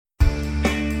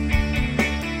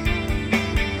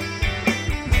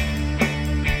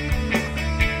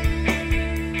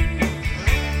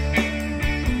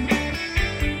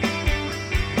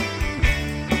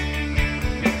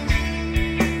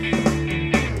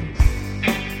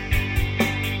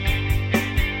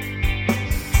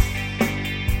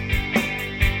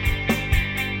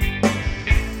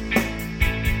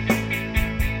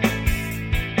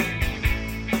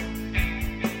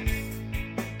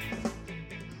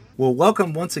Well,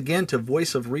 welcome once again to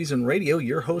Voice of Reason Radio.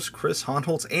 Your host, Chris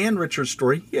Honholtz, and Richard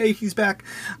Story. Yay, he's back.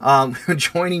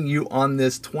 Joining you on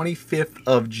this 25th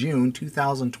of June,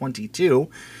 2022.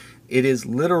 It is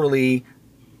literally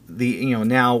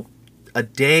now a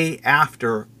day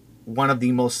after one of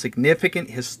the most significant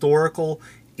historical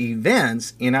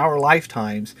events in our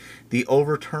lifetimes, the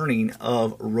overturning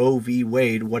of Roe v.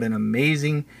 Wade. What an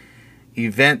amazing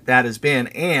event that has been,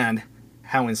 and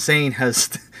how insane has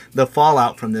the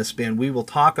fallout from this been. We will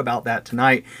talk about that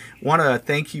tonight. Want to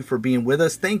thank you for being with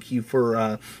us. Thank you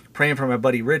for praying for my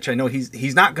buddy Rich. I know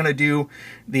he's not going to do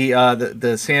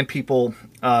the sand people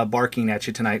barking at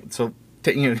you tonight, so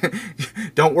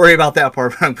don't worry about that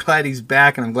part. But I'm glad he's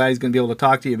back, and I'm glad he's going to be able to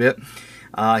talk to you a bit.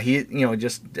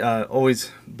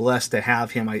 Always blessed to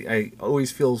have him. I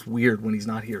always feels weird when he's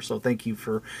not here. So thank you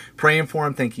for praying for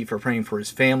him. Thank you for praying for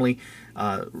his family.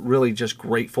 Really just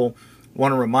grateful.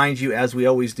 Want to remind you, as we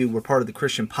always do, we're part of the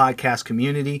Christian podcast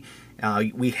community.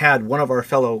 We had one of our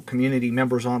fellow community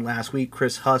members on last week,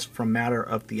 Chris Huss from Matter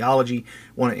of Theology.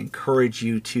 Want to encourage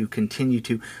you to continue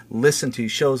to listen to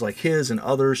shows like his and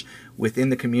others within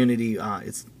the community.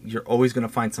 You're always going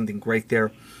to find something great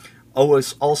there.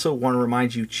 Also want to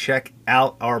remind you, check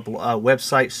out our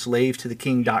website,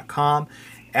 slavetotheking.com.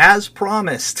 As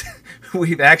promised,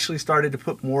 we've actually started to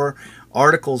put more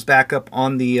articles back up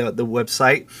on the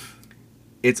website.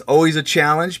 It's always a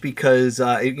challenge because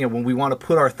when we want to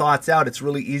put our thoughts out, it's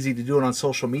really easy to do it on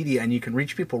social media, and you can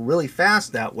reach people really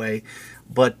fast that way.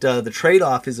 But the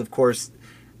trade-off is, of course,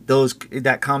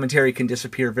 that commentary can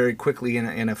disappear very quickly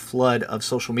in a flood of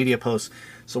social media posts.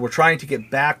 So we're trying to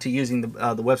get back to using the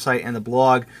website and the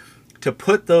blog to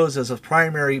put those as a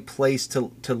primary place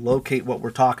to locate what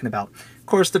we're talking about. Of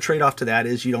course, the trade-off to that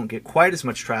is you don't get quite as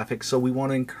much traffic, so we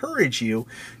want to encourage you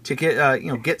to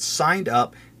get signed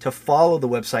up to follow the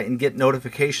website and get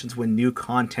notifications when new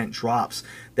content drops.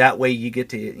 That way you get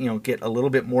to get a little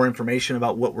bit more information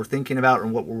about what we're thinking about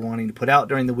and what we're wanting to put out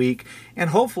during the week. And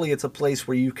hopefully it's a place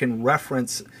where you can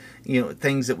reference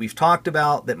things that we've talked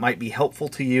about that might be helpful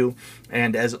to you.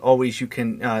 And as always, you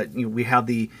can we have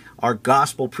our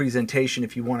gospel presentation.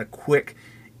 If you want a quick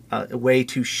way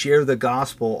to share the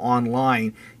gospel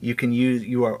online,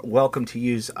 you are welcome to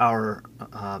use our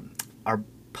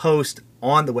post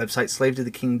on the website,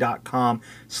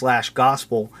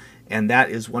 slavetotheking.com/gospel, and that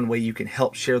is one way you can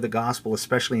help share the gospel,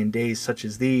 especially in days such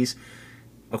as these.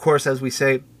 Of course, as we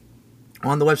say,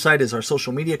 on the website is our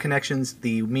social media connections,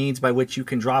 the means by which you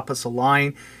can drop us a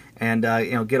line and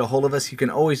get a hold of us. You can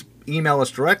always email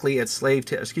us directly at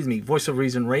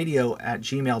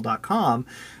voiceofreasonradio@gmail.com.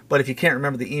 But if you can't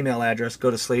remember the email address,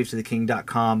 go to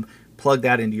slavetotheking.com, plug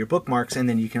that into your bookmarks, and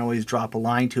then you can always drop a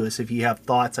line to us if you have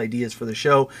thoughts, ideas for the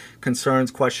show, concerns,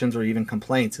 questions, or even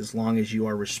complaints. As long as you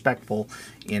are respectful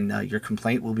in your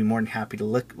complaint, we'll be more than happy to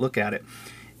look at it.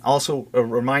 Also, a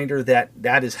reminder that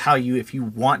is how if you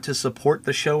want to support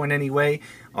the show in any way,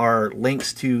 our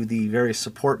links to the various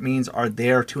support means are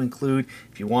there to include.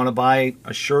 If you want to buy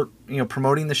a shirt,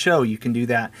 promoting the show, you can do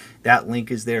that. That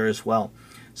link is there as well.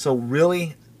 So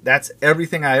really, that's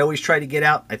everything I always try to get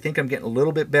out. I think I'm getting a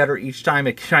little bit better each time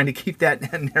at trying to keep that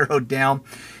narrowed down.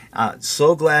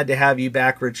 So glad to have you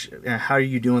back, Rich. How are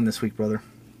you doing this week, brother?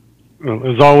 Well,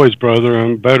 as always, brother,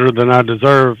 I'm better than I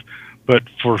deserve. But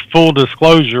for full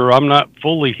disclosure, I'm not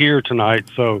fully here tonight,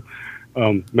 so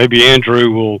maybe Andrew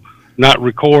will not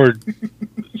record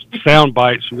sound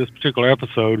bites from this particular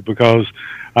episode because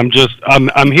I'm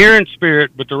here in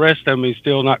spirit, but the rest of me is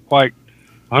still not quite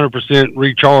 100%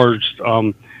 recharged.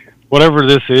 Whatever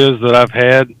this is that I've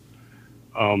had,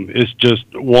 it's just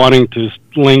wanting to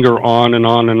linger on and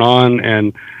on and on.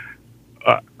 And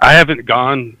I haven't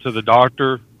gone to the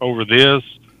doctor over this.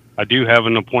 I do have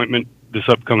an appointment this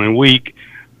upcoming week,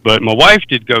 but my wife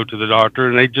did go to the doctor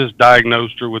and they just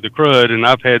diagnosed her with the crud, and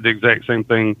I've had the exact same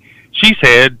thing she's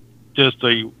had, just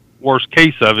a worse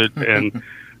case of it. And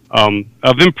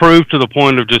I've improved to the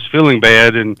point of just feeling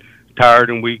bad and tired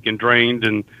and weak and drained,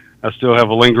 and I still have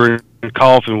a lingering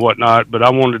cough and whatnot. But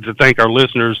I wanted to thank our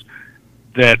listeners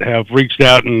that have reached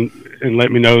out and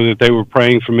let me know that they were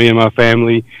praying for me and my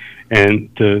family,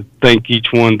 and to thank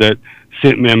each one that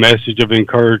sent me a message of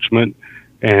encouragement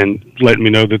and let me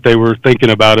know that they were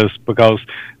thinking about us, because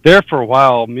there for a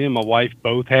while, me and my wife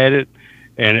both had it.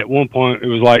 And at one point, it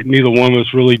was like neither one of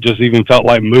us really just even felt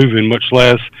like moving, much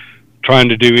less trying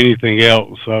to do anything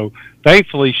else. So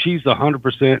thankfully, she's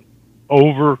 100%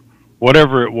 over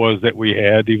whatever it was that we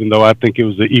had, even though I think it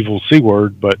was the evil C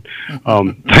word. But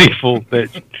thankful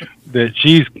that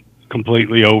she's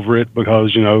completely over it,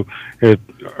 because,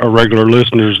 our regular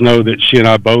listeners know that she and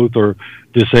I both are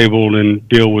disabled and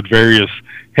deal with various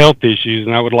health issues.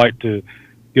 And I would like to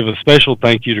give a special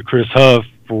thank you to Chris Huff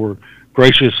for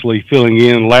graciously filling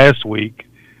in last week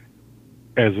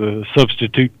as a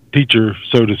substitute teacher,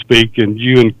 so to speak. And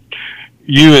you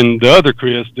and the other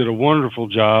Chris did a wonderful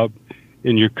job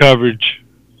in your coverage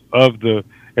of the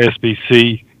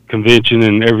SBC convention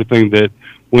and everything that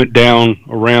went down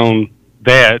around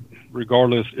that,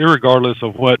 irregardless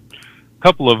of what a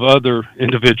couple of other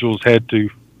individuals had to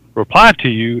reply to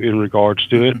you in regards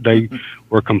to it. They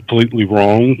were completely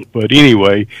wrong. But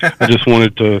anyway, I just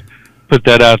wanted to put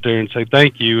that out there and say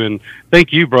thank you. And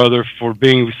thank you, brother, for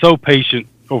being so patient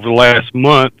over the last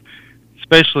month,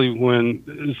 especially when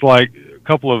it's like a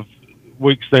couple of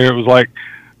weeks there. It was like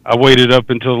I waited up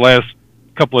until the last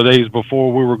couple of days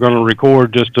before we were going to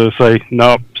record just to say,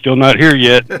 nope, still not here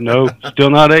yet. No, still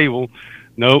not able.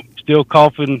 Nope, still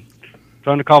coughing,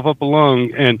 trying to cough up a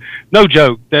lung. And no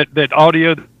joke, that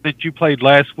audio that you played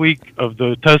last week of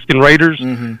the Tusken Raiders,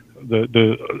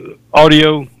 the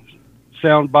audio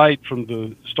sound bite from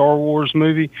the Star Wars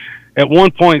movie, at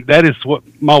one point, that is what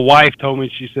my wife told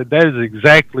me. She said, that is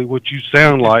exactly what you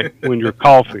sound like when you're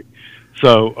coughing.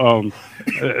 So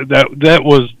that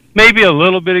was maybe a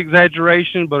little bit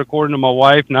exaggeration, but according to my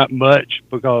wife, not much,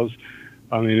 because,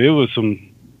 I mean, it was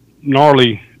some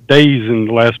gnarly days in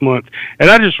the last month. And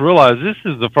I just realized this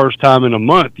is the first time in a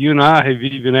month you and I have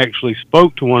even actually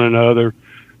spoke to one another,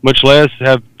 much less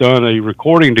have done a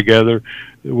recording together.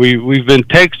 We've been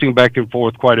texting back and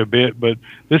forth quite a bit, but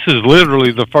this is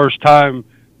literally the first time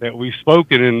that we've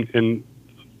spoken in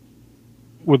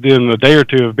within a day or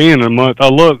two of being a month. I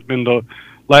looked, and the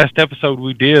last episode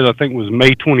we did, I think, was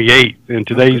May 28th, and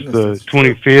today's the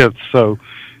 25th. So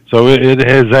it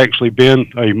has actually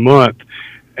been a month.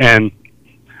 And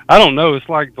I don't know, it's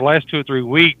like the last 2 or 3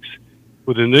 weeks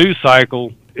with the news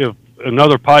cycle, if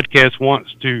another podcast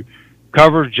wants to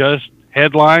cover just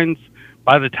headlines,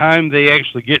 by the time they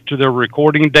actually get to their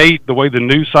recording date, the way the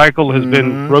news cycle has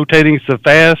been rotating so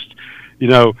fast,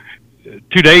 2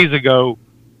 days ago,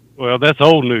 well, that's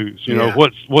old news. You know,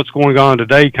 what's going on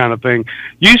today kind of thing.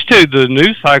 Used to, the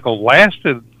news cycle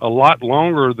lasted a lot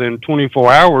longer than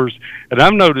 24 hours, and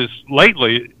I've noticed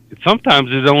lately, sometimes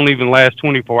it don't even last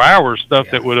 24 hours, stuff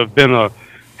that would have been a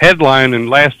headline and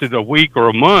lasted a week or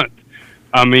a month.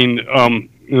 I mean,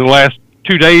 in the last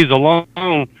 2 days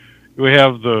alone, we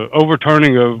have the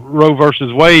overturning of Roe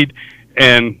versus Wade,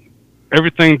 and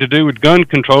everything to do with gun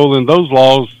control and those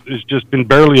laws has just been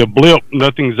barely a blip.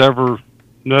 Nothing's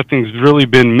really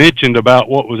been mentioned about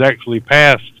what was actually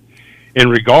passed in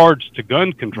regards to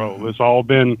gun control. It's all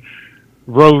been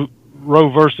Roe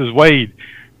versus Wade.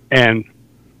 And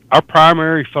our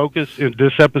primary focus in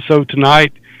this episode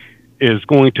tonight is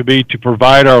going to be to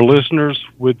provide our listeners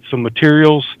with some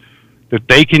materials that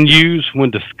they can use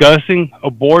when discussing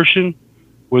abortion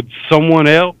with someone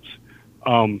else,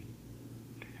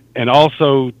 and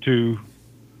also to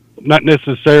not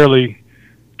necessarily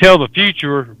tell the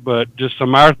future, but just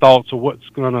some of our thoughts of what's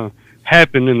going to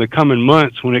happen in the coming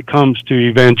months when it comes to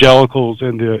evangelicals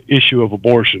and the issue of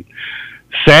abortion.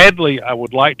 Sadly, I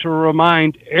would like to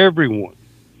remind everyone,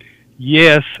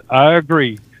 yes, I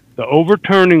agree, the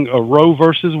overturning of Roe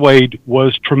versus Wade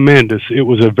was tremendous. It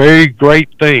was a very great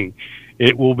thing.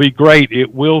 It will be great.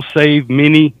 It will save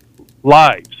many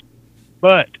lives.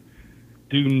 But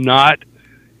do not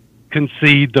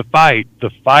concede the fight. The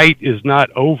fight is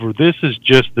not over. This is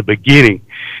just the beginning.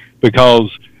 Because,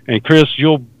 and Chris,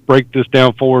 you'll break this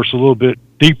down for us a little bit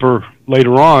deeper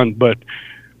later on, but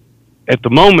at the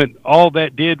moment, all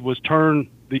that did was turn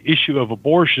the issue of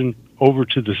abortion over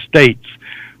to the states.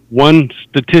 One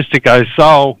statistic I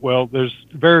saw, well, there's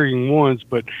varying ones,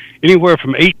 but anywhere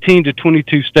from 18 to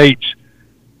 22 states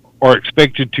are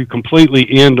expected to completely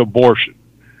end abortion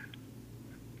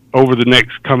over the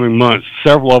next coming months.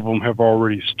 Several of them have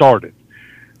already started.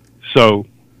 So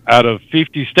out of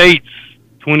 50 states,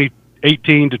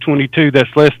 18 to 22, that's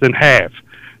less than half.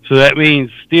 So that means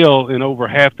still in over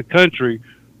half the country,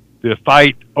 the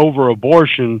fight over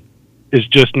abortion is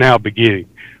just now beginning,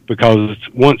 because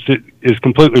once it is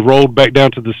completely rolled back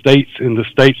down to the states and the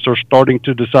states are starting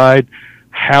to decide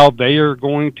how they are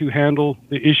going to handle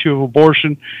the issue of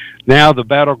abortion, now the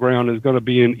battleground is going to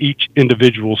be in each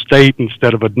individual state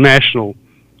instead of on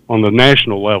the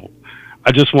national level.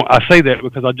 I say that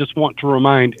because I just want to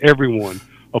remind everyone,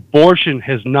 abortion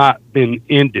has not been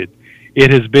ended.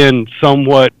 It has been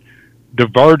somewhat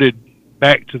diverted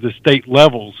back to the state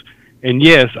levels. And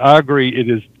yes, I agree, it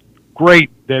is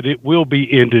great that it will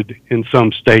be ended in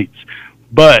some states.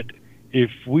 But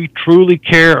if we truly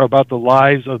care about the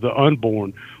lives of the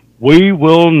unborn, we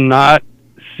will not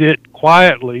sit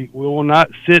quietly. We will not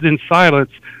sit in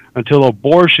silence until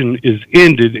abortion is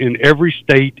ended in every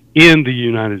state in the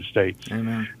United States.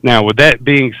 Amen. Now, with that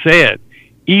being said,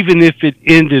 even if it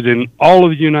ended in all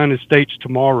of the United States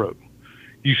tomorrow,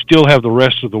 you still have the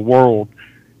rest of the world.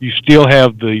 You still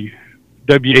have the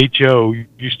WHO.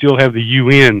 You still have the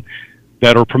UN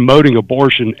that are promoting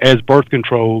abortion as birth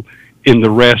control in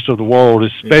the rest of the world,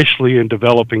 especially in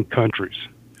developing countries.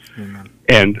 Amen.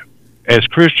 And as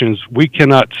Christians, we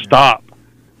cannot stop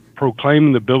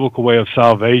proclaiming the biblical way of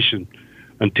salvation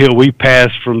until we pass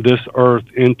from this earth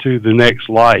into the next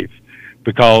life.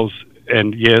 Because,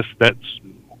 and yes, that's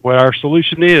what our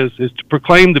solution is to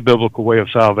proclaim the biblical way of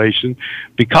salvation,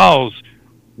 because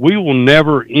we will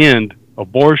never end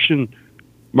abortion,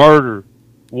 murder,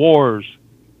 wars,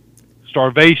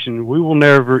 starvation. We will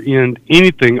never end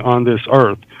anything on this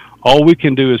earth. All we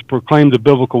can do is proclaim the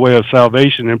biblical way of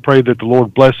salvation and pray that the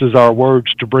Lord blesses our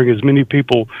words to bring as many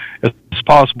people as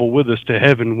possible with us to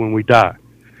heaven when we die.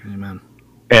 Amen.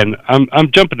 And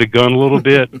I'm jumping the gun a little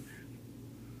bit,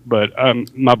 but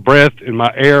my breath and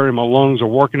my air and my lungs are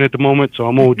working at the moment, so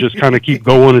I'm going to just kind of keep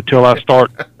going until I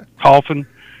start coughing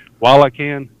while I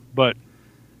can. But,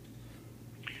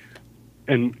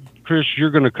 and Chris, you're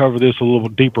going to cover this a little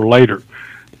deeper later.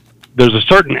 There's a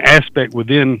certain aspect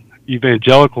within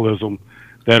evangelicalism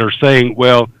that are saying,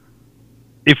 well,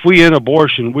 if we end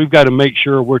abortion, we've got to make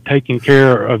sure we're taking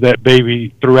care of that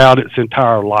baby throughout its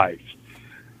entire life.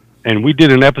 And we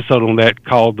did an episode on that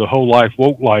called the Whole Life,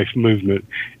 Woke Life movement.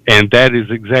 And that is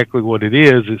exactly what it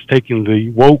is. It's taking the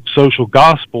woke social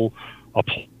gospel,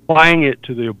 applying it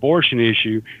to the abortion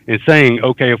issue and saying,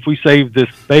 okay, if we save this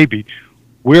baby,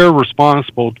 we're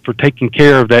responsible for taking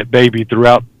care of that baby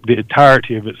throughout the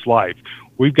entirety of its life.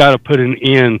 We've got to put an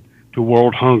end to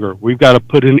world hunger. We've got to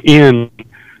put an end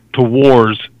to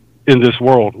wars in this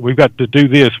world. We've got to do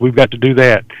this. We've got to do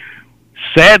that.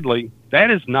 Sadly,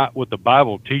 that is not what the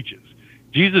Bible teaches.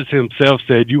 Jesus himself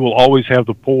said, you will always have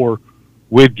the poor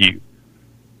with you.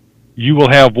 You will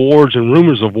have wars and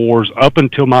rumors of wars up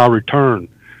until my return.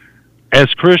 As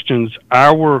Christians,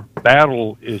 our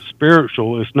battle is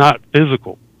spiritual. It's not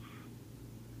physical.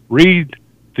 Read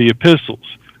the epistles.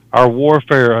 Our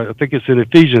warfare, I think it's in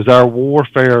Ephesians, our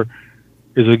warfare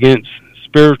is against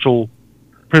spiritual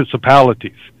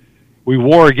principalities. We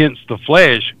war against the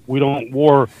flesh. We don't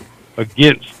war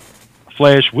against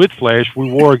flesh with flesh. We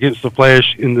war against the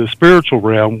flesh in the spiritual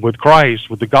realm with Christ,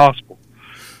 with the gospel.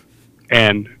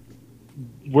 And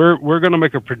we're going to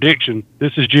make a prediction.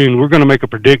 This is June. We're going to make a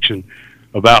prediction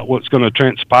about what's going to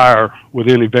transpire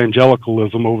within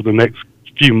evangelicalism over the next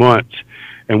few months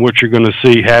and what you're going to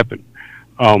see happen.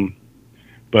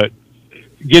 But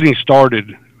getting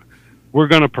started, we're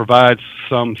going to provide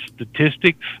some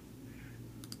statistics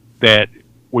that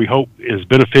we hope is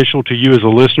beneficial to you as a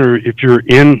listener if you're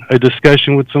in a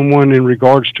discussion with someone in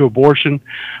regards to abortion.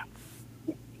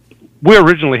 We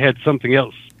originally had something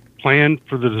else planned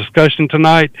for the discussion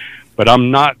tonight, but I'm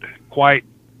not quite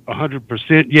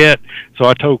 100% yet. So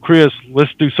I told Chris,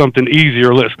 let's do something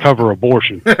easier. Let's cover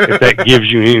abortion, if that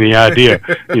gives you any idea,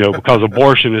 because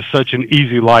abortion is such an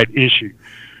easy, light issue.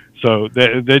 So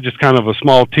they're just kind of a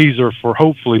small teaser for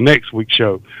hopefully next week's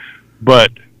show. But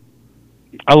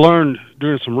I learned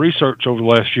doing some research over the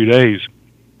last few days,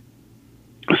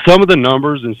 some of the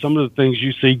numbers and some of the things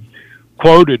you see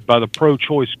quoted by the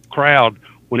pro-choice crowd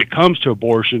when it comes to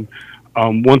abortion.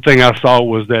 One thing I saw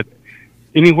was that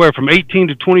anywhere from 18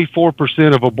 to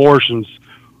 24% of abortions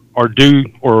are due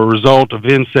or a result of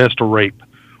incest or rape.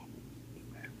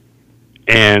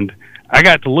 And I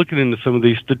got to looking into some of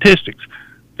these statistics.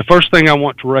 The first thing I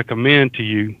want to recommend to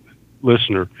you,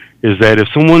 listener, is that if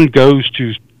someone goes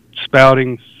to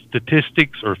spouting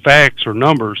statistics or facts or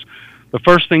numbers, the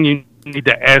first thing you need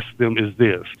to ask them is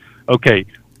this. Okay,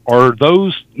 are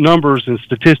those numbers and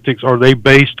statistics, are they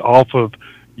based off of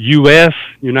U.S.,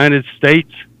 United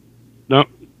States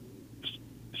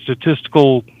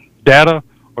statistical data?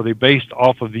 Are they based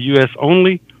off of the U.S.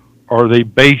 only? Are they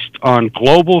based on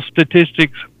global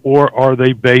statistics, or are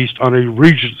they based on a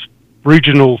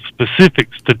regional specific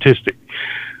statistic?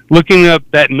 Looking up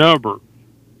that number,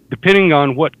 depending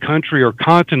on what country or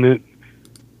continent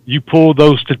you pull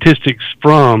those statistics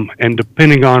from, and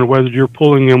depending on whether you're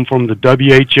pulling them from the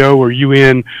WHO or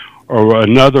UN or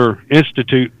another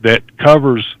institute that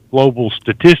covers global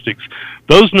statistics,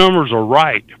 those numbers are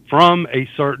right from a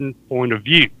certain point of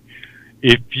view.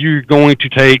 If you're going to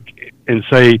take and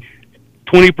say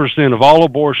 20% of all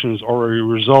abortions are a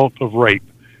result of rape,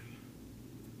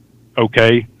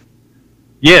 okay,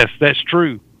 yes, that's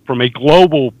true from a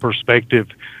global perspective.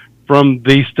 From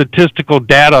the statistical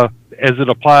data as it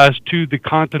applies to the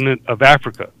continent of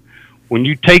Africa. When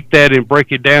you take that and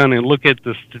break it down and look at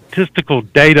the statistical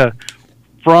data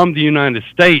from the United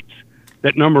States,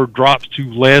 that number drops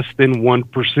to less than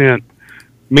 1%,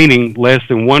 meaning less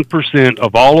than 1%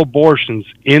 of all abortions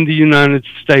in the United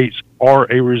States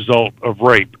are a result of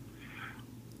rape.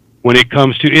 When it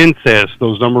comes to incest,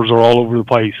 those numbers are all over the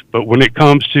place. But when it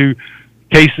comes to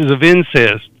cases of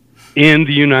incest in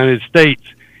the United States,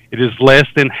 it is less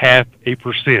than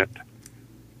 0.5%.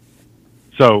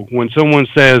 So when someone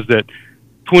says that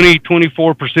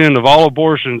 24% of all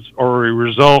abortions are a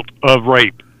result of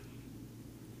rape,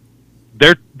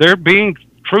 they're being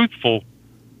truthful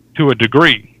to a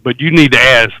degree, but you need to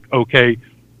ask, okay,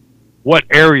 what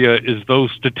area is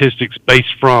those statistics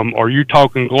based from? Are you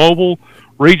talking global,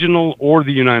 regional, or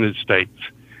the United States?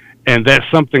 And that's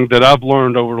something that I've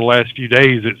learned over the last few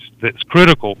days that's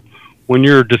critical when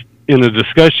you're just in a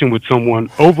discussion with someone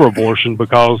over abortion,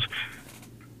 because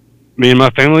me and my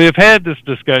family have had this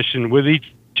discussion with each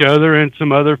other and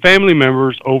some other family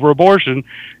members over abortion,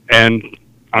 and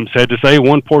I'm sad to say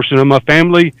one portion of my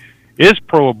family is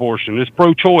pro-abortion, is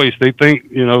pro-choice. They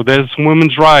think, that's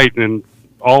women's right and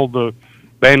all the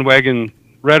bandwagon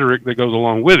rhetoric that goes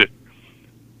along with it.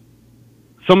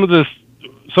 Some of this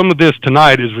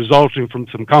tonight is resulting from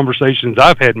some conversations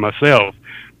I've had myself,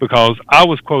 because I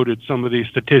was quoted some of these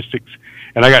statistics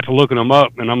and I got to looking them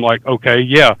up, and I'm like, okay,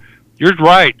 yeah, you're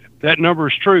right. That number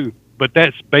is true, but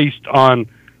that's based on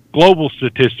global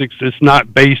statistics. It's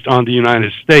not based on the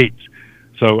United States.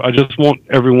 So I just want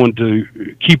everyone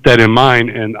to keep that in mind,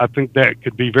 and I think that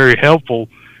could be very helpful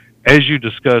as you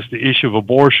discuss the issue of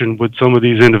abortion with some of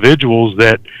these individuals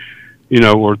that,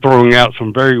 are throwing out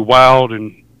some very wild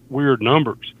and weird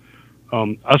numbers.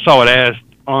 I saw it asked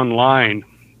online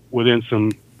within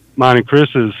some mine and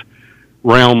Chris's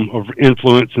realm of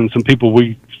influence and some people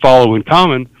we follow in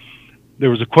common. There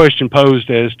was a question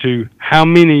posed as to how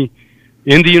many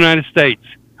in the United States,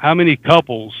 how many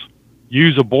couples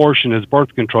use abortion as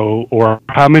birth control, or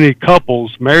how many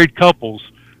couples, married couples,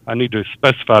 I need to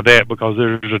specify that because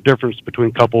there's a difference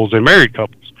between couples and married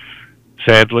couples.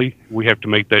 Sadly, we have to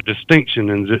make that distinction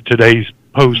in today's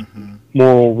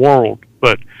post-moral world.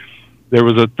 But there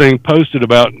was a thing posted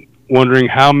about wondering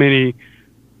how many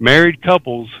married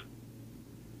couples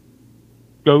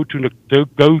go to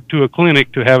a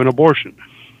clinic to have an abortion.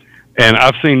 And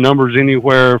I've seen numbers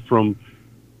anywhere from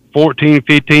 14,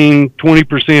 15,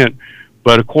 20%.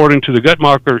 But according to the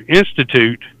Guttmacher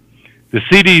Institute, the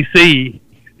CDC,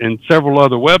 and several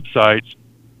other websites,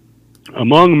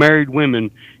 among married women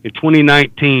in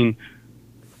 2019,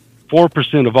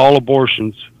 4% of all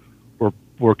abortions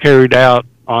were carried out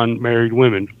on married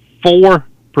women.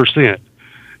 4%.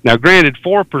 Now, granted,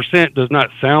 4% does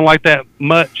not sound like that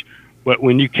much, but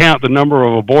when you count the number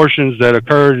of abortions that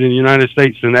occurred in the United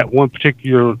States in that one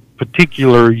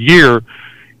particular year,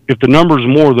 if the number is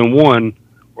more than one,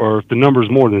 or if the number is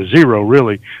more than zero,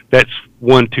 really, that's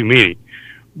one too many.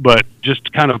 But just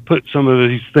to kind of put some of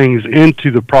these things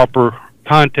into the proper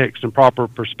context and proper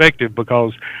perspective,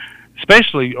 because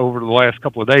especially over the last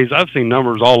couple of days, I've seen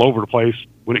numbers all over the place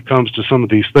when it comes to some of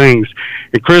these things.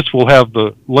 And Chris will have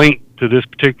the link to this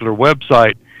particular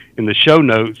website in the show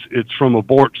notes. It's from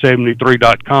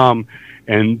abort73.com,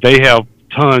 and they have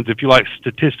tons, if you like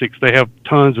statistics, they have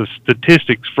tons of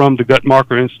statistics from the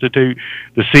Guttmacher Institute,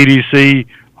 the CDC,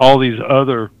 all these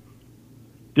other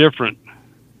different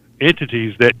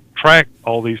entities that track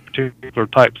all these particular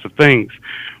types of things.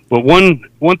 But one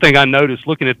thing I noticed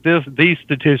looking at these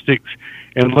statistics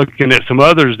and looking at some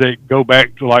others that go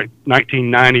back to like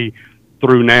 1990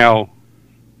 through now,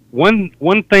 one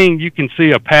thing you can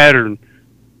see a pattern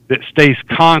that stays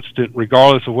constant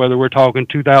regardless of whether we're talking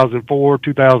 2004,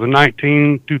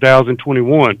 2019,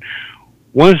 2021.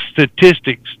 One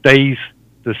statistic stays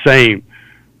the same.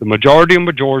 The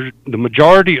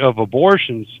majority of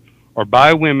abortions are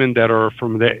by women that are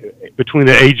between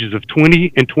the ages of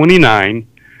 20 and 29.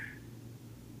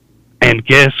 And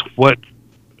guess what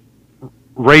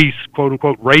race, quote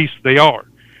unquote, race they are.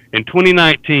 In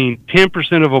 2019,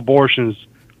 10% of abortions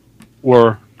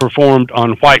were performed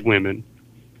on white women.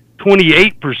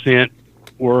 28%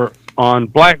 were on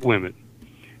black women.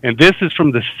 And this is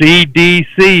from the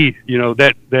CDC,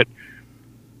 that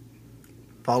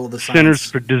follow the science.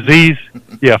 Centers for Disease,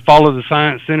 follow the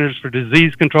science, Centers for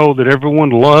Disease Control that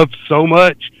everyone loves so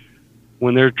much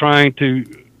when they're trying to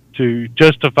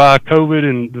justify COVID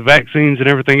and the vaccines and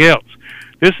everything else.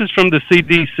 This is from the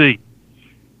CDC,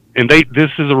 and this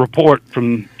is a report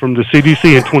from the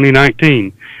CDC in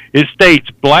 2019. It states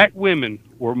black women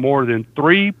were more than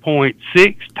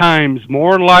 3.6 times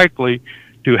more likely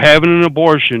to having an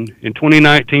abortion in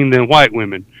 2019 than white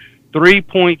women.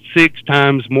 3.6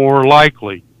 times more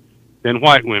likely than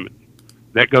white women.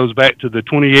 That goes back to the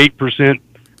 28%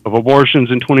 of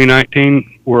abortions in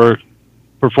 2019 were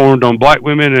performed on black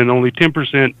women and only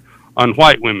 10% on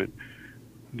white women.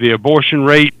 The abortion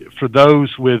rate for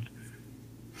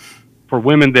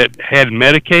women that had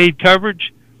Medicaid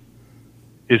coverage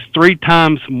is 3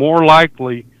 times more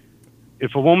likely.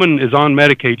 If a woman is on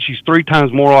Medicaid, she's 3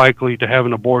 times more likely to have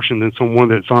an abortion than someone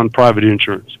that's on private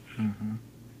insurance. Mm-hmm.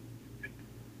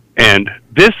 And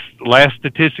this last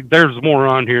statistic, there's more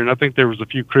on here, and I think there was a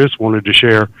few Chris wanted to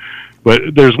share, but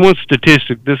there's one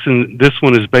statistic. This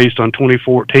one is based on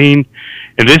 2014,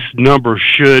 and this number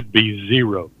should be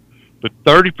 0. But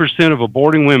 30% of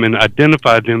aborting women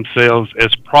identified themselves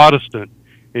as Protestant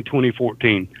in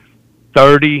 2014.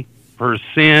 30%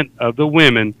 of the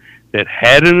women that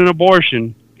had an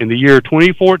abortion in the year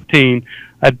 2014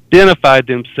 identified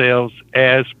themselves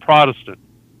as Protestant.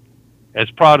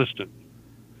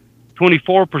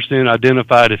 24%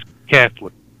 identified as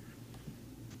Catholic.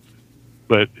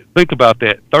 But think about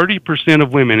that. 30%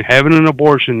 of women having an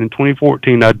abortion in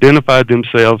 2014 identified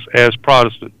themselves as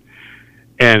Protestant.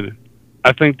 And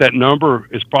I think that number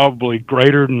is probably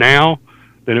greater now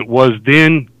than it was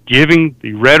then, given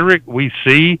the rhetoric we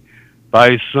see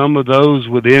by some of those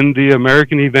within the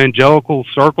American evangelical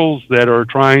circles that are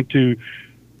trying to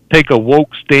take a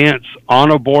woke stance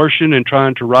on abortion and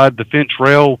trying to ride the fence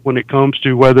rail when it comes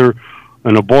to whether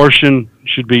an abortion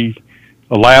should be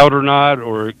allowed or not,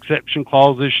 or exception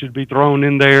clauses should be thrown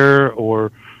in there,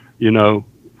 or,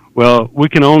 well, we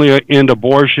can only end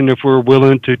abortion if we're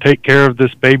willing to take care of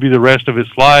this baby the rest of its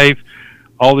life.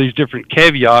 All these different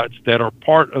caveats that are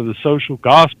part of the social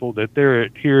gospel that they're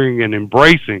adhering and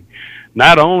embracing,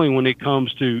 not only when it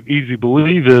comes to easy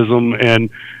believism and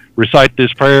recite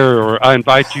this prayer, or I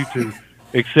invite you to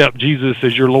accept Jesus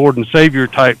as your Lord and Savior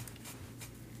type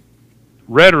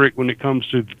rhetoric when it comes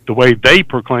to the way they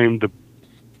proclaim the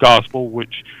gospel,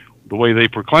 which the way they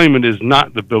proclaim it is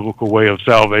not the biblical way of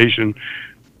salvation,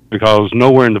 because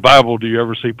nowhere in the Bible do you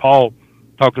ever see Paul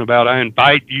talking about, I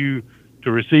invite you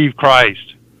to receive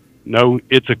Christ. No,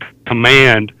 it's a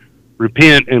command,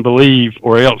 repent and believe,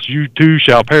 or else you too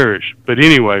shall perish. But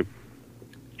anyway,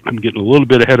 I'm getting a little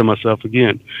bit ahead of myself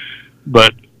again.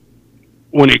 But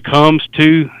when it comes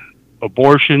to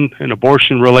abortion and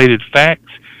abortion-related facts,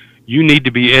 you need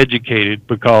to be educated,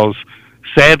 because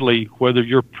sadly, whether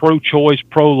you're pro-choice,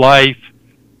 pro-life,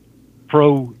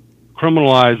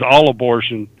 pro-criminalize all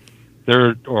abortion,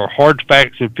 there are hard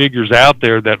facts and figures out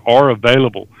there that are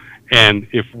available. And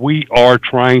if we are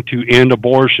trying to end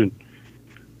abortion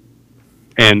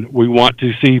and we want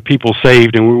to see people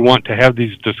saved and we want to have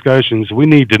these discussions, we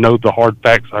need to know the hard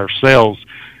facts ourselves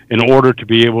in order to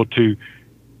be able to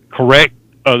correct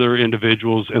other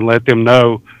individuals and let them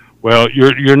know, well,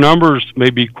 your numbers may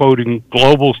be quoting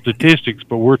global statistics,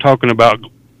 but we're talking about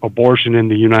abortion in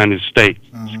the United States.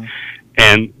 Mm-hmm.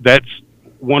 And that's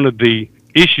one of the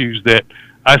issues that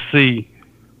I see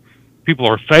people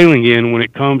are failing in when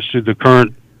it comes to the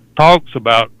current talks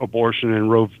about abortion and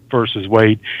Roe versus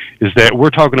Wade, is that we're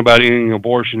talking about ending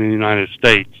abortion in the United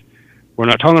States. We're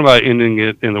not talking about ending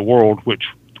it in the world, which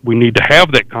we need to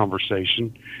have that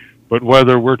conversation, but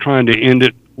whether we're trying to end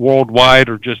it worldwide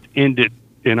or just end it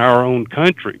in our own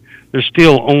country, there's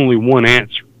still only one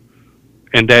answer,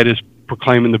 and that is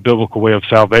proclaiming the biblical way of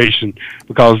salvation.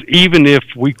 Because even if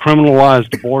we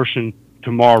criminalized abortion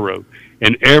tomorrow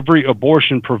and every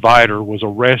abortion provider was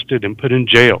arrested and put in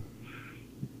jail,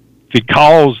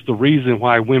 because the reason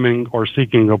why women are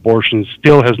seeking abortion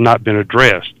still has not been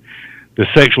addressed. The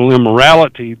sexual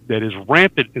immorality that is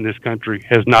rampant in this country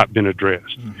has not been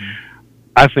addressed. Mm-hmm.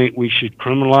 I think we should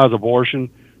criminalize abortion,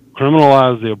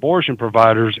 criminalize the abortion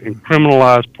providers, and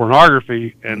criminalize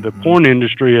pornography and the porn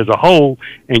industry as a whole,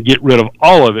 and get rid of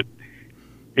all of it.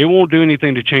 It won't do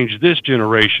anything to change this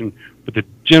generation, but the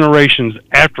generations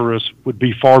after us would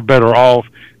be far better off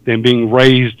than being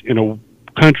raised in a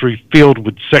country filled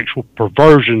with sexual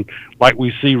perversion like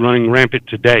we see running rampant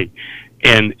today.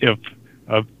 And if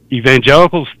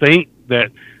evangelicals think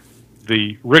that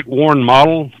the Rick Warren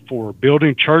model for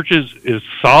building churches is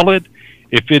solid,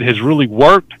 if it has really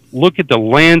worked, look at the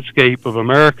landscape of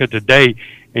America today,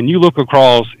 and you look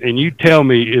across and you tell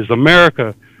me, is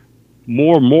America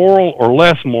more moral or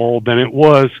less moral than it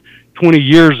was 20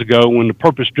 years ago when the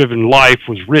Purpose-Driven Life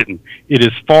was written? It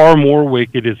is far more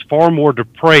wicked, it's far more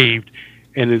depraved,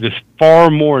 and it is far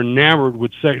more enamored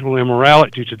with sexual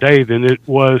immorality today than it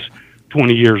was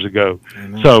 20 years ago.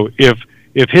 Amen. So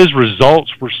if his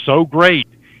results were so great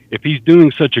If he's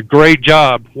doing such a great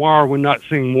job, why are we not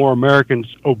seeing more Americans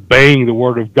obeying the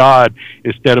Word of God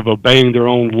instead of obeying their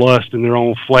own lust and their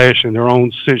own flesh and their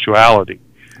own sensuality?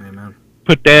 Amen.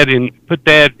 Put that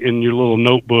in your little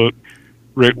notebook,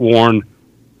 Rick Warren.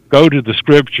 Go to the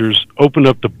scriptures, open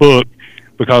up the book,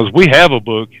 because we have a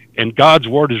book, and God's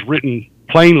Word is written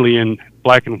plainly in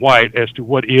black and white as to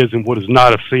what is and what is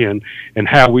not a sin, and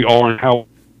how we are and how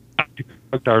to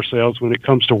conduct ourselves when it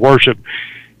comes to worship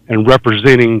and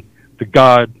representing the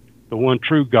God, the one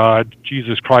true God,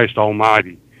 Jesus Christ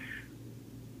Almighty.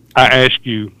 I ask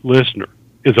you, listener,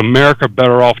 is America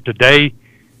better off today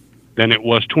than it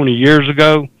was 20 years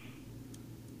ago?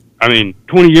 I mean,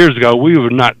 20 years ago, we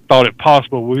would not thought it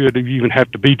possible we would even have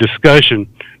to be discussing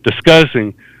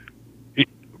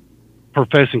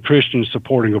professing Christians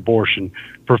supporting abortion,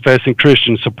 professing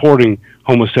Christians supporting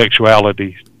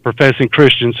homosexuality, professing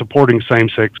Christians supporting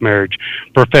same-sex marriage,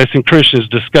 professing Christians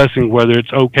discussing whether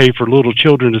it's okay for little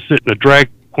children to sit in a drag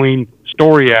queen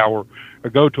story hour or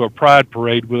go to a pride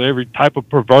parade with every type of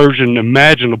perversion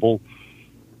imaginable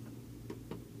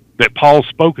that Paul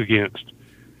spoke against.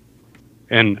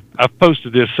 And I've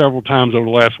posted this several times over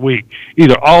the last week.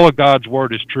 Either all of God's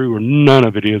Word is true or none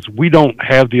of it is. We don't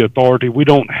have the authority. We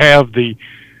don't have the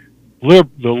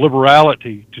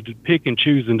liberality to pick and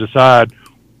choose and decide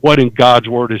what in God's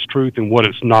Word is truth and what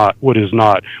it's not, what is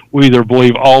not. We either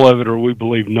believe all of it or we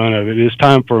believe none of it. It's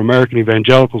time for American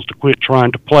evangelicals to quit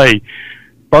trying to play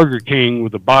Burger King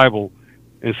with the Bible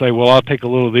and say, well, I'll take a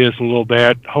little of this and a little of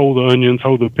that, hold the onions,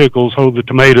 hold the pickles, hold the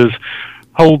tomatoes,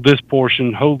 hold this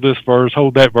portion, hold this verse,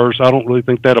 hold that verse. I don't really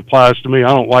think that applies to me. I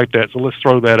don't like that, so let's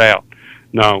throw that out.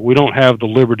 No, we don't have the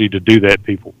liberty to do that,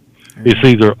 people. Amen. It's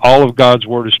either all of God's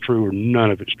Word is true or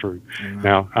none of it's true. Amen.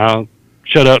 Now, I'll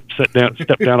shut up,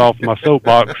 step down off my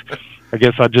soapbox. I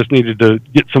guess I just needed to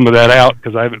get some of that out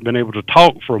because I haven't been able to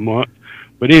talk for a month.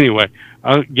 But anyway,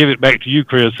 I'll give it back to you,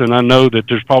 Chris, and I know that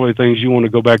there's probably things you want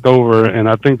to go back over, and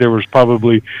I think there was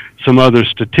probably some other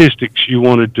statistics you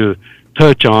wanted to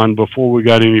touch on before we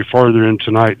got any further in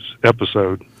tonight's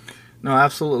episode. No,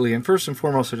 absolutely. And first and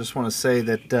foremost, I just want to say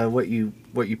that what you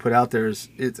put out there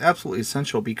it's absolutely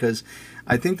essential, because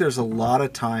I think there's a lot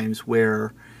of times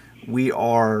where we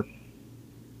are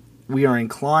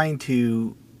inclined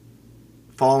to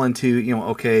fall into,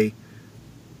 okay,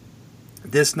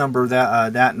 this number,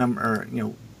 that number, or,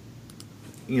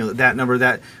 that number,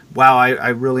 that, wow,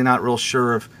 I'm really not real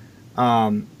sure of,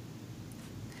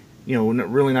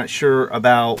 really not sure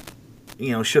about,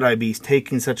 should I be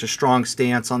taking such a strong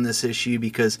stance on this issue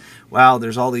because, wow,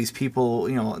 there's all these people,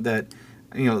 that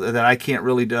I can't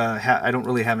really, I don't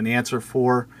really have an answer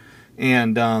for.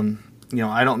 And,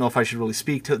 I don't know if I should really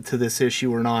speak to this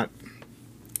issue or not.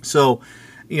 So,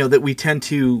 that we tend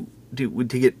to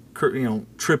get,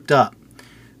 tripped up.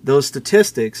 Those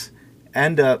statistics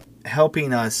end up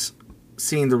helping us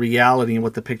seeing the reality and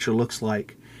what the picture looks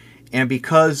like. And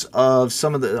because of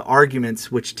some of the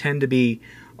arguments, which tend to be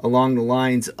along the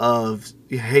lines of,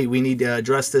 hey, we need to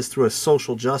address this through a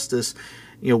social justice,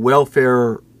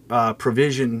 welfare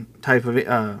provision type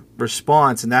of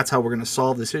response, and that's how we're going to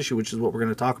solve this issue, which is what we're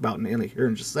going to talk about here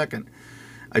in just a second.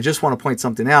 I just want to point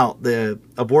something out. The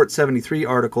Abort 73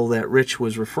 article that Rich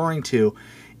was referring to,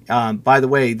 by the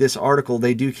way, this article,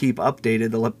 they do keep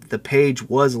updated. The page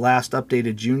was last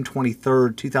updated June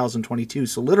 23rd, 2022,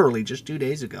 so literally just 2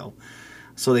 days ago.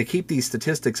 So they keep these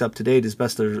statistics up to date as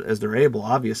best as they're able,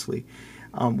 obviously.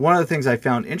 One of the things I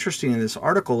found interesting in this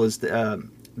article is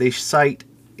they cite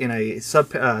in a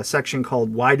section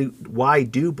called Why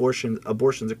Do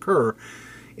Abortions Occur?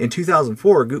 In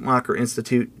 2004, Guttmacher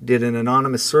Institute did an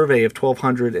anonymous survey of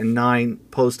 1,209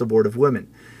 post-abortive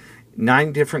women.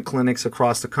 9 different clinics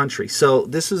across the country. So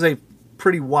this is a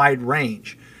pretty wide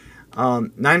range.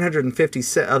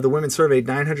 957 of the women surveyed,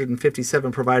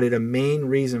 957 provided a main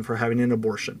reason for having an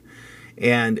abortion.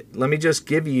 And let me just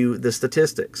give you the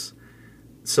statistics.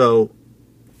 So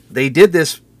they did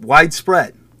this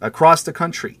widespread across the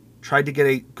country, tried to get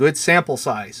a good sample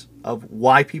size of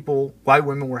why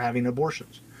women were having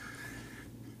abortions.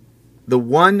 The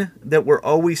one that we're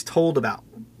always told about,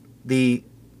 the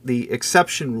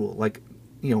exception rule, like,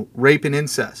 rape and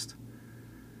incest.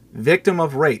 Victim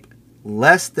of rape,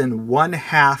 less than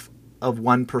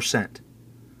 0.5%.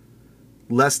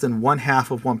 Less than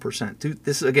 0.5%.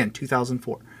 This is, again,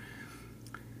 2004.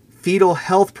 Fetal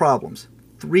health problems,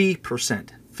 3%.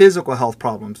 Physical health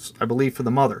problems, I believe, for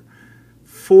the mother,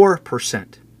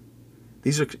 4%.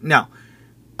 These are, now,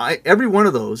 every one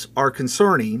of those are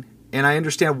concerning. And I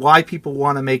understand why people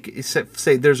want to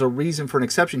say there's a reason for an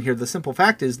exception here. The simple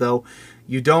fact is, though,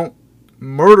 you don't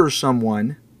murder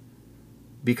someone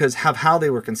because of how they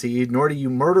were conceived, nor do you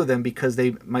murder them because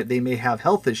they may have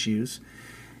health issues.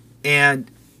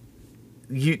 And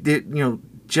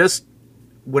just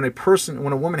when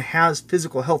a woman has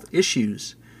physical health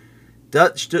issues,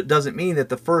 doesn't mean that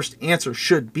the first answer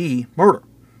should be murder.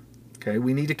 Okay,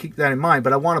 we need to keep that in mind.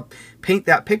 But I want to paint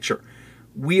that picture.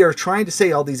 We are trying to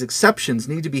say all these exceptions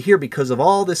need to be here because of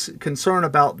all this concern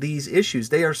about these issues.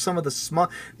 They are some of the small.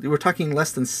 We're talking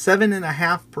less than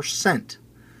 7.5%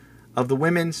 of the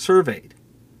women surveyed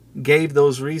gave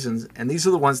those reasons, and these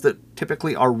are the ones that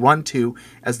typically are run to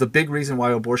as the big reason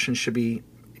why abortion should be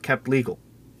kept legal.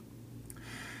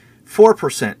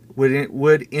 4%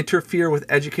 would interfere with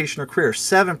education or career.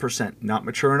 7% not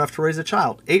mature enough to raise a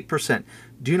child. 8%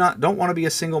 don't want to be a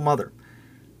single mother.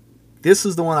 This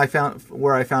is the one I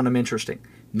found them interesting.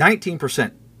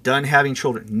 19% done having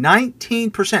children.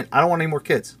 19% I don't want any more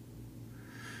kids.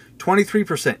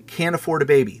 23% can't afford a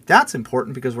baby. That's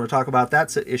important because we're going to talk about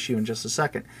that's an issue in just a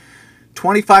second.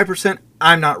 25%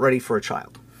 I'm not ready for a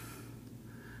child.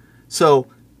 So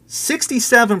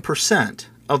 67%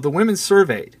 of the women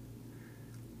surveyed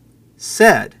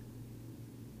said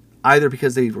either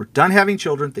because they were done having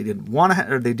children, they didn't want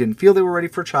to, or they didn't feel they were ready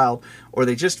for a child, or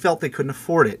they just felt they couldn't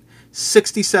afford it.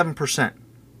 67%.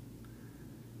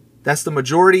 That's the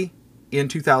majority in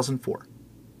 2004.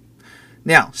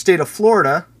 Now, state of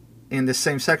Florida, in this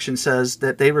same section, says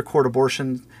that they record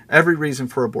abortion, every reason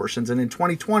for abortions. And in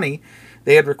 2020,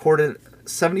 they had recorded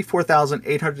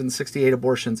 74,868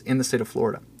 abortions in the state of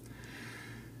Florida.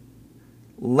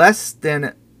 Less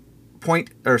than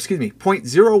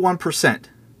 0.01%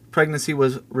 pregnancy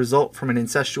was result from an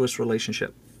incestuous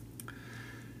relationship.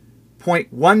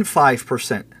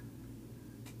 0.15%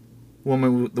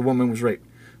 the woman was raped.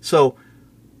 So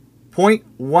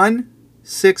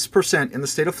 0.16% in the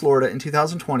state of Florida in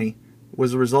 2020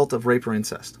 was a result of rape or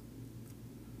incest.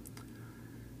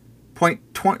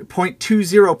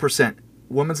 0.20%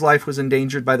 woman's life was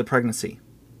endangered by the pregnancy.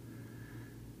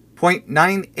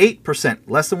 0.98%,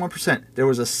 less than 1%, there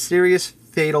was a serious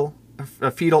fetal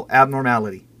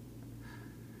abnormality.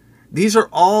 These are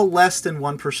all less than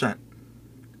 1%.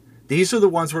 These are the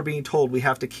ones we're being told we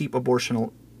have to keep abortion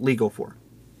legal for.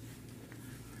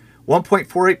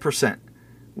 1.48%,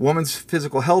 woman's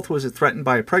physical health was threatened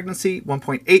by a pregnancy.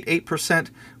 1.88%,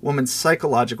 woman's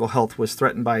psychological health was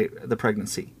threatened by the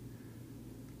pregnancy.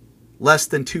 Less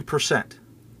than 2%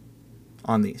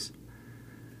 on these.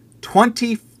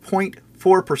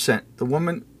 20.4%, the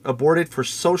woman aborted for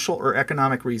social or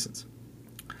economic reasons.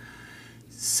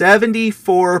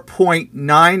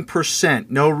 74.9%,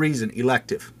 no reason,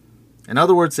 elective. In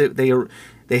other words,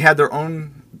 they had their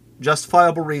own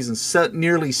justifiable reasons.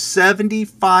 Nearly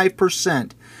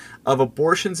 75% of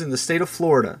abortions in the state of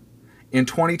Florida in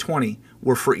 2020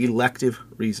 were for elective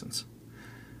reasons.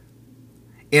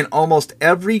 In almost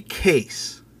every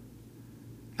case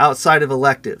outside of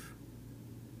elective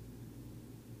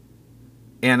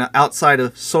and outside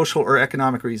of social or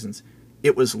economic reasons,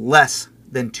 it was less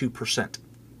than 2%.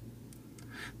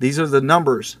 These are the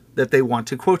numbers that they want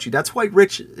to quote you. That's why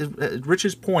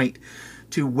Rich's point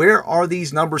to where are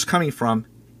these numbers coming from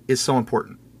is so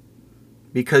important.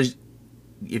 Because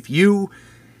if you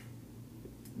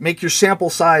make your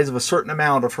sample size of a certain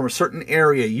amount or from a certain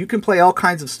area, you can play all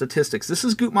kinds of statistics. This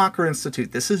is Guttmacher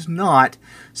Institute. This is not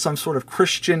some sort of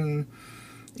Christian,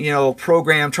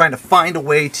 program trying to find a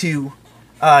way to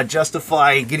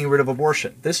justify getting rid of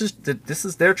abortion. This is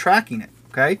they're tracking it.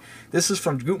 Okay, this is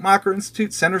from Guttmacher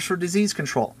Institute, Centers for Disease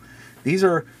Control. These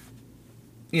are,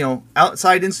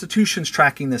 outside institutions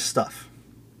tracking this stuff.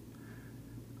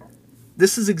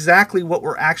 This is exactly what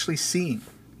we're actually seeing,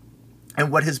 and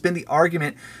what has been the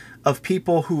argument of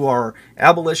people who are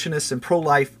abolitionists and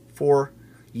pro-life for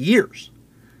years,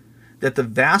 that the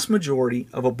vast majority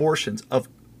of abortions, of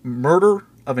murder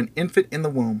of an infant in the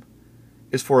womb,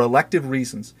 is for elective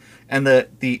reasons, and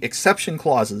the exception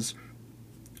clauses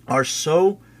are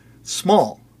so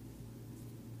small,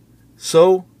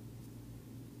 so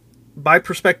by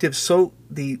perspective, so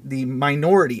the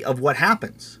minority of what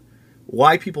happens,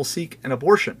 why people seek an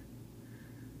abortion,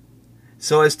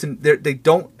 so as to they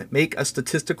don't make a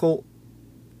statistical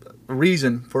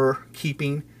reason for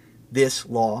keeping this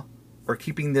law or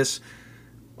keeping this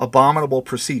abominable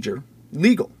procedure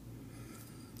legal.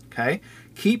 Okay,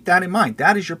 keep that in mind.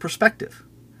 That is your perspective.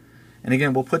 And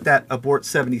again, we'll put that Abort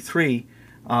 73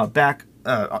 back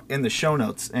in the show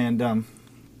notes. And let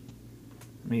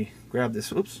me grab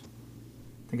this. Oops.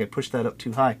 I think I pushed that up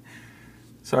too high.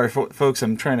 Sorry, folks.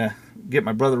 I'm trying to get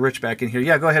my brother Rich back in here.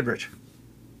 Yeah, go ahead, Rich.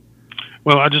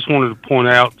 Well, I just wanted to point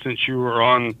out, since you were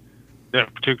on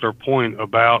that particular point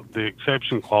about the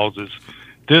exception clauses,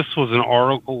 This was an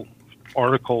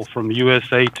article from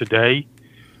USA Today,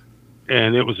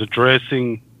 and it was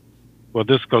addressing, well,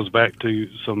 this goes back to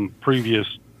some previous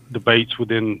debates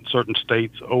within certain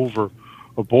states over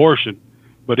abortion,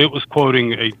 but it was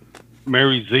quoting a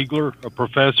Mary Ziegler, a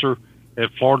professor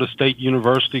at Florida State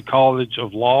University College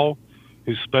of Law,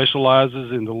 who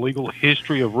specializes in the legal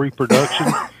history of reproduction.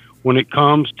 When it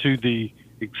comes to the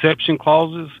exception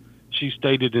clauses, she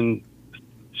stated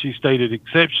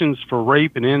exceptions for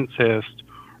rape and incest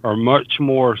are much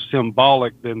more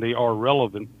symbolic than they are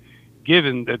relevant,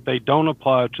 given that they don't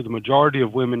apply to the majority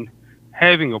of women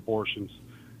having abortions.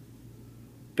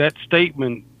 That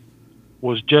statement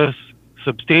was just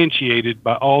substantiated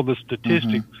by all the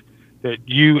statistics that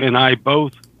you and I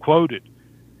both quoted.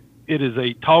 It is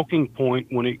a talking point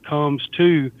when it comes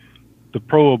to the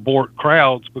pro-abort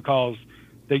crowds, because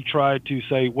they try to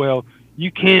say, well,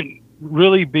 you can't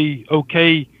really be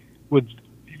okay with,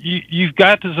 you've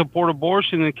got to support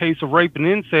abortion in the case of rape and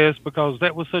incest because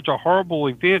that was such a horrible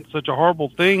event, such a horrible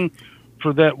thing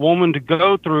for that woman to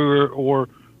go through or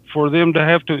for them to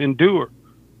have to endure.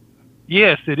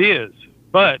 Yes, it is,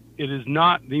 but it is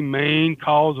not the main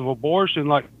cause of abortion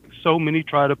like so many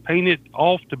try to paint it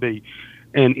off to be.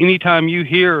 And anytime you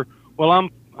hear, well,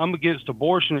 I'm against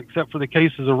abortion except for the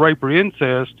cases of rape or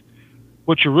incest,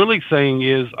 what you're really saying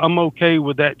is I'm okay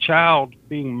with that child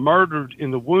being murdered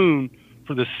in the womb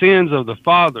for the sins of the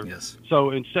father. Yes.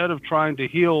 So instead of trying to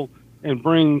heal and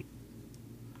bring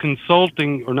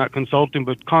consulting, or not consulting,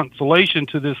 but consolation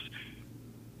to this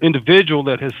individual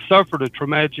that has suffered a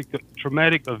traumatic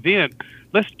event,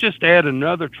 let's just add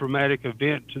another traumatic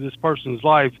event to this person's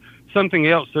life, something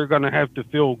else they're going to have to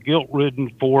feel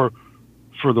guilt-ridden for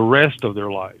the rest of their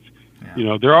life. Yeah. You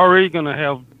know, they're already going to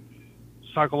have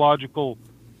psychological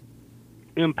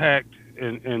impact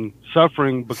and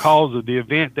suffering because of the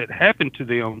event that happened to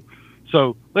them.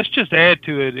 So let's just add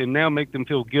to it and now make them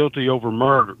feel guilty over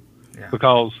murder. Yeah.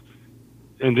 Because,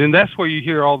 and then that's where you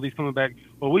hear all these coming back,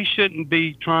 well, we shouldn't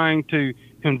be trying to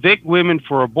convict women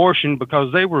for abortion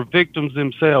because they were victims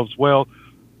themselves. Well,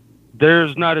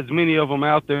 there's not as many of them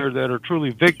out there that are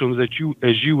truly victims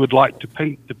as you would like to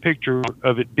paint the picture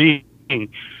of it being.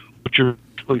 What you're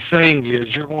really saying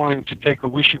is you're wanting to take a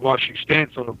wishy-washy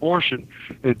stance on abortion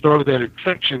and throw that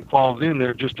exception clause in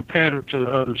there just to pander to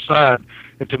the other side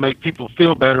and to make people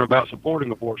feel better about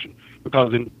supporting abortion.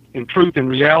 Because in truth, in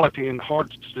reality, in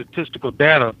hard statistical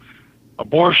data,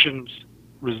 abortions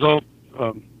result,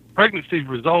 pregnancies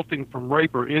resulting from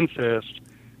rape or incest,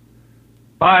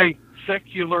 by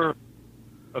secular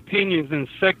opinions and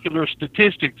secular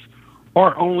statistics,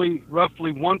 are only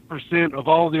roughly 1% of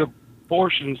all the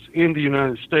abortions in the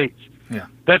United States. Yeah.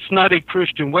 That's not a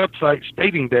Christian website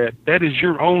stating that. That is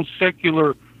your own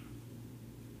secular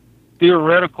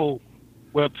theoretical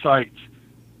websites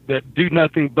that do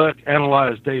nothing but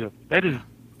analyze data. That is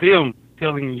them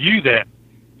telling you that,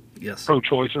 Yes.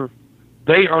 pro-choicer.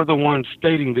 They are the ones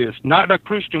stating this, not a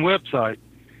Christian website.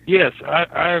 Yes,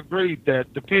 I agree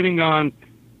that depending on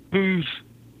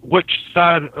which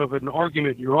side of an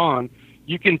argument you're on,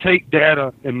 you can take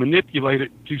data and manipulate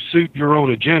it to suit your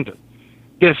own agenda.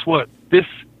 Guess what? This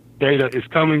data is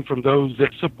coming from those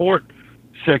that support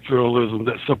secularism,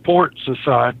 that support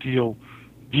societal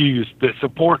views, that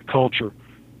support culture,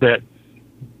 that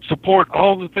support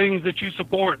all the things that you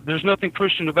support. There's nothing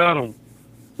Christian about them.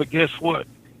 But guess what?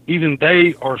 Even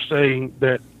they are saying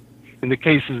that in the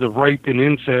cases of rape and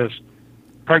incest,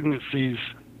 pregnancies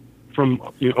from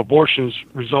abortions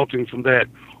resulting from that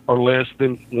are less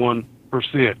than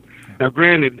 1%. Now,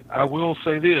 granted, I will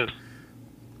say this,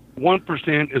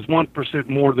 1% is 1%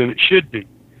 more than it should be,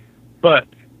 but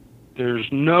there's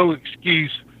no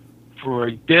excuse for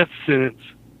a death sentence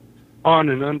on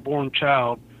an unborn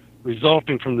child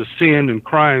resulting from the sin and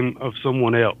crime of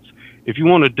someone else. If you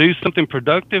want to do something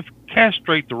productive,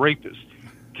 castrate the rapist.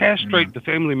 Castrate the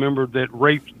family member that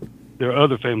raped their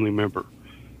other family member.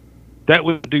 That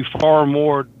would do far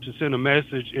more to send a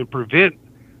message and prevent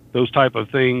those type of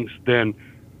things than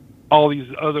all these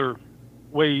other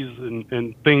ways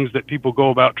and things that people go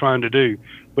about trying to do.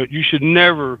 But you should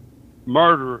never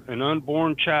murder an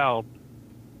unborn child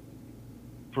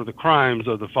for the crimes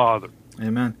of the father.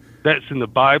 Amen. That's in the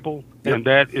Bible, and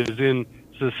that is in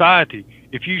society.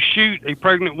 If you shoot a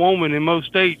pregnant woman in most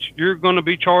states, you're going to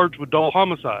be charged with double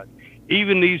homicide.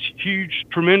 Even these huge,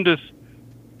 tremendous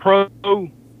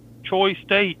pro-choice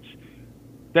states,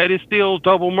 that is still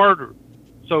double murder.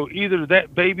 So either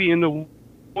that baby in the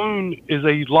womb is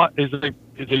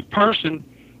a person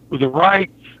with the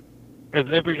rights as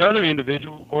every other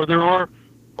individual, or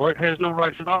it has no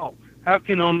rights at all. how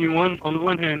can on the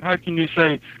one hand, how can you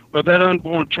say, well, that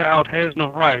unborn child has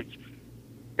no rights,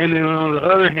 and then on the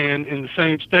other hand, in the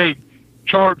same state,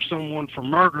 charge someone for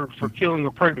murder for killing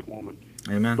a pregnant woman?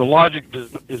 The Amen. logic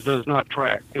does not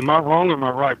track. Am I wrong or am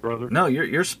I right, brother? No,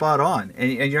 you're spot on,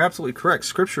 and you're absolutely correct.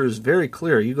 Scripture is very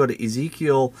clear. You go to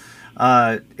Ezekiel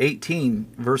 18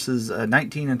 verses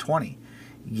 19 and 20.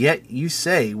 Yet you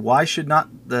say, why should not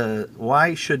the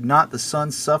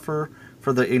son suffer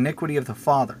for the iniquity of the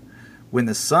father? When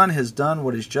the son has done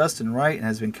what is just and right and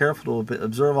has been careful to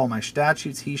observe all my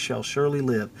statutes, he shall surely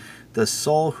live. The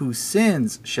soul who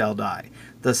sins shall die.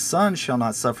 The son shall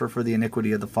not suffer for the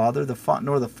iniquity of the father,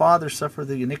 nor the father suffer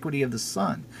the iniquity of the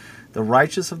son. The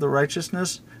righteousness of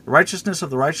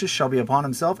the righteous shall be upon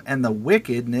himself, and the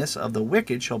wickedness of the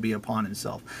wicked shall be upon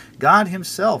himself. God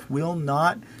himself will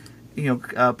not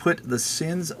put the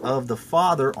sins of the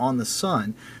father on the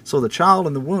son. So the child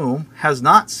in the womb has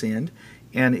not sinned,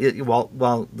 and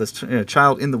while the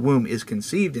child in the womb is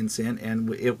conceived in sin, and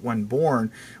when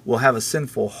born will have a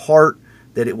sinful heart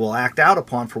that it will act out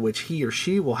upon, for which he or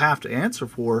she will have to answer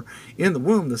for in the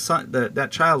womb. That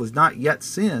child is not yet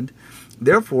sinned.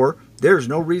 Therefore, there is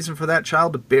no reason for that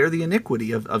child to bear the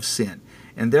iniquity of sin.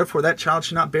 And therefore, that child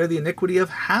should not bear the iniquity of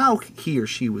how he or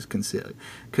she was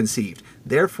conceived.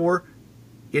 Therefore,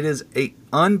 it is an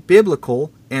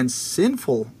unbiblical and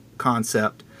sinful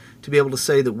concept to be able to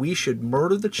say that we should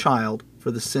murder the child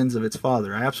for the sins of its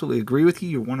father. I absolutely agree with you.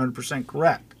 You're 100%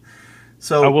 correct.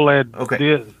 So I will add okay.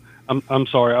 this. I'm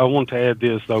sorry. I want to add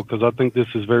this, though, because I think this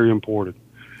is very important.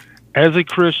 As a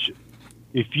Christian,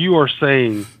 if you are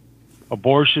saying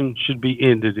abortion should be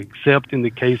ended except in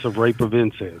the case of rape of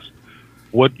incest,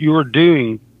 what you're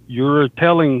doing, you're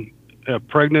telling a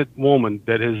pregnant woman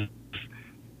that has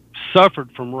suffered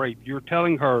from rape, you're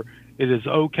telling her it is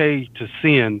okay to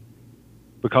sin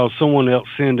because someone else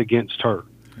sinned against her.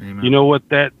 Amen. You know what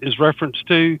that is reference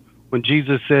to? When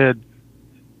Jesus said,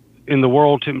 in the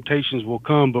world temptations will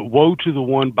come, but woe to the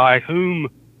one by whom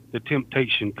the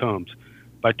temptation comes.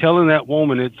 By telling that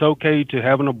woman it's okay to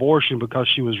have an abortion because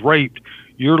she was raped,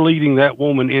 you're leading that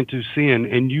woman into sin,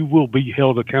 and you will be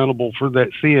held accountable for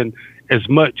that sin as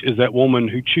much as that woman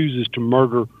who chooses to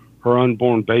murder her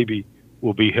unborn baby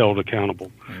will be held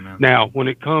accountable. Amen. Now, when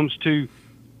it comes to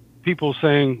people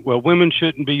saying, well, women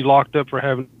shouldn't be locked up for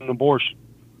having an abortion,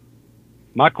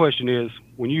 my question is,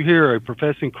 when you hear a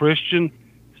professing Christian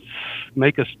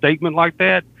make a statement like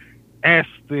that, ask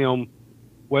them,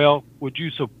 well, would you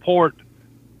support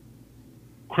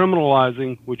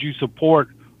criminalizing, would you support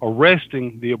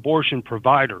arresting the abortion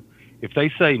provider? If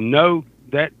they say no,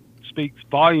 that speaks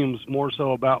volumes more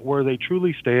so about where they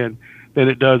truly stand than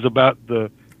it does about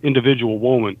the individual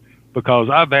woman. Because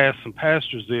I've asked some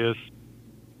pastors this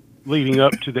leading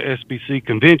up to the SBC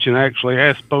convention. I actually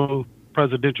asked both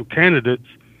presidential candidates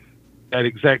that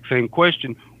exact same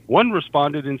question. One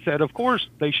responded and said, of course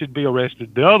they should be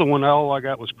arrested. The other one, all I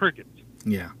got was crickets.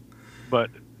 Yeah. But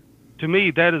to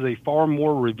me, that is a far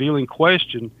more revealing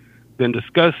question than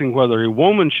discussing whether a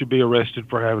woman should be arrested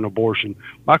for having an abortion.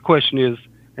 My question is,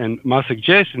 and my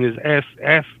suggestion is,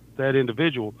 ask that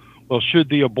individual, well, should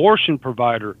the abortion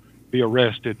provider be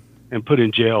arrested and put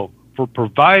in jail for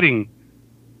providing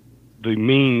the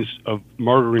means of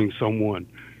murdering someone?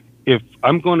 If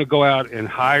I'm going to go out and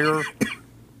hire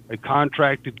a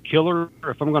contracted killer,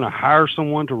 if I'm going to hire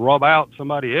someone to rob out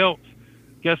somebody else,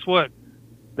 guess what?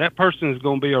 That person is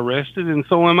going to be arrested, and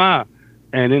so am I.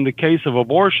 And in the case of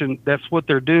abortion, that's what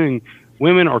they're doing.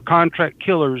 Women are contract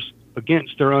killers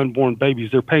against their unborn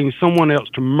babies. They're paying someone else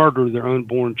to murder their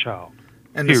unborn child.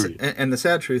 And the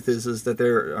sad truth is that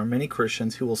there are many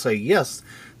Christians who will say, yes,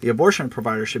 the abortion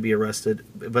provider should be arrested,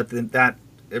 but then that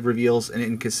reveals an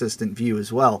inconsistent view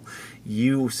as well.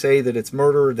 You say that it's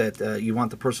murder, that you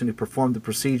want the person who performed the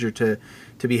procedure to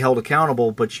be held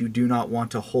accountable, but you do not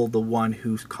want to hold the one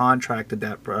who's contracted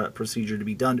that procedure to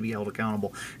be done to be held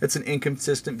accountable. It's an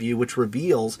inconsistent view, which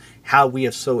reveals how we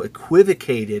have so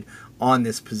equivocated on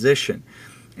this position.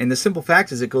 And the simple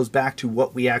fact is it goes back to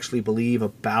what we actually believe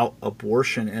about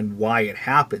abortion and why it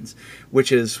happens,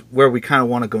 which is where we kind of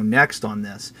want to go next on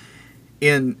this.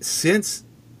 Since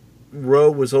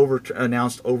Roe was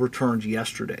announced overturned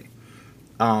yesterday,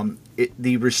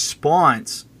 the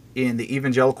response in the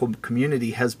evangelical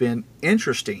community has been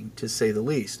interesting, to say the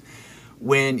least.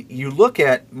 When you look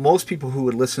at most people who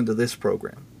would listen to this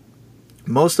program,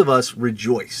 most of us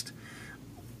rejoiced.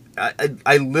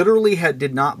 I literally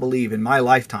did not believe in my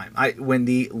lifetime. When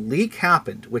the leak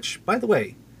happened, which, by the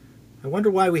way, I wonder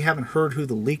why we haven't heard who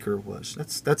the leaker was.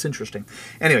 That's interesting.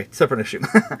 Anyway, separate issue.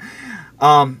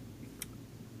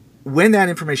 When that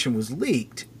information was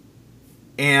leaked,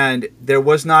 and there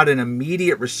was not an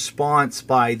immediate response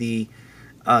by the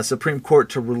Supreme Court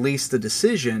to release the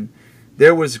decision,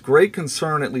 there was great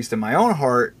concern, at least in my own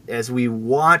heart, as we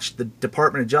watched the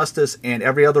Department of Justice and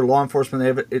every other law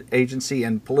enforcement agency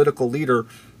and political leader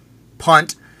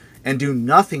punt and do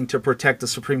nothing to protect the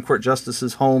Supreme Court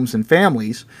justices' homes and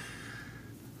families.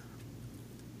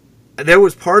 There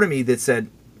was part of me that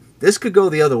said, this could go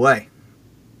the other way.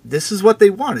 This is what they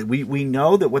wanted. We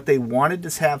know that what they wanted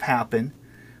to have happen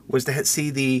was to see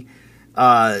the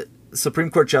Supreme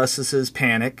Court justices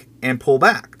panic and pull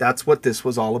back. That's what this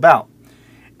was all about.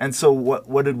 And so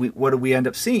what did we end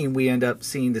up seeing? We end up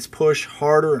seeing this push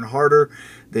harder and harder,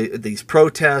 these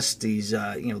protests, these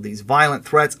violent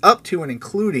threats, up to and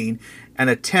including an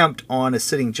attempt on a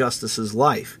sitting justice's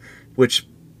life, which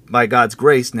by God's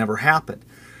grace never happened.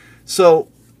 So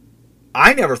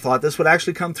I never thought this would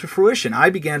actually come to fruition. I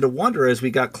began to wonder as we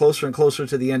got closer and closer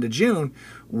to the end of June,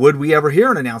 would we ever hear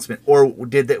an announcement? Or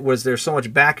was there so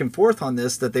much back and forth on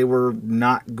this that they were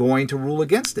not going to rule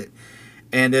against it?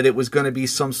 And that it was going to be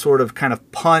some sort of kind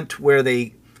of punt where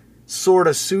they sort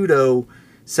of pseudo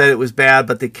said it was bad,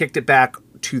 but they kicked it back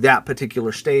to that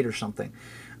particular state or something.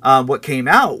 What came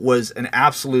out was an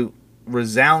absolute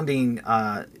resounding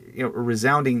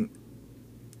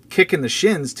kick in the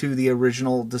shins to the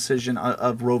original decision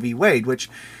of Roe v. Wade, which,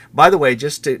 by the way,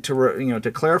 just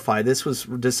to clarify, this was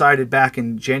decided back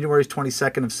in January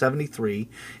 22nd of 73.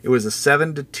 It was a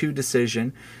 7-2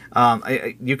 decision.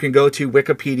 You can go to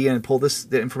Wikipedia and pull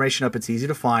the information up. It's easy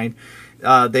to find.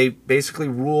 They basically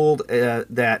ruled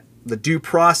that the due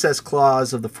process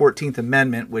clause of the 14th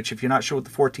Amendment, which, if you're not sure what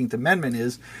the 14th Amendment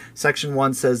is, Section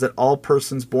 1 says that all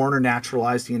persons born or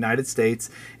naturalized in the United States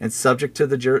and subject to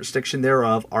the jurisdiction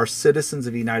thereof are citizens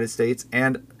of the United States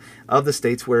and of the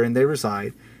states wherein they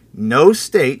reside. No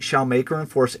state shall make or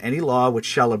enforce any law which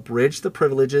shall abridge the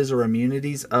privileges or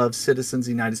immunities of citizens of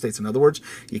the United States. In other words,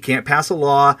 you can't pass a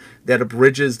law that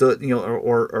abridges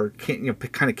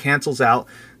kind of cancels out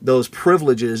those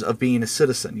privileges of being a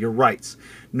citizen, your rights.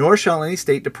 Nor shall any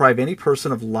state deprive any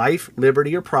person of life,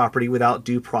 liberty, or property without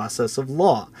due process of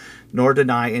law, nor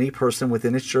deny any person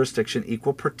within its jurisdiction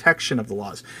equal protection of the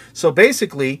laws. So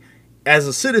basically, as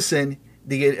a citizen,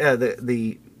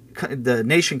 the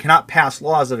nation cannot pass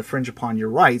laws that infringe upon your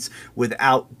rights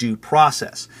without due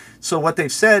process. So what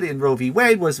they've said in Roe v.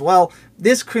 Wade was, well,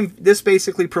 this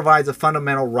basically provides a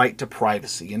fundamental right to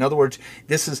privacy. In other words,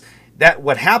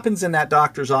 what happens in that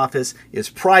doctor's office is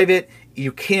private.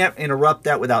 You can't interrupt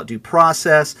that without due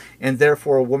process, and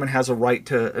therefore a woman has a right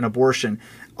to an abortion.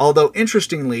 Although,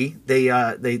 interestingly, they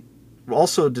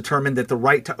also determined that the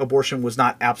right to abortion was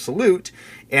not absolute,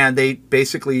 and they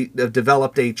basically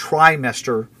developed a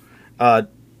trimester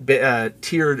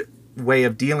tiered way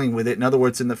of dealing with it. In other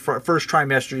words, in the first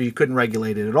trimester, you couldn't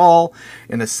regulate it at all.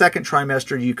 In the second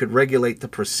trimester, you could regulate the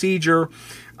procedure,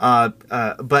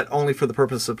 but only for the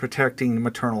purpose of protecting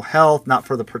maternal health, not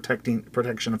for the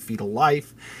protection of fetal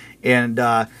life. And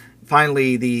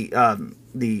finally, the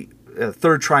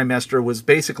third trimester was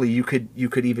basically you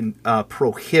could even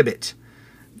prohibit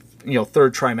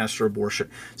third trimester abortion.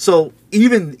 So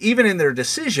even in their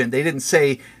decision, they didn't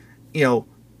say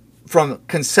from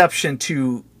conception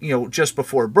to just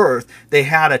before birth. They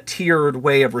had a tiered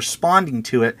way of responding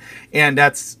to it, and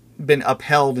that's been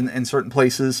upheld in certain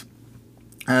places.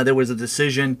 There was a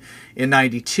decision in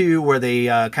 92 where they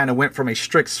kind of went from a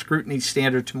strict scrutiny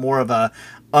standard to more of a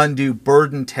undue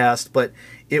burden test. But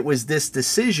it was this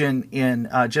decision in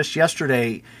just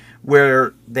yesterday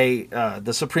where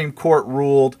the Supreme Court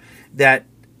ruled that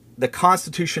the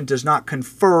Constitution does not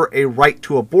confer a right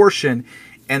to abortion,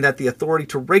 and that the authority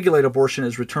to regulate abortion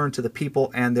is returned to the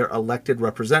people and their elected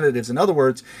representatives. In other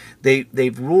words,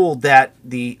 they've ruled that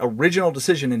the original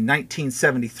decision in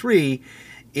 1973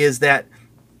 is that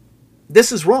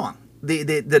this is wrong.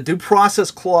 The due process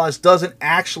clause doesn't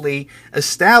actually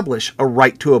establish a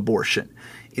right to abortion.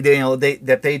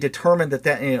 They determined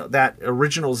that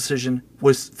original decision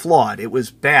was flawed. It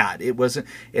was bad.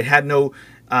 It had no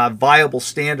viable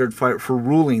standard for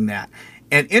ruling that.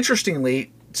 And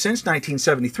interestingly, since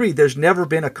 1973, there's never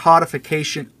been a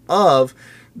codification of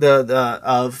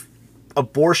of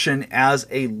abortion as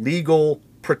a legal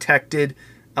protected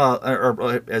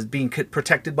or as being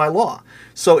protected by law.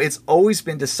 So it's always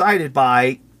been decided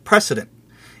by precedent.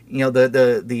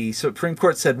 The Supreme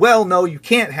Court said, well, no, you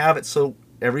can't have it. So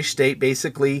every state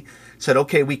basically said,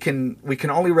 okay, we can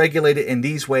only regulate it in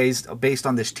these ways based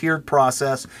on this tiered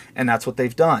process, and that's what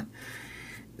they've done.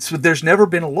 So there's never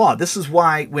been a law. This is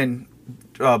why when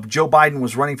Joe Biden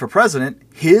was running for president,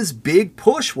 his big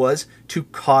push was to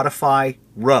codify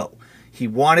Roe. He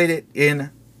wanted it in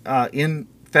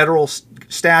federal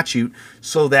statute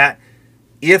so that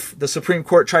if the Supreme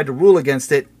Court tried to rule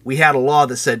against it, we had a law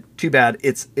that said, too bad,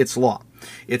 it's law.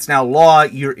 It's now law.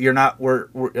 You're not.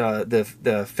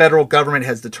 The federal government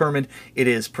has determined it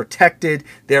is protected.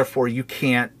 Therefore, you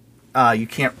can't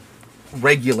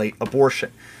regulate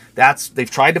abortion.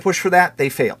 They've tried to push for that. They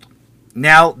failed.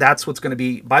 Now that's what's going to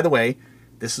be. By the way,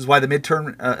 this is why the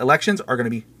midterm elections are going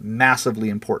to be massively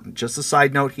important. Just a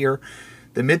side note here,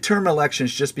 the midterm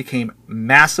elections just became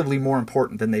massively more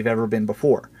important than they've ever been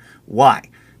before. Why?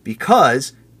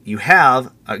 Because you're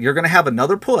going to have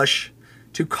another push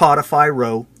to codify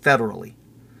Roe federally.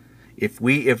 If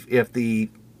the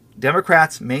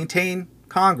Democrats maintain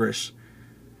Congress,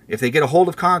 if they get a hold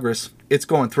of Congress, it's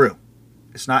going through.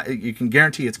 It's not. You can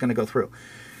guarantee it's going to go through.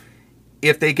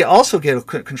 If they also get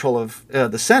control of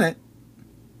the Senate,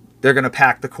 they're going to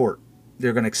pack the court.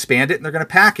 They're going to expand it and they're going to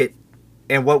pack it.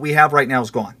 And what we have right now is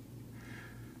gone.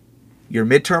 Your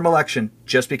midterm election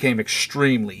just became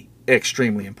extremely,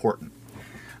 extremely important.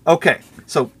 Okay,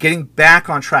 so getting back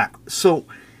on track. So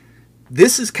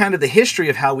this is kind of the history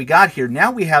of how we got here.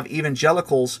 Now we have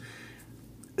evangelicals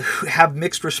who have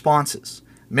mixed responses.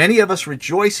 Many of us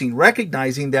rejoicing,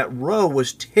 recognizing that Roe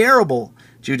was terrible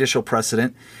judicial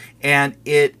precedent, and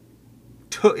it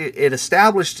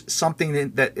established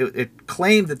something that it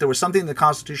claimed that there was something in the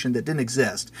Constitution that didn't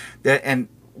exist. And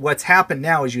what's happened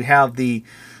now is you have the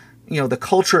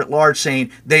culture at large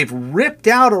saying they've ripped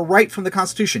out a right from the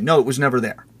Constitution. No, it was never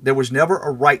there. There was never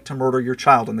a right to murder your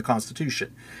child in the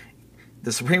Constitution.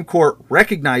 The Supreme Court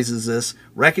recognizes this,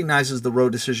 recognizes the Roe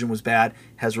decision was bad,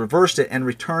 has reversed it, and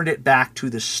returned it back to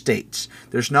the states.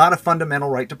 There's not a fundamental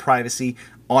right to privacy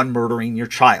on murdering your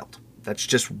child. That's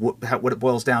just what it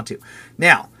boils down to.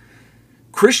 Now,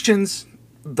 Christians,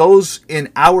 those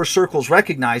in our circles,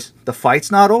 recognize the fight's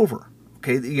not over.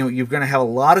 Okay, you're going to have a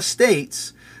lot of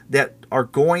states that are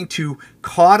going to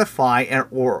codify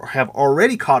or have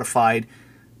already codified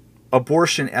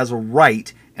abortion as a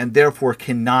right, and therefore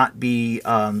cannot be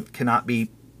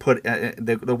put.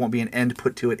 There won't be an end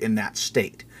put to it in that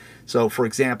state. So, for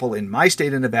example, in my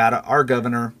state of Nevada, our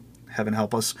governor, heaven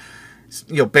help us,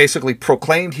 basically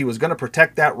proclaimed he was going to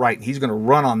protect that right, and he's going to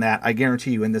run on that. I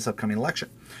guarantee you in this upcoming election.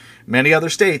 Many other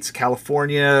states,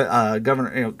 California,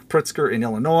 Governor Pritzker in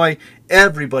Illinois,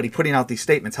 everybody putting out these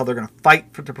statements how they're going to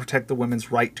fight to protect the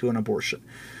women's right to an abortion.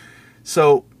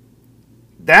 So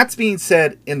that's being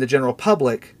said in the general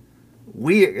public.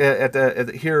 We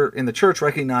here in the church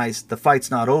recognize the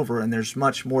fight's not over and there's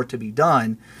much more to be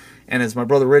done. And as my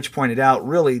brother Rich pointed out,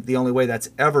 really the only way that's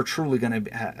ever truly going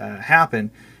to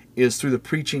happen is through the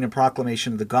preaching and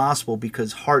proclamation of the gospel,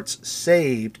 because hearts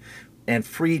saved and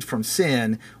freed from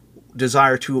sin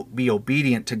desire to be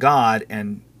obedient to God.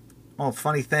 And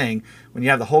funny thing, when you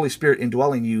have the Holy Spirit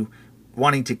indwelling you,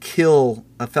 wanting to kill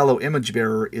a fellow image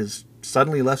bearer is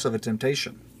suddenly less of a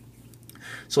temptation.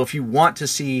 So if you want to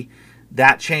see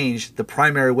that change, the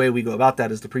primary way we go about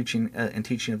that is the preaching and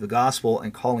teaching of the gospel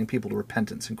and calling people to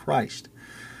repentance in Christ.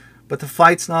 But the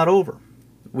fight's not over.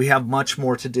 We have much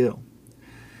more to do.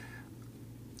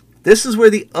 This is where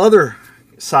the other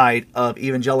side of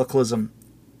evangelicalism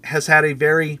has had a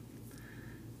very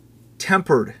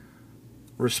tempered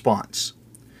response.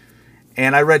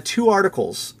 And I read two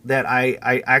articles that I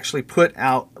actually put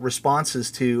out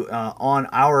responses to on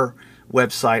our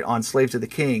website on Slave to the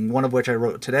King, one of which I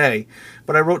wrote today.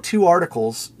 But I wrote two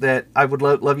articles that I would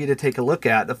love you to take a look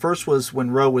at. The first was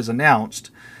when Roe was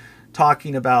announced,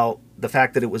 talking about the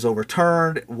fact that it was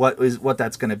overturned, what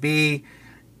that's going to be,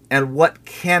 and what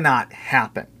cannot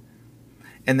happen.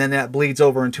 And then that bleeds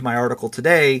over into my article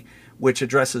today, which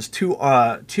addresses two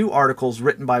articles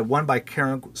written by one by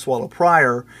Karen Swallow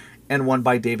Prior and one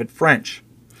by David French.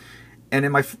 And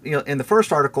in the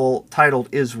first article titled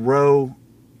 "Is Roe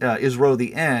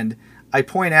the End?" I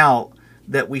point out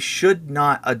that we should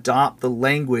not adopt the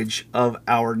language of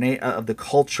of the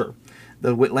culture,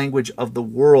 the language of the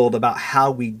world about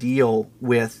how we deal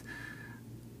with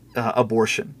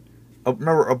abortion.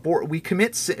 Remember,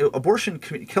 abortion,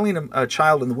 killing a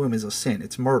child in the womb is a sin.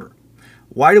 It's murder.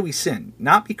 Why do we sin?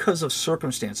 Not because of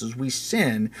circumstances. We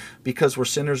sin because we're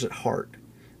sinners at heart.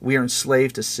 We are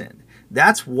enslaved to sin.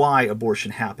 That's why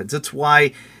abortion happens. It's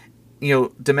why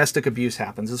domestic abuse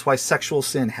happens. It's why sexual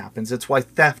sin happens. It's why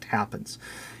theft happens.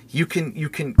 You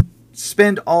can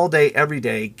spend all day, every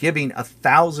day, giving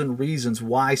 1,000 reasons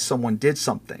why someone did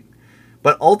something.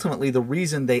 But ultimately, the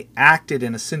reason they acted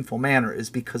in a sinful manner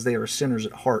is because they are sinners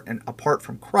at heart. And apart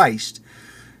from Christ,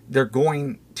 they're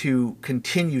going to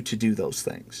continue to do those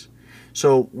things.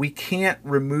 So we can't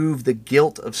remove the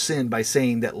guilt of sin by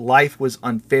saying that life was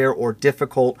unfair or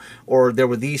difficult, or there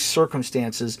were these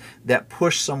circumstances that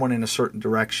pushed someone in a certain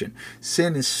direction.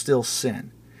 Sin is still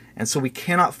sin. And so we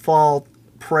cannot fall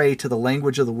prey to the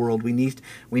language of the world. We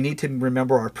need to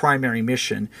remember our primary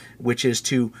mission, which is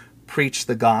to preach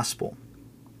the gospel.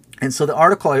 And so the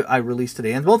article I released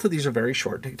today, and both of these are very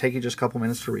short, take you just a couple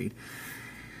minutes to read.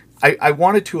 I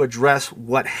wanted to address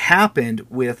what happened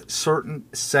with certain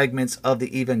segments of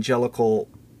the evangelical,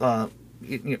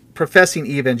 professing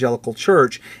evangelical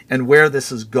church, and where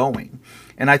this is going.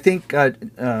 And I think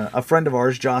a friend of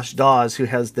ours, Josh Dawes, who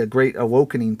has the Great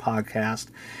Awakening podcast,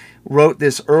 wrote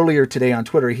this earlier today on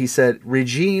Twitter. He said,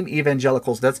 regime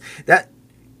evangelicals,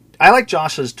 I like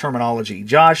Josh's terminology.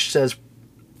 Josh says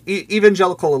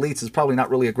evangelical elites is probably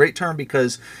not really a great term,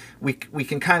 because we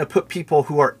can kind of put people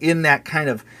who are in that kind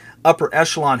of upper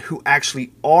echelon who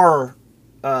actually are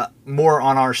more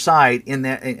on our side in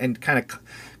that, and kind of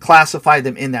classify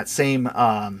them in that same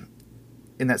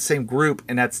group,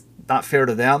 and that's not fair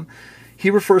to them.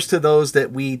 He refers to those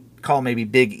that we call maybe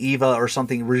big Eva or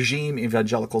something, regime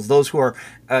evangelicals, those who are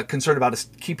concerned about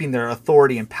keeping their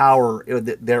authority and power,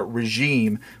 their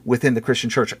regime within the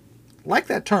Christian church. I like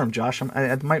that term, Josh.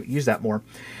 I might use that more.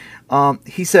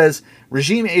 He says,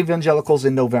 regime evangelicals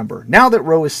in November. Now that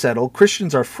Roe is settled,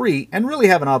 Christians are free and really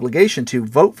have an obligation to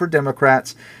vote for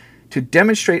Democrats to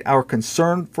demonstrate our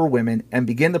concern for women and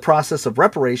begin the process of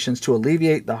reparations to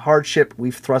alleviate the hardship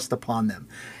we've thrust upon them.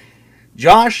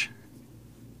 Josh,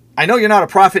 I know you're not a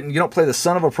prophet and you don't play the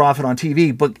son of a prophet on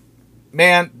TV, but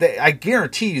man, I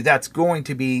guarantee you that's going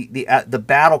to be the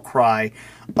battle cry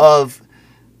of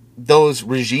those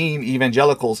regime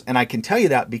evangelicals. And I can tell you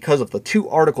that because of the two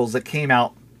articles that came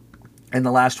out in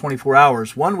the last 24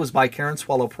 hours. One was by Karen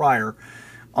Swallow Prior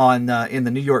in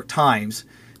the New York Times,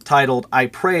 titled, "I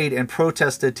Prayed and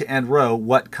Protested to End Roe,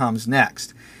 What Comes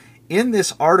Next?" In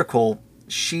this article,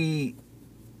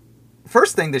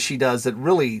 first thing that she does that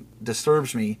really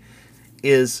disturbs me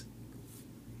is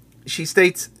she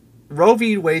states, Roe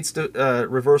v. Wade's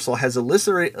reversal has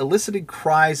elicited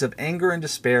cries of anger and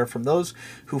despair from those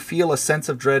who feel a sense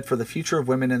of dread for the future of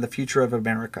women and the future of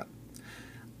America.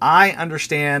 I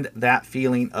understand that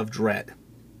feeling of dread.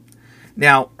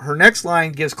 Now, her next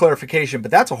line gives clarification, but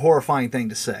that's a horrifying thing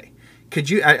to say. Could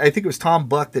you? I think it was Tom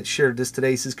Buck that shared this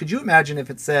today. He says, could you imagine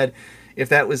if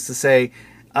that was to say,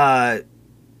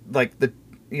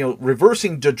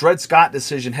 reversing the Dred Scott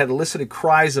decision had elicited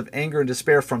cries of anger and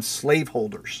despair from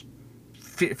slaveholders,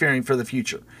 fearing for the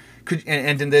future.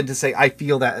 And then to say, I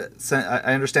feel that,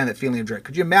 I understand that feeling of dread.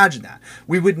 Could you imagine that?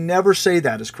 We would never say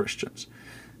that as Christians.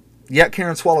 Yet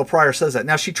Karen Swallow Prior says that.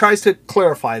 Now, she tries to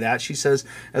clarify that. She says,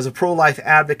 as a pro-life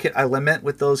advocate, I lament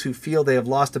with those who feel they have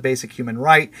lost a basic human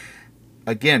right.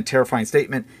 Again, terrifying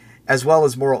statement. As well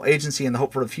as moral agency and the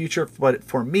hope for the future. But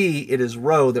for me, it is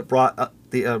Roe that brought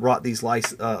these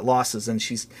losses. And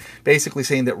she's basically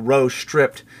saying that Roe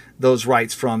stripped those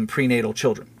rights from prenatal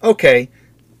children. Okay,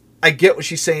 I get what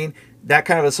she's saying. That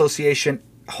kind of association,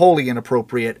 wholly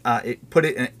inappropriate. Put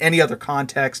it in any other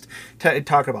context.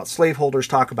 Talk about slaveholders,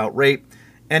 talk about rape,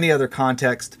 any other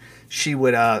context,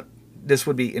 this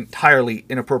would be entirely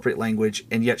inappropriate language,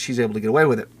 and yet she's able to get away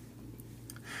with it.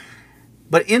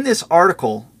 But in this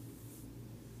article,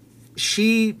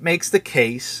 she makes the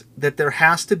case that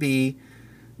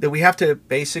we have to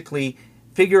basically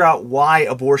figure out why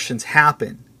abortions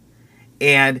happen,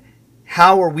 and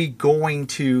how are we going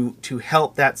to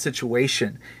help that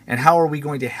situation, and how are we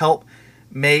going to help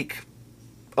make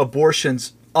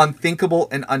abortions unthinkable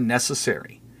and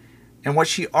unnecessary. And what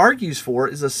she argues for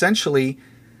is essentially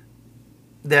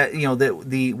that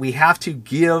we have to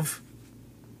give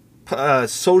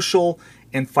social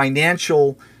and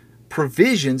financial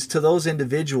provisions to those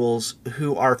individuals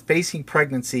who are facing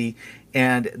pregnancy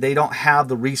and they don't have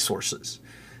the resources.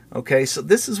 Okay, so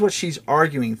this is what she's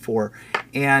arguing for,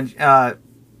 and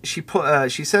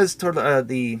she says to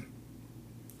the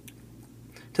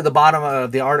bottom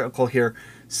of the article here,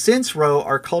 since Roe,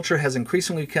 our culture has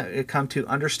increasingly come to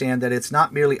understand that it's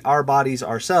not merely our bodies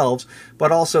ourselves,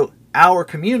 but also our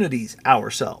communities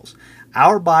ourselves.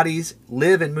 Our bodies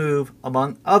live and move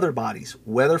among other bodies,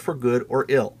 whether for good or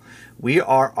ill. We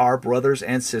are our brothers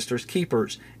and sisters'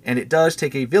 keepers, and it does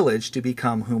take a village to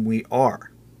become whom we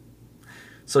are.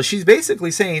 So she's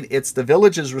basically saying it's the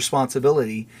village's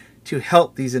responsibility to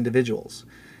help these individuals.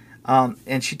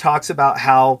 And she talks about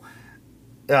how,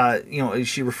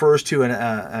 she refers to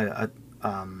a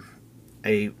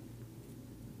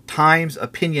Times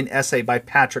opinion essay by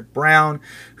Patrick Brown,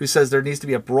 who says there needs to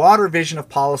be a broader vision of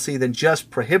policy than just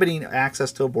prohibiting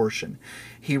access to abortion.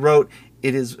 He wrote,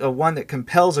 it is one that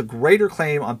compels a greater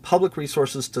claim on public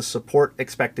resources to support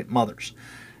expectant mothers.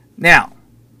 Now,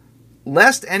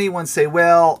 lest anyone say,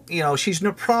 well, she's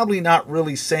probably not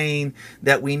really saying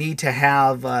that we need to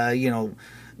have,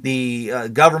 the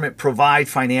government provide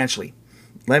financially.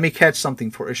 Let me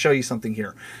show you something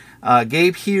here.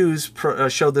 Gabe Hughes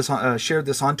shared this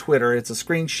on Twitter. It's a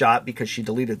screenshot because she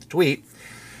deleted the tweet.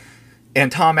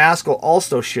 And Tom Askell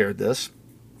also shared this.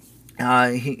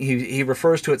 He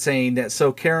refers to it saying that,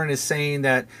 so Karen is saying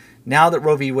that now that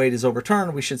Roe v. Wade is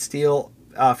overturned, we should steal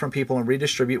from people and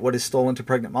redistribute what is stolen to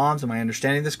pregnant moms. Am I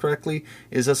understanding this correctly?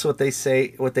 Is this what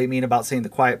they mean about saying the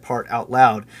quiet part out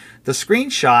loud? The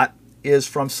screenshot is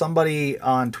from somebody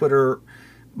on Twitter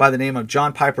by the name of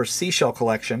John Piper's Seashell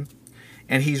Collection,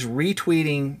 and he's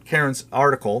retweeting Karen's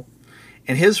article.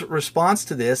 And his response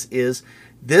to this is,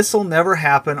 this will never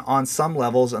happen on some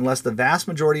levels unless the vast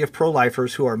majority of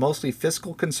pro-lifers, who are mostly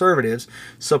fiscal conservatives,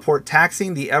 support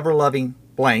taxing the ever-loving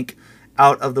blank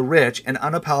out of the rich and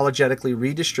unapologetically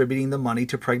redistributing the money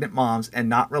to pregnant moms and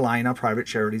not relying on private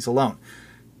charities alone.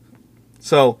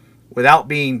 So, without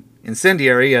being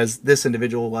incendiary, as this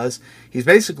individual was, he's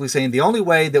basically saying the only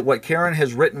way that what Karen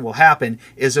has written will happen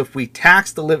is if we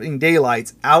tax the living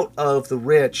daylights out of the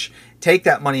rich, take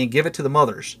that money and give it to the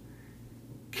mothers.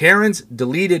 Karen's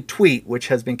deleted tweet, which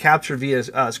has been captured via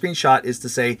screenshot, is to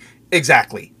say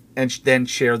exactly, and then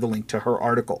share the link to her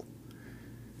article.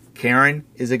 Karen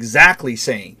is exactly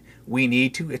saying we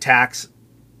need to tax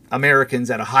Americans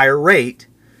at a higher rate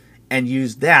and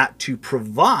use that to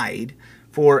provide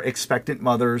for expectant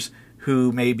mothers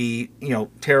who may be,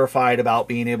 terrified about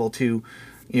being able to,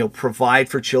 provide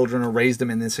for children or raise them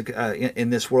in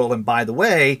this world. And by the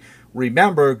way,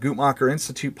 remember, Guttmacher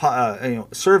Institute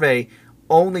survey,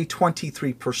 only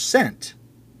 23%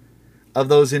 of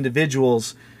those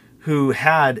individuals who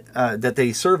had that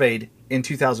they surveyed in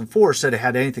 2004 said it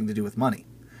had anything to do with money.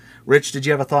 Rich, did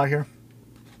you have a thought here?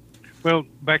 Well,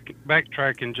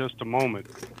 backtrack in just a moment.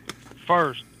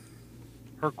 First,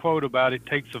 her quote about it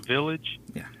takes a village.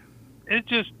 Yeah. It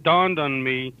just dawned on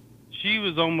me, she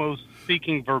was almost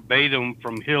speaking verbatim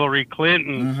from Hillary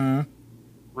Clinton's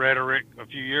rhetoric a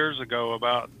few years ago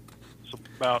about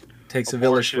takes a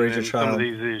village to raise a child. Some of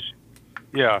these issues.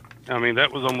 Yeah, I mean,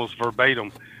 that was almost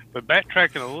verbatim. But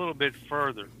backtracking a little bit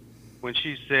further, when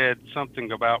she said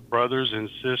something about brothers and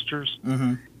sisters,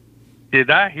 did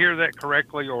I hear that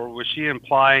correctly, or was she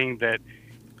implying that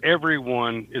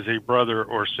everyone is a brother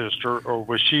or sister, or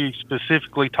was she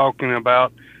specifically talking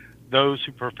about those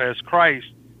who profess Christ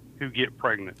who get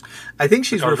pregnant? I think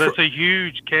she's that's a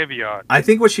huge caveat. I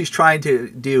think what she's trying to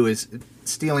do is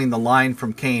stealing the line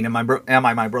from Cain, "Am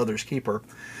I my brother's keeper?"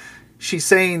 She's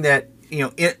saying that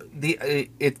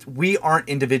we aren't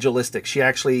individualistic. She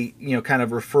actually kind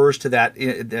of refers to that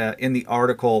in the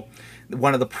article.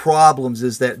 One of the problems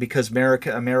is that because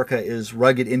America is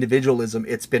rugged individualism,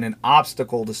 it's been an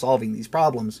obstacle to solving these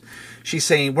problems. She's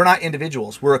saying we're not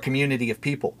individuals, we're a community of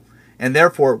people, and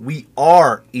therefore we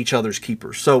are each other's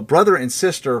keepers. So brother and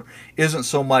sister isn't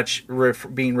so much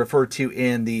being referred to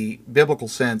in the biblical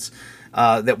sense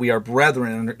that we are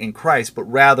brethren in Christ, but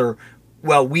rather,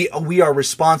 well, we are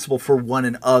responsible for one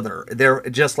another. They're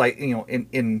just like,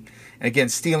 in again,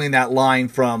 stealing that line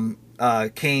from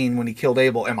Cain when he killed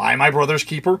Abel, "Am I my brother's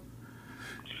keeper?"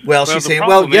 Well, she's saying,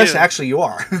 yes, actually you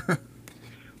are.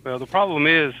 Well, the problem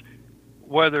is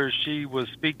whether she was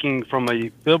speaking from a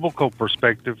biblical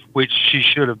perspective, which she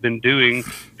should have been doing,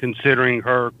 considering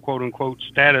her quote-unquote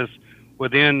status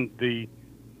within the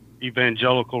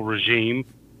evangelical regime.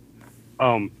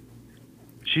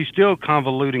 She's still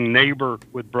convoluting neighbor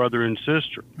with brother and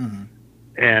sister.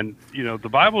 And, the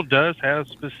Bible does have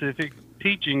specific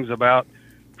teachings about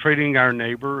treating our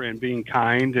neighbor and being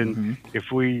kind, and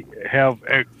if we have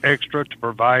extra to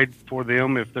provide for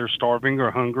them if they're starving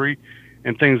or hungry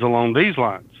and things along these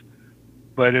lines.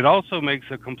 But it also makes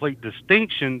a complete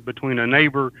distinction between a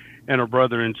neighbor and a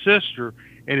brother and sister,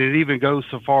 and it even goes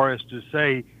so far as to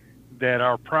say that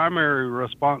our primary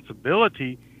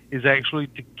responsibility is actually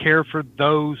to care for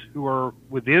those who are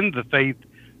within the faith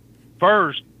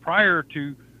first, prior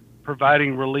to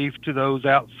providing relief to those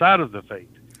outside of the faith.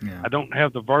 I don't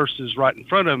have the verses right in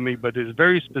front of me, but it's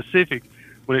very specific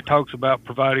when it talks about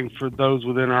providing for those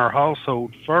within our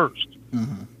household first.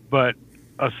 But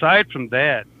aside from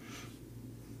that,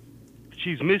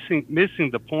 she's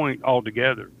missing the point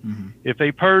altogether. If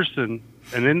a person,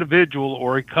 an individual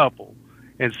or a couple,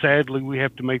 and sadly we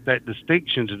have to make that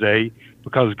distinction today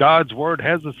because God's word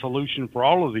has a solution for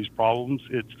all of these problems.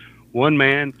 It's one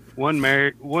man, one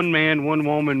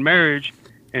woman marriage,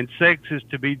 and sex is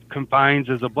to be confined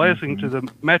as a blessing to the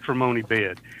matrimony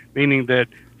bed, meaning that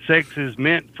sex is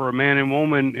meant for a man and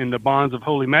woman in the bonds of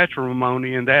holy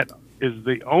matrimony, and that is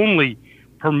the only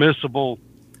permissible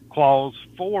clause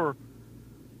for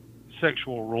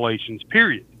sexual relations,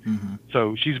 period. Mm-hmm.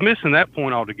 So she's missing that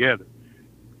point altogether.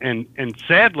 And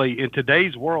sadly, in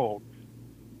today's world,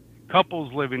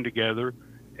 couples living together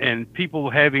and people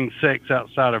having sex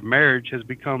outside of marriage has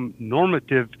become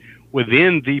normative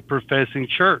within the professing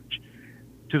church,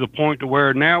 to the point to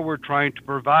where now we're trying to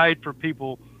provide for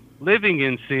people living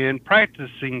in sin,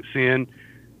 practicing sin,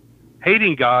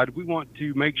 hating God. We want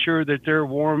to make sure that they're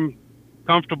warm,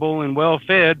 comfortable, and well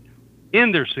fed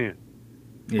in their sin.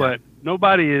 Yeah. But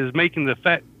nobody is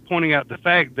pointing out the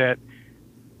fact that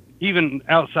even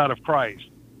outside of Christ,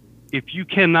 if you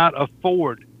cannot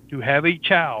afford to have a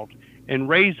child and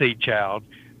raise a child,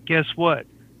 guess what?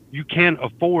 You can't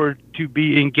afford to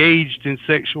be engaged in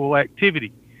sexual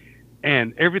activity.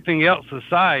 And everything else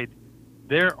aside,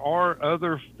 there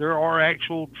are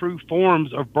actual true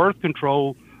forms of birth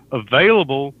control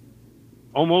available,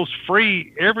 almost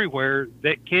free everywhere,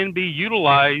 that can be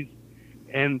utilized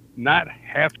and not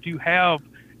have to have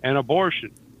an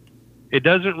abortion. It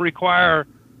doesn't require,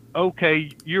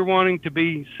 okay, you're wanting to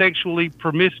be sexually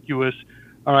promiscuous.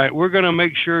 All right, we're going to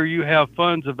make sure you have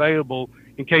funds available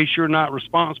in case you're not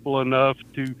responsible enough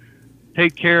to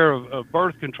take care of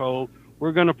birth control.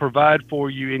 We're going to provide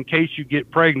for you in case you get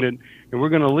pregnant, and we're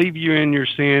going to leave you in your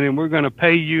sin, and we're going to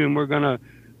pay you, and we're going to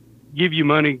give you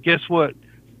money. Guess what?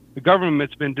 The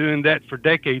government's been doing that for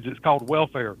decades. It's called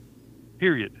welfare,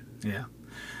 period. Yeah.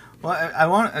 Well,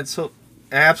 I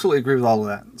absolutely agree with all of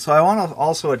that. So I want to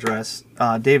also address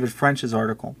David French's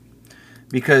article,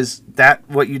 because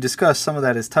what you discussed, some of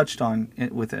that is touched on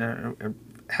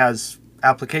has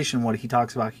application what he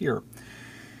talks about here.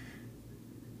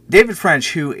 David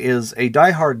French, who is a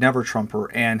diehard Never Trumper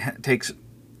and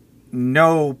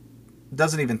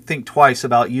doesn't even think twice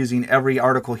about using every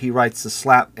article he writes to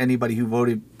slap anybody who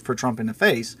voted for Trump in the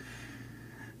face,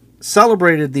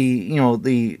 celebrated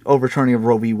the overturning of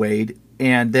Roe v. Wade,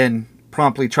 and then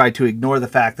promptly tried to ignore the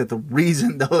fact that the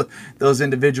reason those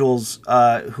individuals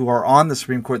who are on the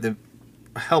Supreme Court that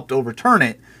helped overturn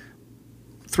it,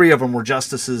 3 of them were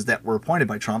justices that were appointed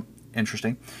by Trump.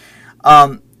 Interesting.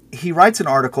 He writes an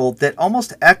article that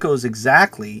almost echoes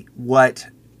exactly what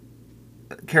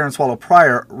Karen Swallow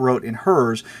Prior wrote in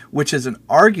hers, which is an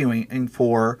arguing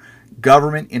for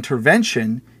government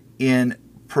intervention in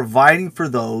providing for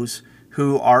those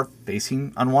who are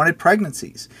facing unwanted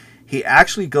pregnancies. He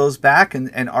actually goes back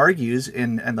and argues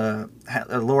in the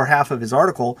lower half of his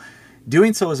article,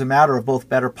 doing so as a matter of both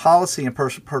better policy and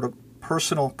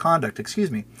personal conduct.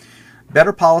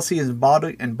 Better policy is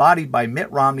embodied by Mitt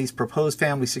Romney's proposed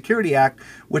Family Security Act,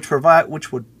 which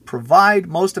would provide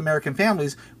most American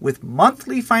families with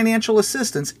monthly financial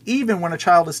assistance even when a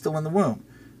child is still in the womb.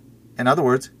 In other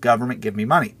words, government, give me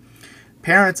money.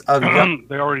 Parents of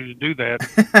they already do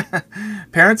that.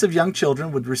 Parents of young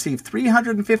children would receive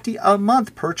 $350 a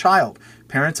month per child.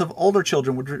 Parents of older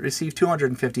children would receive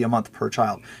 $250 a month per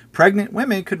child. Pregnant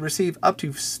women could receive up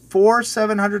to 4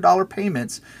 $700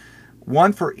 payments,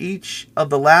 one for each of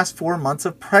the last 4 months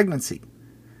of pregnancy.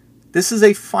 This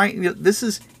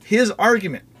is his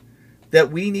argument, that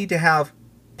we need to have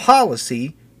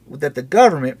policy that the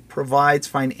government provides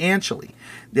financially.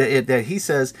 That he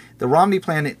says the Romney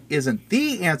plan isn't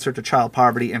the answer to child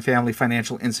poverty and family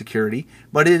financial insecurity,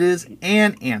 but it is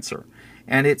an answer.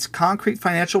 And its concrete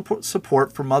financial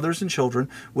support for mothers and children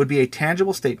would be a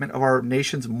tangible statement of our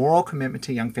nation's moral commitment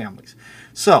to young families.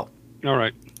 So, all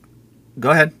right.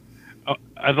 Go ahead.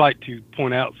 I'd like to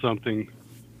point out something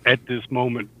at this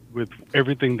moment with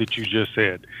everything that you just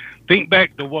said. Think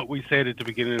back to what we said at the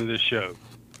beginning of this show.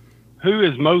 Who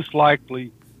is most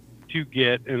likely to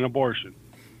get an abortion?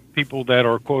 People that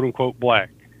are quote-unquote black.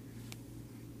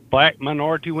 Black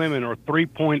minority women are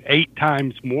 3.8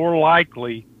 times more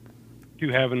likely to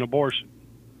have an abortion.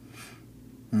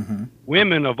 Mm-hmm.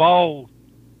 Women of all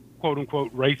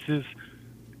quote-unquote races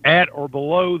at or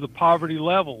below the poverty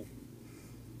level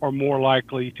are more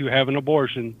likely to have an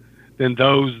abortion than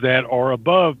those that are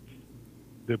above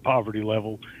the poverty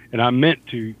level. And I meant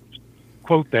to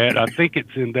quote that. I think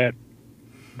it's in that,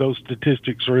 those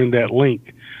statistics are in that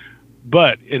link.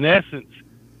 But in essence,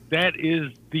 that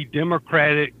is the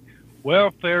Democratic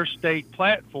welfare state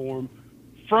platform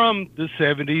from the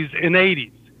 70s and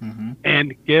 80s. Mm-hmm.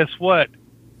 And guess what?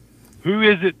 Who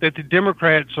is it that the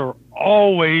Democrats are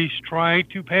always trying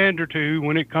to pander to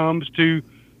when it comes to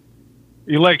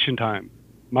election time?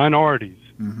 Minorities.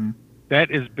 Mm-hmm.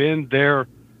 That has been their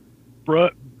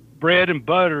bread and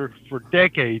butter for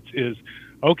decades is,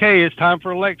 okay, it's time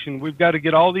for election. We've got to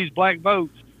get all these black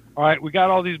votes. All right, we got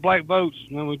all these black votes,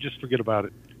 and then we just forget about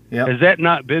it. Yep. Has that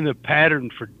not been the pattern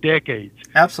for decades?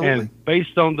 Absolutely. And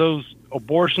based on those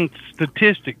abortion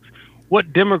statistics,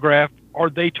 what demographic are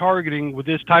they targeting with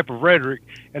this type of rhetoric?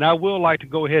 And I will like to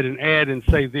go ahead and add and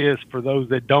say this for those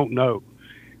that don't know.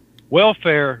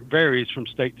 Welfare varies from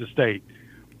state to state.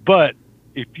 But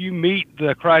if you meet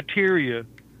the criteria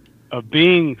of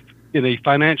being in a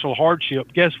financial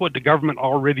hardship, guess what? The government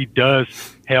already does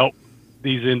help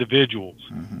these individuals.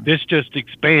 Mm-hmm. This just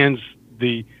expands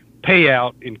the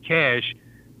payout in cash,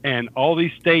 and all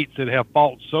these states that have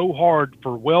fought so hard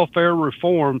for welfare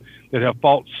reform, that have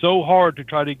fought so hard to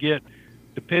try to get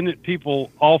dependent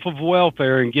people off of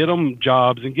welfare and get them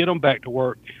jobs and get them back to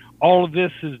work, all of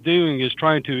this is doing is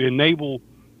trying to enable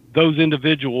those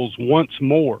individuals once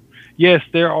more. Yes,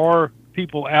 there are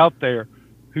people out there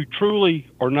who truly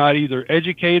are not either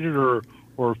educated or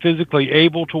physically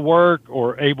able to work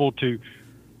or able to,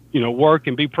 work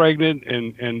and be pregnant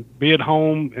and be at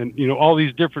home and, all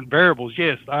these different variables.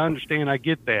 Yes, I understand. I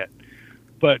get that.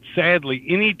 But sadly,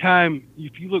 anytime,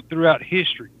 if you look throughout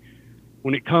history,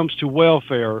 when it comes to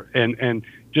welfare and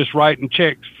just writing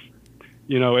checks,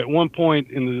 at one point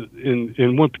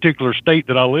in one particular state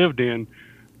that I lived in,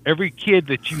 every kid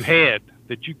that you had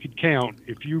that you could count,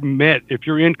 if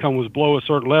your income was below a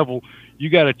certain level, you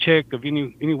got a check of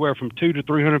anywhere from $200 to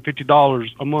 $350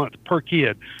 a month per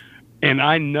kid. And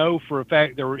I know for a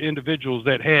fact there were individuals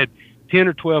that had 10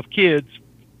 or 12 kids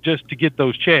just to get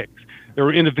those checks. There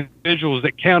were individuals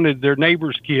that counted their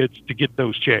neighbors' kids to get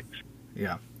those checks.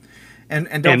 Yeah. And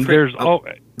there's go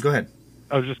ahead.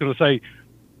 I was just going to say,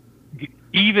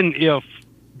 even if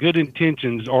good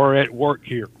intentions are at work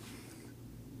here,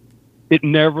 it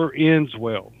never ends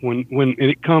well when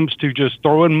it comes to just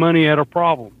throwing money at a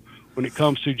problem. When it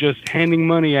comes to just handing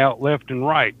money out left and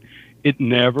right, it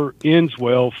never ends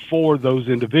well for those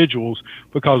individuals,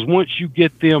 because once you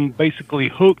get them basically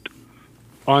hooked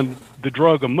on the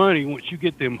drug of money, once you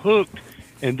get them hooked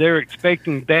and they're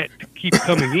expecting that to keep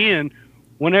coming in,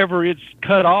 whenever it's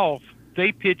cut off,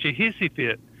 they pitch a hissy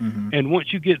fit. Mm-hmm. And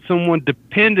once you get someone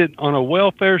dependent on a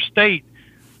welfare state,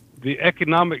 the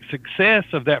economic success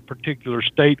of that particular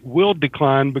state will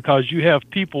decline, because you have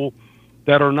people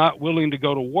that are not willing to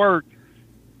go to work,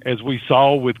 as we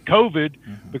saw with COVID,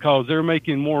 mm-hmm. because they're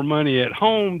making more money at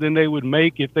home than they would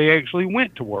make if they actually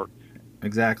went to work.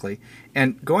 Exactly.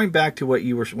 And going back to when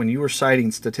you were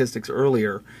citing statistics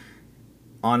earlier,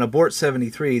 on Abort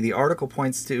 73, the article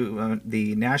points to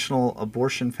the National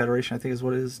Abortion Federation, I think is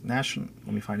what it is. Let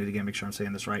me find it again, make sure I'm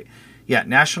saying this right. Yeah,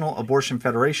 National Abortion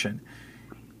Federation.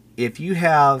 If you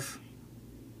have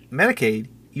Medicaid,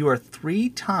 you are 3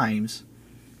 times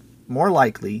more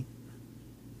likely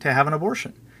to have an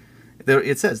abortion.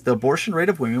 It says the abortion rate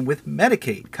of women with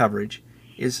Medicaid coverage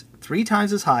is 3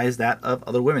 times as high as that of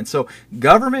other women. So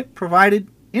government-provided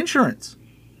insurance.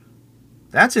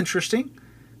 That's interesting.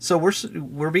 So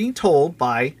we're being told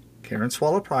by Karen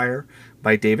Swallow Prior,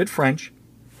 by David French,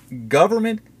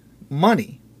 government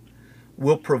money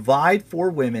will provide for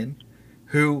women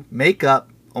who make up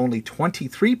only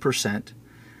 23%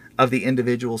 of the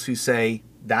individuals who say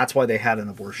that's why they had an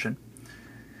abortion,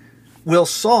 will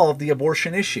solve the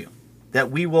abortion issue, that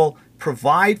we will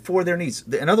provide for their needs.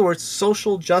 In other words,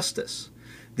 social justice.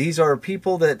 These are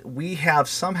people that we have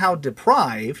somehow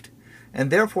deprived, and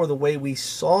therefore the way we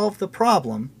solve the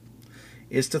problem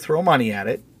is to throw money at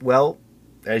it. Well,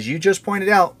 as you just pointed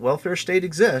out, welfare state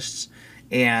exists,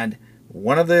 and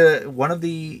one of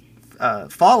the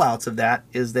fallouts of that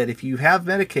is that if you have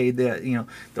Medicaid,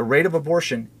 the rate of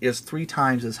abortion is 3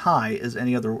 times as high as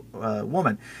any other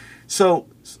woman. So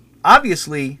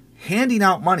obviously, handing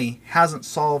out money hasn't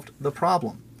solved the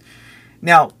problem.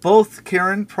 Now, both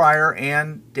Karen Pryor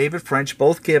and David French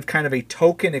both give kind of a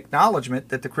token acknowledgement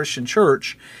that the Christian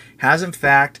church has, in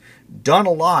fact, done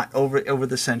a lot over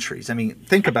the centuries. I mean,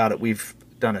 think about it. We've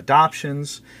done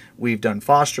adoptions, we've done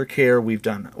foster care, we've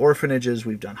done orphanages,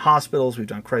 we've done hospitals, we've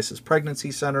done crisis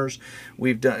pregnancy centers,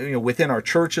 we've done, within our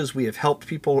churches, we have helped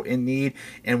people in need,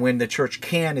 and when the church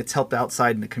can, it's helped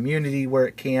outside in the community where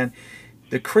it can.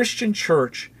 The Christian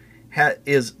church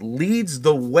leads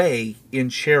the way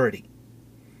in charity.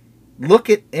 Look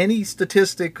at any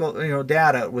statistical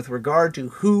data with regard to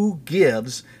who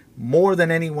gives more than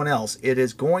anyone else. It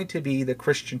is going to be the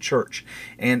Christian church.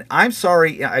 And I'm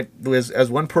sorry,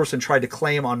 as one person tried to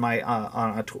claim on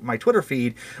my Twitter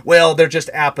feed, well, they're just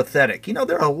apathetic.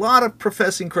 There are a lot of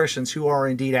professing Christians who are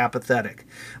indeed apathetic.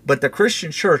 But the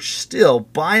Christian church still,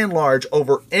 by and large,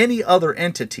 over any other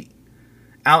entity,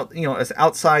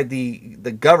 outside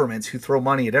the governments who throw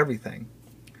money at everything,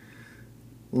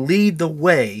 lead the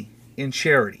way in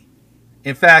charity.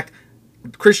 In fact,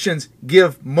 Christians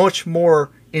give much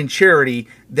more in charity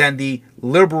than the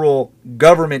liberal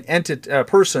government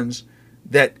persons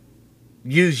that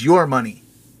use your money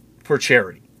for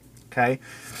charity. Okay?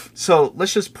 So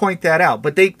let's just point that out.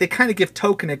 But they kind of give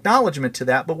token acknowledgement to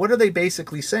that. But what are they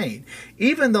basically saying?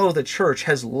 Even though the church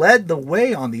has led the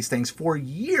way on these things for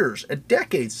years,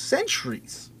 decades,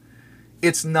 centuries,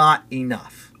 it's not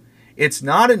enough. It's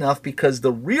not enough because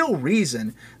the real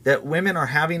reason that women are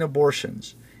having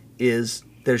abortions is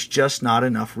there's just not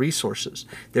enough resources.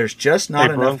 There's just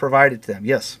not enough provided to them.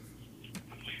 Yes.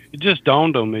 It just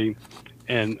dawned on me,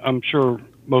 and I'm sure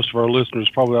most of our listeners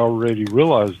probably already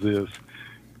realize this,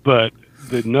 but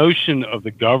the notion of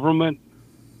the government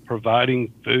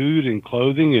providing food and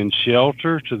clothing and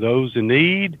shelter to those in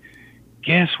need,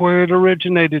 guess where it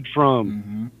originated from?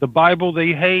 Mm-hmm. The Bible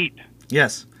they hate.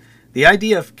 Yes. The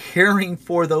idea of caring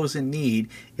for those in need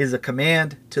is a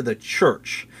command to the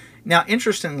church. Now,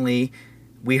 interestingly,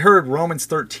 we heard Romans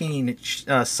 13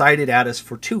 cited at us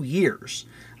for 2 years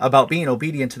about being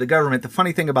obedient to the government. The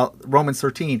funny thing about Romans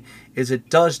 13 is it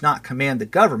does not command the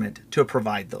government to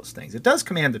provide those things. It does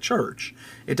command the church.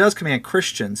 It does command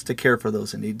Christians to care for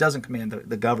those in need. It doesn't command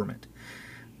the government.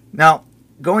 Now,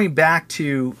 going back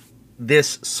to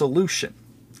this solution,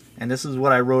 and this is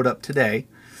what I wrote up today,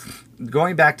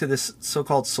 going back to this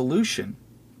so-called solution,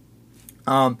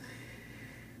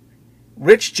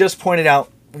 Rich just pointed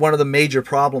out one of the major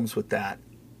problems with that,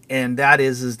 and that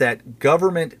is that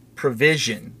government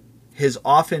provision has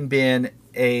often been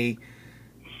an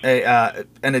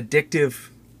addictive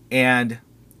and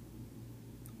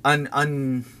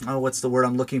what's the word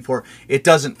I'm looking for? It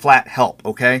doesn't flat help,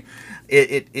 okay?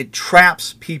 It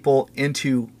traps people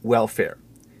into welfare.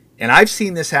 And I've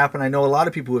seen this happen. I know a lot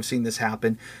of people who have seen this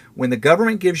happen. When the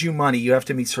government gives you money, you have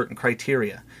to meet certain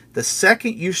criteria. The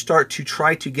second you start to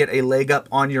try to get a leg up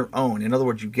on your own, in other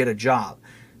words, you get a job,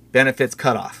 benefits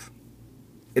cut off.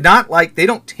 Not like they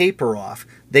don't taper off,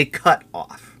 they cut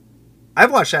off.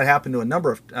 I've watched that happen to a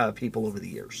number of people over the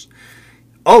years.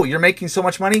 Oh, you're making so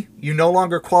much money, you no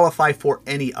longer qualify for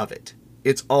any of it.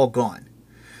 It's all gone.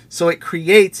 So it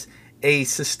creates a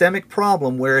systemic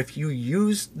problem where if you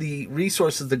use the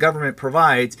resources the government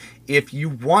provides, if you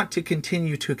want to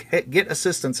continue to get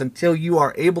assistance until you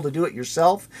are able to do it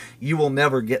yourself, you will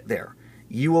never get there.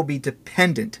 You will be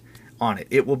dependent on it.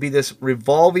 It will be this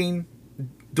revolving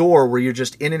door where you're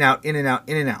just in and out, in and out,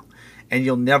 in and out, and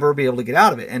you'll never be able to get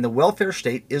out of it. And the welfare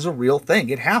state is a real thing.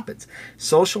 It happens.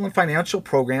 Social and financial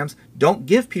programs don't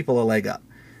give people a leg up.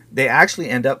 They actually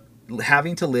end up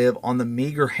having to live on the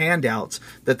meager handouts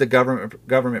that the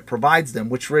government provides them,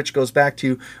 which Rich goes back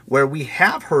to where we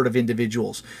have heard of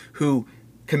individuals who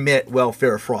commit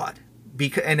welfare fraud.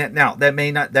 Now that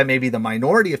may be the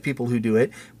minority of people who do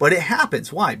it, but it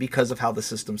happens. Why? Because of how the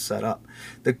system's set up.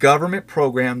 The government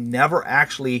program never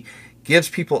actually gives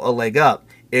people a leg up.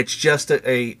 It's just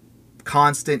a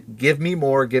constant give me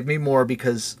more,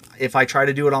 because if I try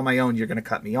to do it on my own, you're going to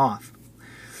cut me off.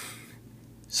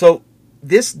 So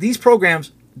these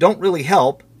programs don't really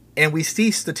help, and we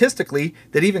see statistically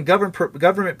that even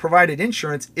government provided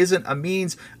insurance isn't a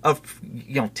means of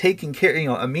taking care,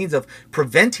 a means of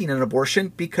preventing an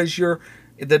abortion, because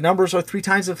the numbers are 3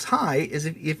 times as high as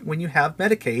if when you have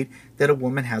Medicaid that a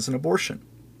woman has an abortion.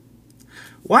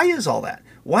 Why is all that?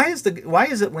 Why is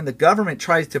it when the government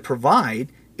tries to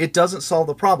provide, it doesn't solve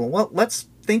the problem? Well, let's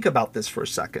think about this for a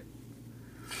second.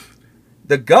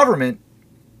 The government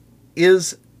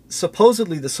is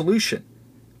supposedly the solution,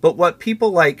 but what people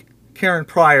like Karen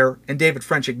Pryor and David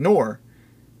French ignore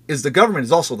is the government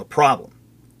is also the problem.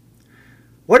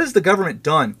 What has the government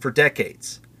done for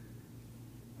decades?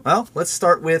 Well, let's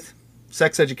start with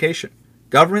sex education.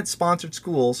 Government-sponsored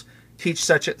schools teach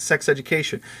sex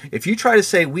education. If you try to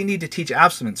say we need to teach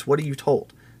abstinence, what are you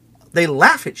told? They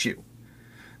laugh at you.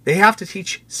 They have to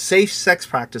teach safe sex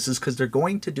practices because they're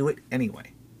going to do it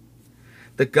anyway.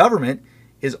 The government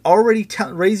is already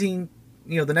raising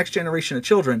the next generation of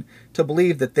children to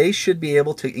believe that they should be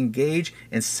able to engage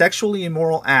in sexually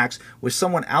immoral acts with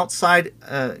someone outside,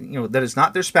 that is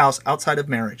not their spouse, outside of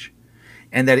marriage,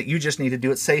 and that you just need to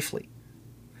do it safely.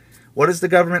 What has the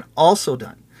government also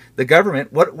done? The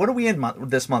government, what are we in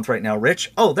this month right now,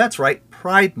 Rich? Oh, that's right,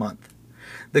 Pride Month.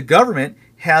 The government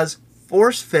has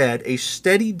force-fed a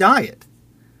steady diet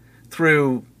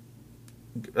through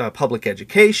public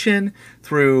education,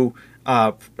 through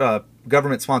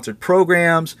government-sponsored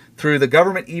programs, through the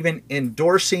government even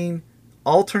endorsing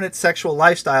alternate sexual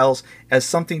lifestyles as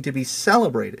something to be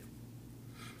celebrated.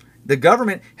 The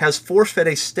government has force-fed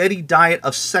a steady diet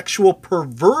of sexual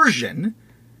perversion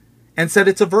and said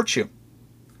it's a virtue.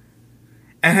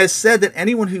 and has said that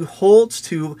anyone who holds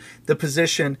to the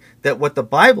position that what the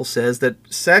Bible says,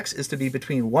 that sex is to be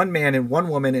between one man and one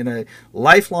woman in a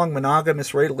lifelong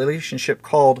monogamous relationship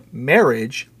called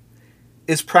marriage,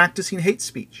 is practicing hate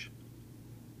speech.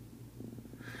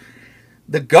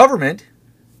 The government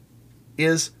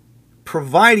is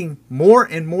providing more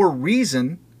and more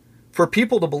reason for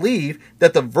people to believe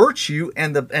that the virtue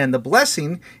and the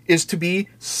blessing is to be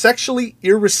sexually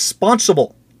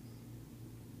irresponsible.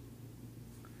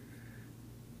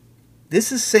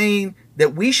 This is saying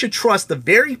that we should trust the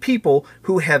very people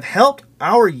who have helped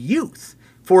our youth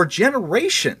for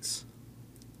generations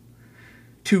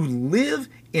to live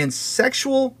in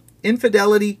sexual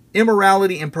infidelity,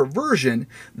 immorality, and perversion.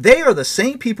 They are the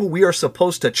same people we are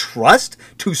supposed to trust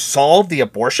to solve the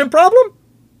abortion problem?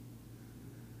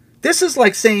 This is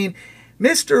like saying,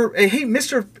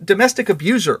 Mr. Domestic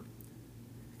Abuser,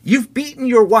 you've beaten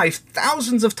your wife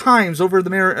thousands of times over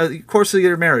the course of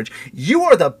your marriage. You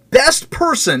are the best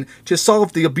person to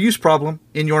solve the abuse problem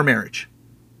in your marriage.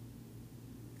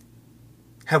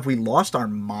 Have we lost our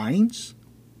minds?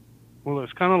 Well,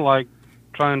 it's kind of like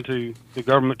the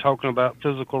government talking about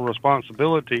physical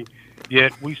responsibility,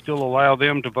 yet we still allow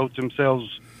them to vote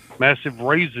themselves massive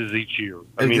raises each year.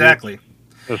 Exactly.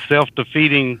 A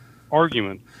self-defeating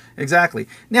argument. Exactly.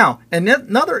 Now,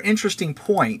 another interesting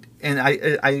point, and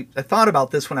I thought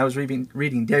about this when I was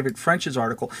reading David French's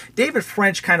article. David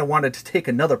French kind of wanted to take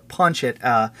another punch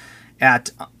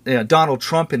at Donald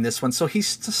Trump in this one, so he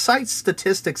cites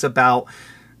statistics about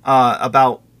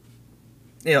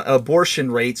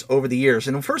abortion rates over the years.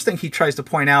 And the first thing he tries to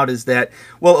point out is that,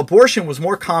 well, abortion was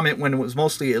more common when it was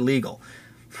mostly illegal.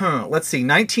 Let's see,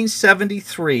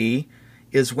 1973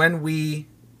 is when we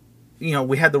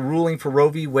had the ruling for Roe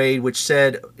v. Wade, which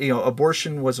said,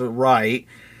 abortion was a right.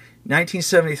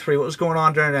 1973, what was going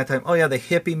on during that time? Oh, yeah, the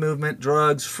hippie movement,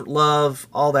 drugs, love,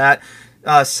 all that.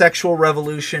 Sexual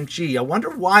revolution. Gee, I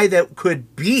wonder why that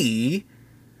could be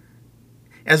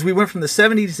as we went from the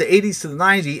 70s to the 80s to the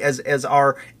 90s, as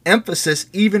our emphasis,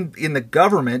 even in the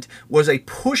government, was a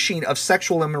pushing of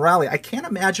sexual immorality. I can't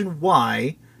imagine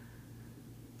why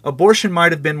abortion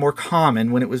might have been more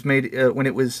common when it was made,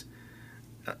 it was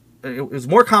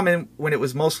more common when it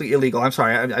was mostly illegal. I'm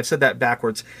sorry, I've said that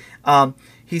backwards.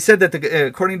 He said that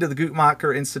according to the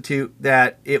Guttmacher Institute,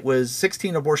 that it was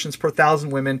 16 abortions per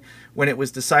 1,000 women when it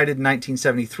was decided in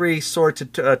 1973, soared to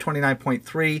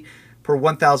 29.3 per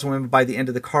 1,000 women by the end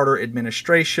of the Carter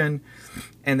administration.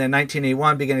 And then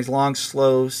 1981 began his long,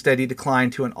 slow, steady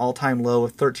decline to an all-time low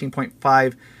of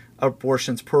 13.5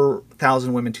 abortions per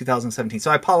 1,000 women in 2017. So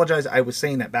I apologize, I was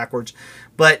saying that backwards.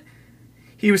 But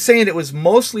he was saying it was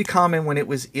mostly common when it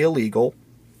was illegal,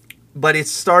 but it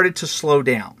started to slow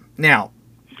down. Now,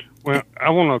 well, I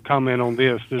want to comment on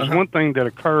this. There's one thing that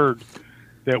occurred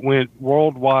that went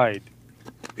worldwide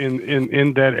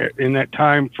in that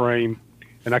time frame,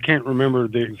 and I can't remember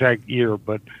the exact year,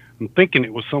 but I'm thinking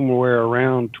it was somewhere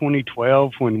around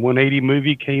 2012 when 180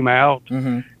 movie came out,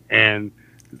 and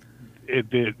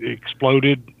it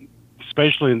exploded,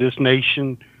 especially in this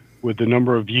nation, with the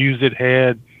number of views it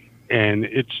had, and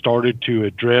it started to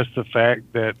address the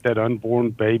fact that that unborn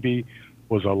baby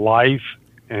was a life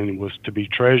and was to be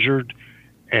treasured.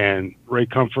 And Ray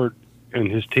Comfort and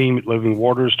his team at Living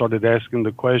Waters started asking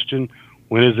the question,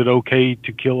 when is it okay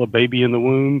to kill a baby in the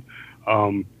womb?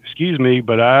 Excuse me,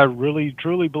 but I really,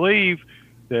 truly believe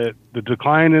that the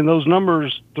decline in those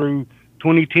numbers through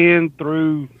 2010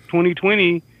 through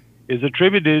 2020 is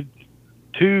attributed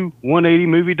to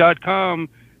 180movie.com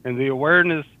and the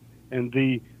awareness and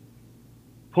the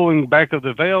pulling back of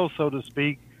the veil, so to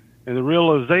speak, and the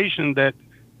realization that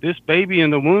this baby in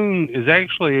the womb is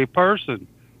actually a person.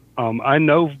 I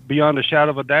know beyond a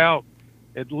shadow of a doubt,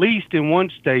 at least in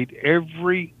one state,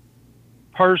 every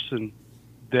person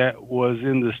that was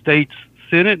in the state's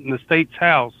Senate and the state's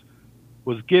House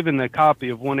was given a copy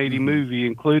of 180 Movie,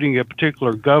 including a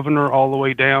particular governor all the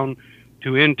way down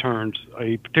to interns.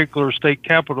 A particular state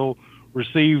capital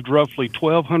received roughly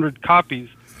 1,200 copies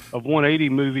of 180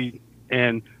 Movie,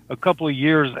 and a couple of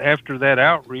years after that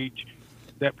outreach,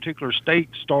 that particular state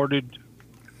started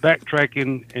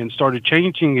backtracking and started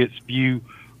changing its view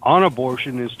on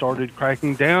abortion and started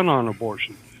cracking down on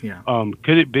abortion. Yeah.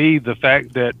 Could it be the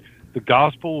fact that the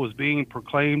gospel was being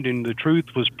proclaimed and the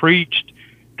truth was preached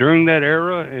during that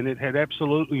era, and it had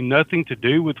absolutely nothing to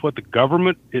do with what the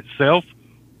government itself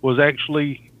was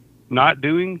actually not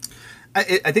doing?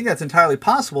 I think that's entirely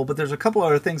possible, but there's a couple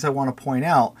other things I want to point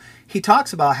out. He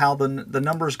talks about how the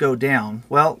numbers go down.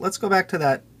 Well, let's go back to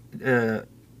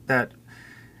that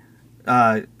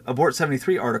Abort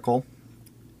 73 article.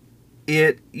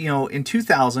 In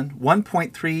 2000,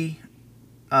 1.3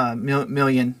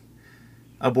 million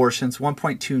abortions,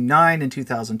 1.29 in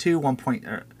 2002,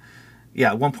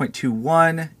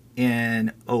 1.21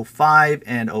 in '05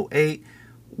 and '08,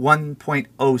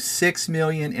 1.06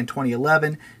 million in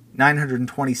 2011,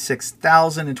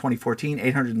 926,000 in 2014,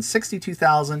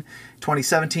 862,000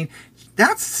 2017.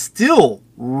 That's still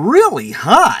really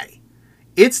high.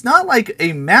 It's not like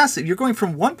a massive, you're going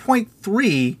from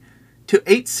 1.3 to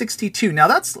 862. Now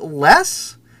that's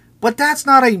less, but that's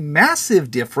not a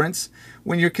massive difference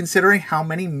when you're considering how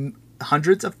many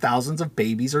hundreds of thousands of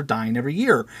babies are dying every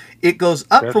year. It goes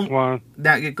up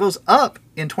it goes up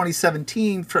in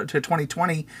 2017 to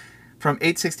 2020 from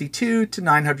 862 to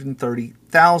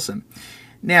 930,000.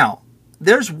 Now,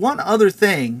 there's one other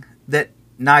thing that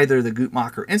neither the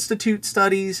Guttmacher Institute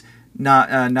studies,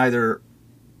 neither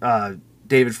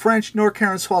David French nor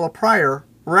Karen Swallow Prior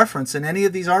reference in any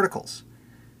of these articles.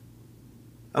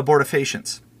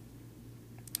 Abortifacients.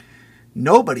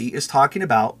 Nobody is talking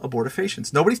about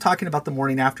abortifacients. Nobody's talking about the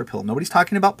morning after pill. Nobody's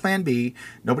talking about Plan B.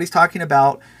 Nobody's talking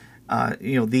about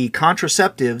the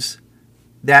contraceptives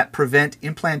that prevent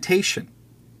implantation.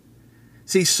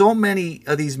 See, so many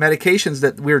of these medications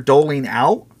that we're doling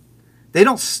out, they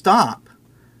don't stop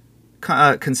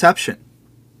conception.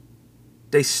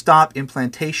 They stop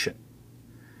implantation.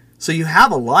 So you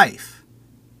have a life.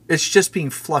 It's just being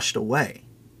flushed away.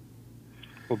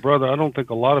 Well, brother, I don't think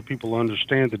a lot of people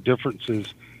understand the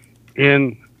differences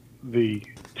in the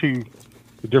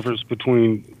difference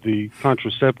between the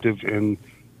contraceptive and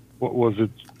what was it?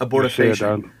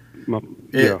 Abortifacient.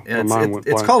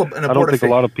 It's called an abortifacient. I don't think a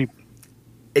lot of people.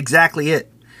 Exactly it.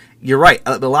 You're right.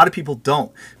 A lot of people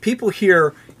don't. People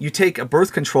hear you take a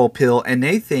birth control pill and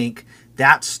they think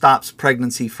that stops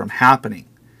pregnancy from happening.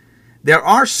 There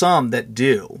are some that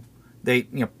do. They,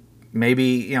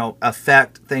 maybe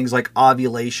affect things like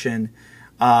ovulation.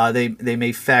 They may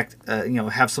affect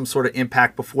have some sort of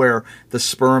impact before the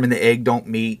sperm and the egg don't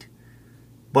meet.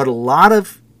 But a lot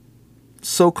of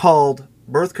so-called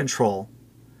birth control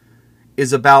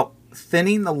is about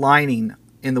thinning the lining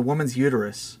in the woman's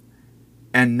uterus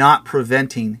and not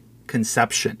preventing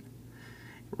conception.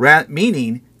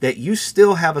 Meaning that you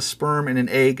still have a sperm and an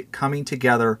egg coming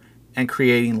together and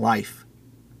creating life.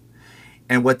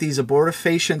 And what these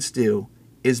abortifacients do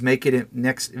is make it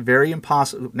next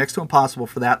to impossible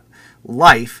for that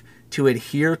life to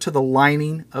adhere to the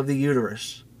lining of the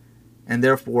uterus and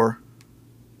therefore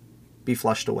be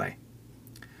flushed away.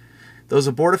 Those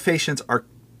abortifacients are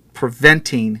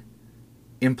preventing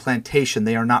implantation.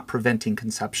 They are not preventing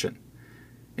conception.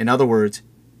 In other words,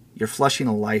 you're flushing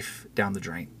a life down the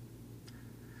drain.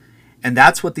 And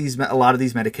that's what a lot of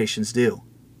these medications do.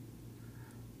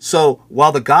 So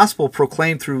while the gospel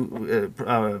proclaimed through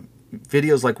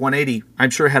videos like 180,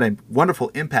 I'm sure had a wonderful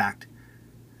impact,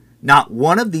 not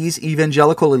one of these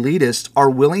evangelical elitists are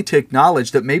willing to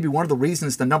acknowledge that maybe one of the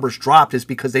reasons the numbers dropped is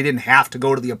because they didn't have to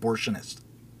go to the abortionist.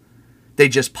 They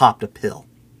just popped a pill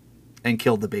and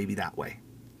killed the baby that way.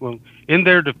 Well, in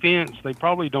their defense, they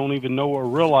probably don't even know or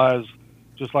realize,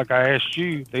 just like I asked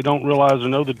you, they don't realize or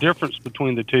know the difference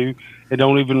between the two. They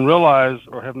don't even realize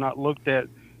or have not looked at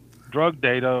drug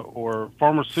data or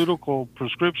pharmaceutical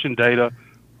prescription data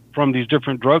from these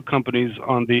different drug companies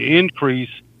on the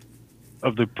increase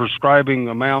of the prescribing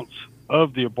amounts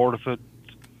of the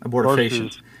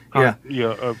abortifacients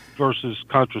versus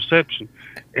contraception.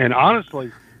 And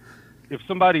honestly, if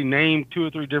somebody named 2 or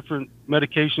 3 different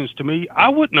medications to me, I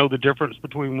wouldn't know the difference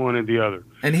between one and the other.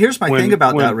 And here's my thing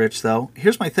about that, Rich, though.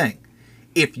 Here's my thing.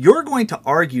 If you're going to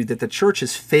argue that the church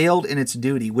has failed in its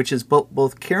duty, which is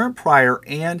both Karen Prior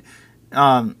and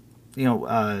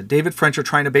David French are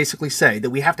trying to basically say that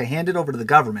we have to hand it over to the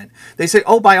government. They say,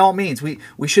 oh, by all means, we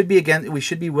should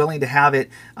be willing to have it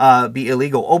be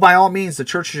illegal. Oh, by all means, the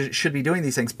church should be doing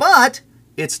these things, but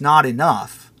it's not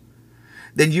enough.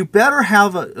 Then you better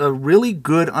have a really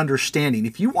good understanding.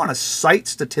 If you want to cite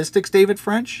statistics, David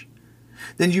French,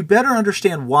 then you better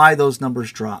understand why those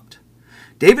numbers dropped.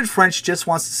 David French just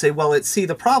wants to say, well,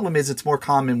 the problem is it's more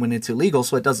common when it's illegal,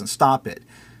 so it doesn't stop it.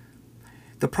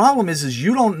 The problem is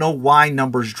you don't know why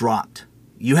numbers dropped.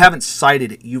 You haven't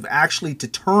cited it. You've actually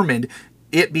determined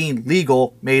it being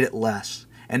legal made it less.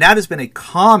 And that has been a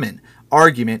common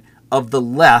argument of the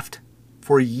left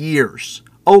for years.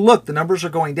 Oh, look, the numbers are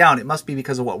going down. It must be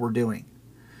because of what we're doing.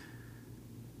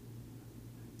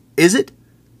 Is it?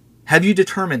 Have you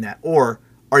determined that? Or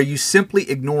are you simply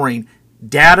ignoring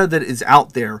data that is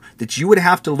out there that you would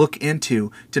have to look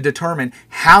into to determine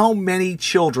how many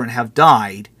children have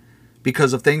died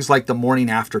because of things like the morning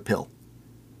after pill,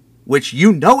 which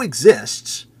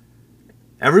exists.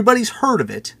 Everybody's heard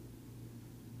of it.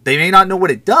 They may not know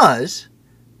what it does,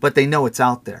 but they know it's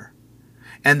out there.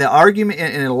 And the argument,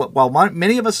 and while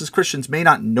many of us as Christians may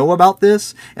not know about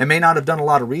this and may not have done a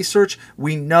lot of research,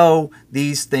 we know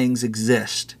these things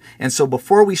exist. And so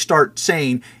before we start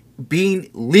saying being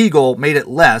legal made it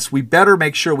less, we better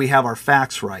make sure we have our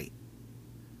facts right.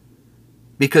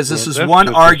 Because this is one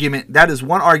argument, that is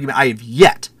one argument I have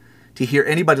yet to hear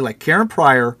anybody like Karen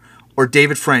Pryor or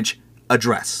David French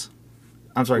address.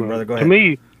 I'm sorry, brother, go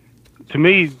ahead. To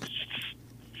me,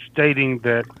 stating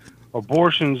that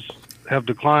abortions have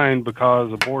declined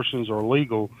because abortions are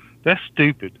legal, that's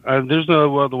stupid. There's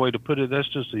no other way to put it. That's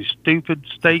just a stupid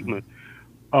statement.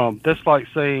 That's like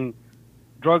saying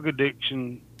drug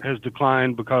addiction has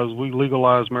declined because we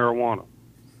legalize marijuana.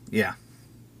 Yeah.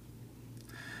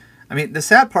 I mean, the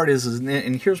sad part is,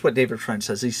 and here's what David French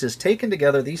says. He says, taken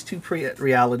together, these two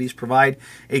realities provide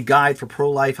a guide for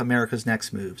pro-life America's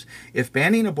next moves. If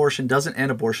banning abortion doesn't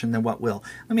end abortion, then what will?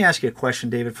 Let me ask you a question,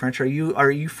 David French. Are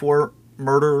you for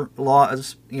murder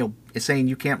laws, saying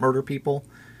you can't murder people?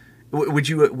 Would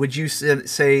you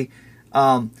say,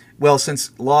 well,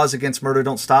 since laws against murder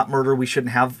don't stop murder, we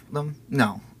shouldn't have them?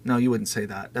 No, you wouldn't say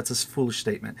that. That's a foolish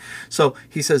statement. So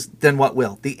he says, then what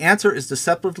will? The answer is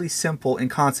deceptively simple in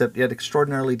concept, yet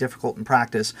extraordinarily difficult in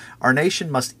practice. Our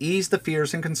nation must ease the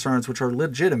fears and concerns which are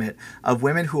legitimate of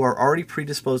women who are already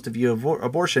predisposed to view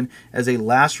abortion as a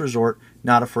last resort,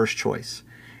 not a first choice.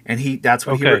 And that's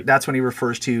when he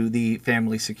refers to the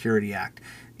Family Security Act.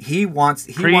 He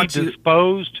wants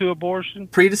predisposed to abortion.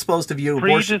 Predisposed to view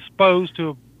abortion. Predisposed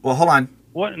to. Well, hold on.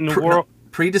 What in the world?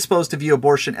 Predisposed to view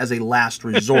abortion as a last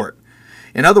resort.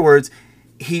 In other words,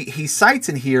 he cites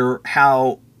in here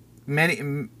how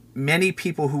many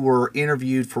people who were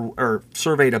interviewed for or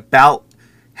surveyed about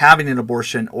having an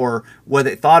abortion or what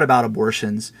they thought about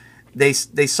abortions, they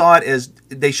saw it as,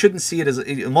 they shouldn't see it as,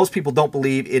 most people don't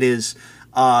believe it is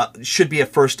should be a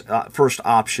first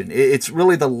option. It's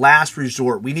really the last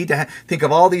resort. We need to think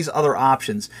of all these other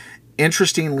options.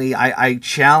 Interestingly, I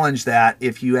challenge that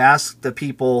if you ask the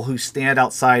people who stand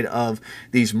outside of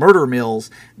these murder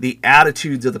mills, the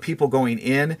attitudes of the people going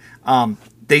in,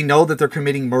 they know that they're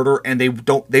committing murder and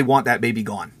they want that baby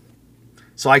gone.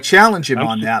 So I challenge him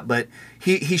on that, but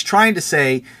he's trying to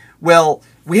say, well,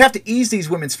 we have to ease these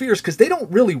women's fears because they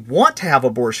don't really want to have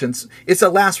abortions. It's a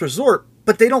last resort,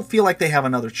 but they don't feel like they have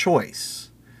another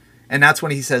choice. And that's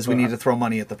when he says we need to throw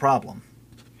money at the problem.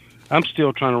 I'm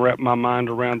still trying to wrap my mind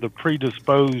around the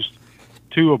predisposed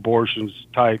to abortions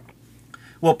type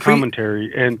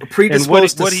commentary. And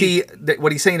predisposed to see,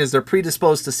 what he's saying is they're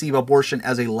predisposed to see abortion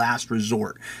as a last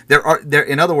resort.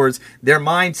 In other words, their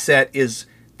mindset is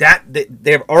that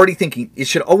they're already thinking it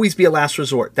should always be a last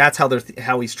resort. That's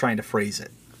how he's trying to phrase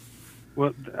it.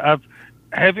 Well,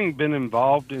 having been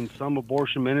involved in some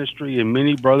abortion ministry and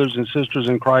many brothers and sisters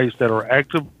in Christ that are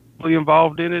actively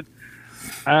involved in it,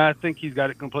 I think he's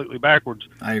got it completely backwards.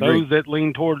 I agree. Those that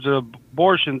lean towards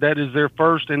abortion, that is their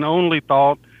first and only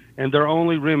thought and their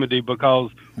only remedy, because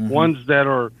ones that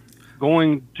are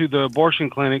going to the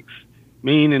abortion clinics,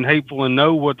 mean and hateful, and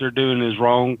know what they're doing is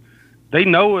wrong, they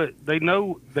know it. They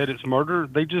know that it's murder.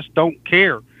 They just don't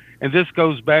care. And this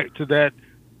goes back to that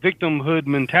victimhood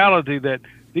mentality that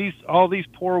all these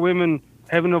poor women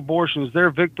having abortions,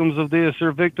 they're victims of this,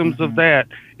 they're victims of that.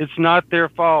 It's not their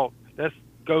fault. That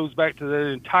goes back to the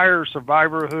entire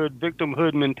survivorhood,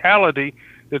 victimhood mentality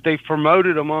that they've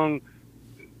promoted among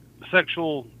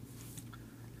sexual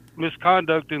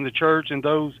misconduct in the church and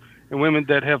those and women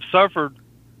that have suffered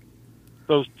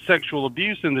those sexual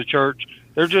abuse in the church.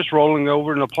 They're just rolling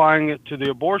over and applying it to the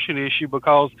abortion issue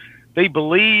because they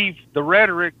believe the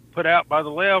rhetoric put out by the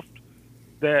left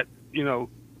that,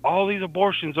 all these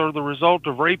abortions are the result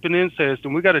of rape and incest,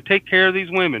 and we got to take care of these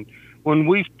women. When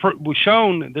we've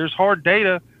shown there's hard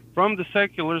data from the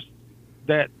seculars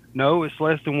that no, it's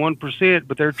less than 1%,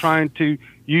 but they're trying to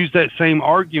use that same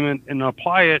argument and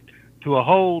apply it to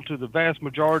the vast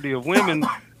majority of women.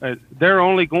 They're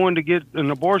only going to get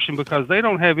an abortion because they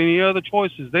don't have any other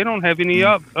choices. They don't have any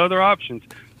other options.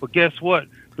 But guess what?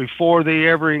 Before they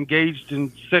ever engaged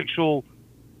in sexual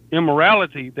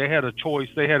immorality, they had a choice.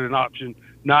 They had an option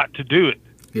not to do it.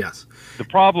 Yes. The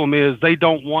problem is they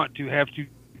don't want to have to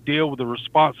deal with the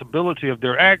responsibility of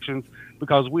their actions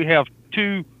because we have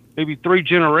 2, maybe 3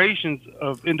 generations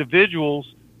of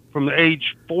individuals from the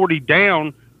age 40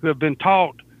 down who have been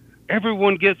taught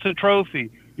everyone gets a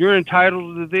trophy. You're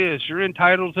entitled to this. You're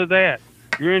entitled to that.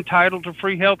 You're entitled to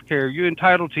free health care. You're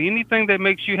entitled to anything that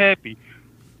makes you happy.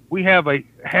 We have a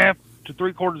half to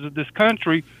 3/4 of this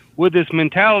country with this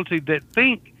mentality that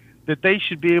think that they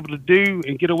should be able to do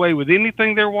and get away with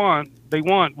anything they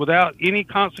want without any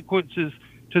consequences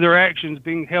to their actions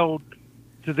being held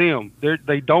to them.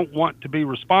 They don't want to be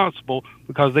responsible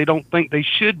because they don't think they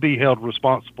should be held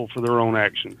responsible for their own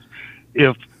actions.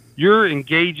 If you're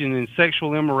engaging in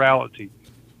sexual immorality,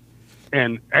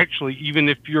 and actually, even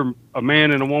if you're a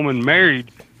man and a woman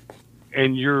married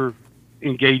and you're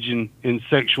engaging in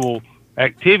sexual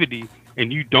activity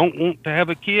and you don't want to have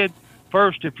a kid,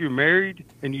 first, if you're married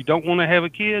and you don't want to have a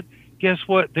kid, guess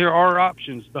what? There are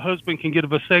options. The husband can get a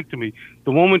vasectomy.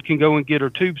 The woman can go and get her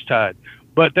tubes tied.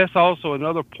 But that's also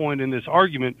another point in this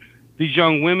argument. These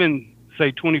young women,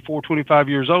 say 24, 25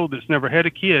 years old, that's never had a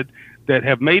kid, that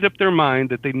have made up their mind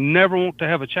that they never want to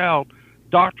have a child,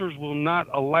 doctors will not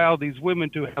allow these women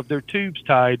to have their tubes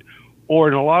tied, or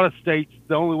in a lot of states,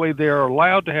 the only way they are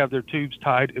allowed to have their tubes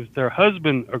tied is their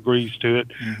husband agrees to it.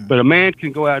 Mm-hmm. But a man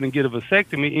can go out and get a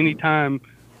vasectomy anytime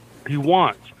he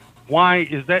wants. Why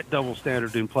is that double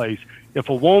standard in place? If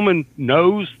a woman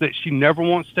knows that she never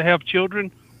wants to have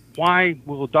children, why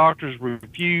will doctors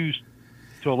refuse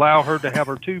to allow her to have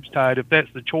her tubes tied if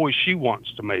that's the choice she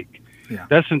wants to make? Yeah.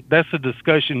 That's a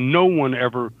discussion no one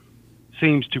ever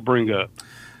seems to bring up.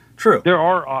 True. There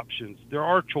are options. There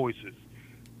are choices.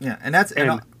 Yeah, and that's...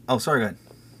 oh, sorry, go ahead.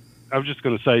 I was just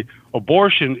going to say,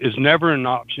 abortion is never an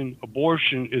option.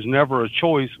 Abortion is never a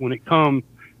choice when it comes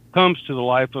to the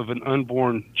life of an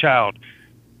unborn child.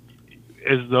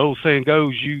 As the old saying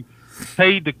goes, you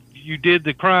did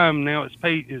the crime, now it's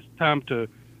time to...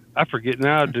 I forget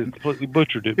now, I completely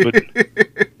butchered it,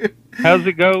 but how's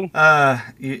it go?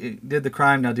 You did the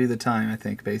crime, now do the time, I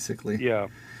think, basically. Yeah.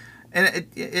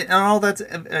 And all that's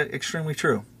extremely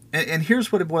true. And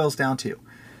here's what it boils down to.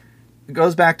 It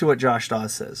goes back to what Josh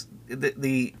Dawes says.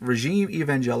 The regime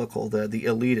evangelical, the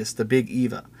elitist, the big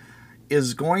Eva,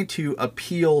 is going to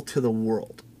appeal to the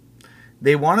world.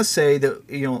 They want to say that,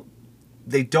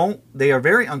 they are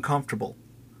very uncomfortable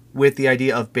with the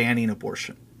idea of banning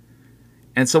abortion.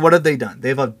 And so what have they done?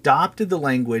 They've adopted the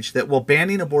language that,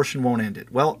 banning abortion won't end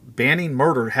it. Well, banning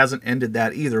murder hasn't ended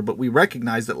that either, but we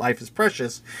recognize that life is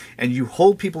precious, and you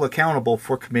hold people accountable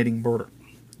for committing murder.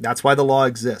 That's why the law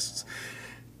exists.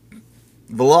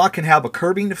 The law can have a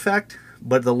curbing effect,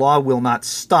 but the law will not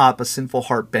stop a sinful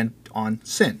heart bent on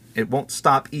sin. It won't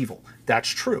stop evil. That's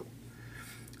true.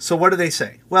 So what do they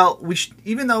say? Well,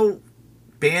 even though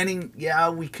banning,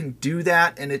 we can do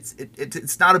that, and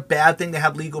it's not a bad thing to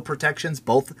have legal protections.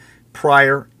 Both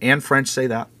Pryor and French say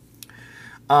that.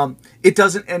 It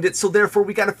doesn't end it, so therefore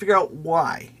we got to figure out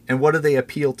why. And what do they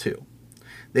appeal to?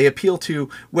 They appeal to,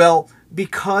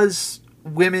 because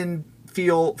women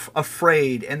feel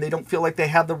afraid and they don't feel like they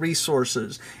have the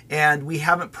resources, and we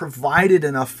haven't provided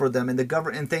enough for them, and the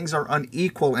government and things are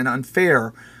unequal and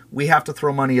unfair, we have to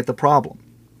throw money at the problem.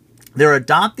 They're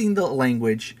adopting the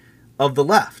language of the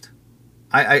left.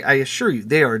 I assure you,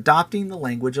 they are adopting the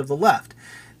language of the left.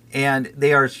 And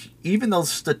they are, even though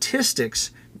statistics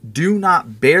do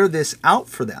not bear this out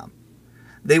for them,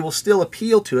 they will still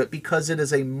appeal to it because it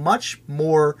is a much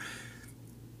more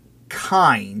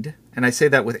kind, and I say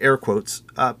that with air quotes,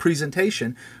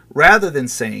 presentation, rather than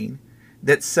saying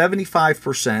that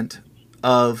 75%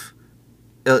 of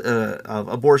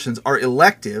abortions are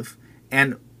elective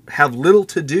and have little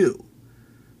to do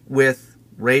with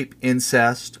rape,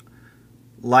 incest,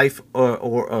 life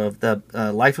or of the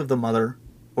life of the mother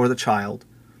or the child,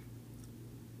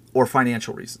 or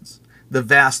financial reasons. The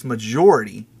vast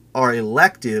majority are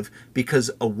elective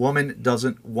because a woman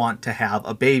doesn't want to have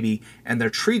a baby and they're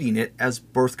treating it as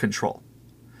birth control.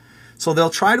 So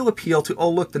they'll try to appeal to,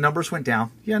 look, the numbers went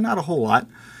down. Yeah, not a whole lot.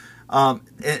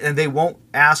 And they won't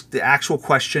ask the actual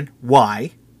question,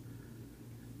 why?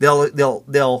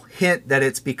 They'll hint that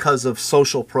it's because of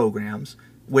social programs,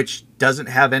 which doesn't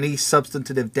have any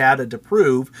substantive data to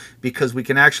prove, because we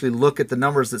can actually look at the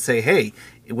numbers that say, hey,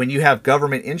 when you have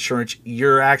government insurance,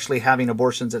 you're actually having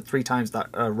abortions at 3 times the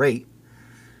rate.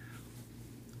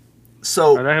 So,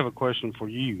 all right, I have a question for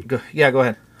you. Go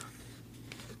ahead.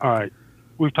 All right.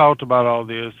 We've talked about all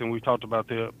this, and we've talked about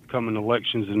the upcoming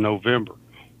elections in November.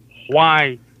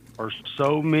 Why are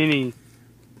so many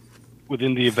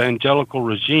within the evangelical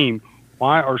regime,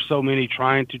 why are so many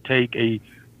trying to take a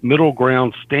middle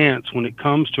ground stance when it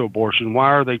comes to abortion?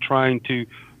 Why are they trying to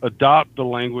adopt the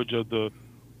language of the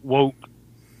woke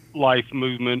life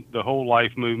movement, the whole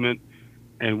life movement?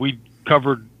 And we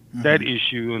covered that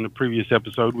issue in the previous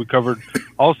episode. We covered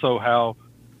also how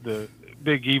the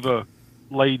Big Eva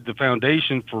laid the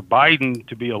foundation for Biden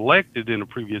to be elected in a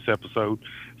previous episode.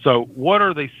 So what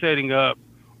are they setting up?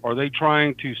 Are they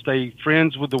trying to stay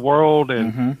friends with the world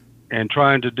and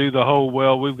trying to do the whole,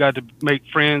 we've got to make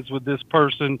friends with this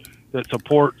person that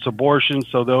supports abortion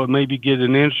so they'll maybe get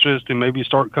an interest and maybe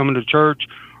start coming to church?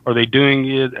 Are they doing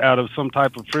it out of some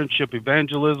type of friendship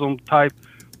evangelism type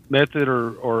method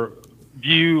or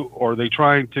view? Or are they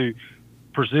trying to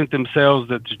present themselves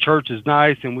that the church is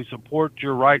nice and we support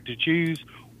your right to choose?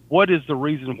 What is the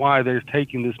reason why they're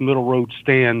taking this middle road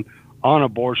stand on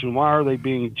abortion? Why are they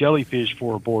being jellyfish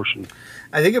for abortion?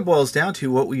 I think it boils down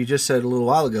to what you just said a little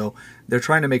while ago. They're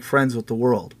trying to make friends with the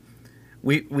world.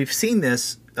 We've seen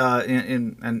this,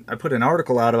 and I put an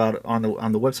article out about it on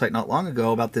the website not long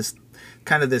ago about this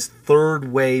kind of this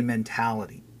third way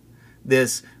mentality.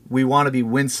 This, we want to be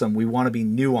winsome, we want to be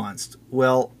nuanced.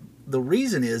 Well, the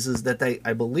reason is that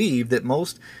I believe that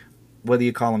most, whether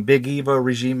you call them Big Eva,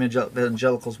 regime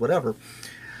evangelicals, whatever,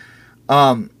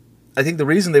 I think the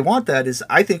reason they want that is,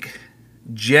 I think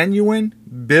genuine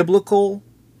biblical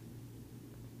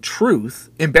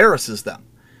truth embarrasses them.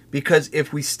 Because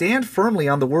if we stand firmly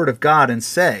on the Word of God and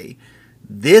say,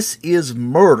 this is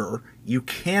murder, you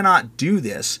cannot do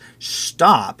this,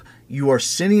 stop, you are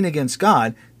sinning against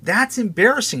God, that's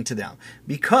embarrassing to them.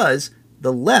 Because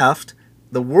the left,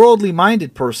 the worldly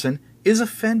minded person, is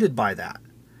offended by that.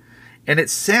 And it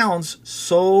sounds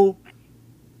so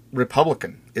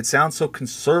Republican. It sounds so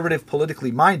conservative,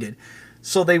 politically minded.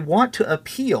 So they want to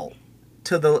appeal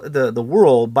to the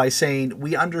world by saying,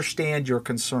 we understand your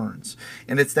concerns.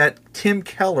 And it's that Tim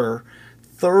Keller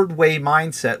third way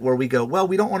mindset where we go, well,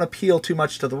 we don't want to appeal too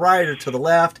much to the right or to the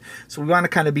left, so we want to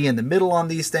kind of be in the middle on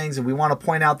these things, and we want to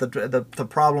point out the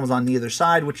problems on either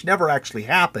side, which never actually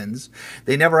happens.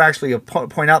 They never actually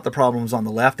point out the problems on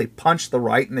the left. They punch the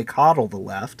right and they coddle the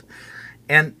left.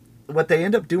 And what they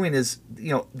end up doing is,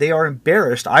 they are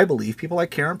embarrassed. I believe people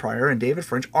like Karen Pryor and David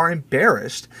French are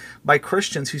embarrassed by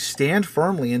Christians who stand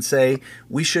firmly and say,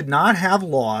 we should not have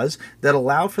laws that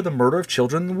allow for the murder of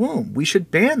children in the womb. We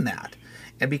should ban that.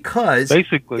 And because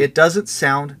basically it doesn't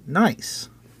sound nice.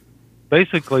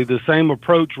 Basically, the same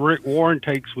approach Rick Warren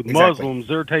takes with Muslims,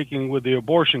 they're taking with the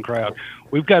abortion crowd.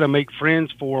 We've got to make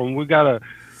friends for them. We've got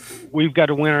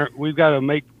to win. We've got to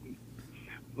make.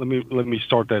 Let me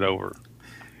start that over.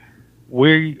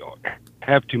 We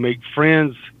have to make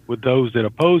friends with those that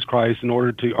oppose Christ in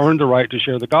order to earn the right to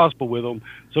share the gospel with them.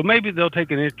 So maybe they'll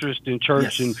take an interest in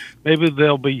church, and maybe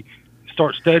they'll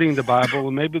start studying the Bible,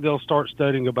 and maybe they'll start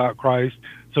studying about Christ.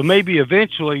 So maybe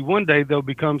eventually one day they'll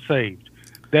become saved.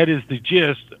 That is the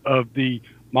gist of the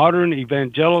modern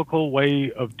evangelical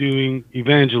way of doing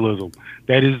evangelism.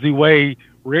 That is the way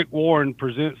Rick Warren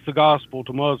presents the gospel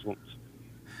to Muslims.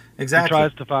 Exactly. He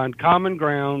tries to find common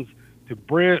grounds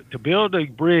to build a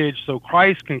bridge so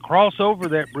Christ can cross over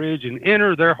that bridge and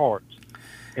enter their hearts.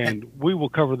 And we will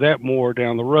cover that more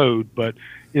down the road. But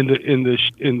in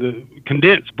the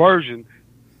condensed version,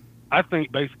 I think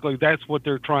basically that's what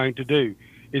they're trying to do.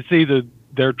 It's either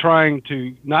they're trying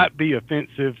to not be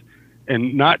offensive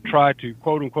and not try to,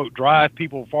 quote unquote, drive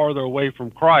people farther away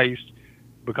from Christ,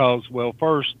 because, well,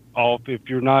 first off, if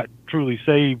you're not truly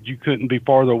saved, you couldn't be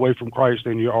farther away from Christ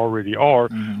than you already are,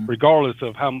 regardless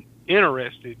of how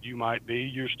interested you might be.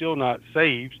 You're still not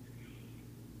saved.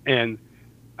 And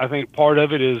I think part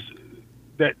of it is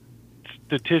that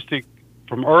statistic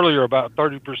from earlier, about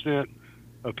 30%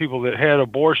 of people that had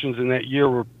abortions in that year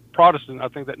were Protestant. I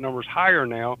think that number's higher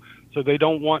now. So they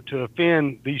don't want to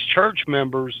offend these church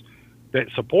members that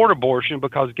support abortion,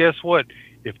 because guess what?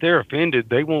 If they're offended,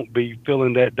 they won't be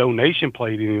filling that donation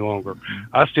plate any longer.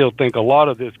 I still think a lot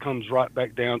of this comes right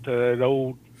back down to that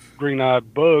old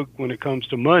green-eyed bug when it comes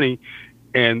to money,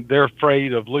 and they're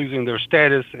afraid of losing their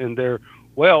status and their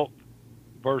wealth,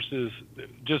 versus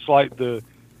just like the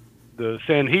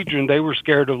Sanhedrin, they were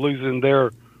scared of losing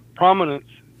their prominence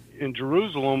in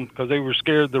Jerusalem because they were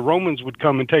scared the Romans would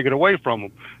come and take it away from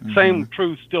them. Same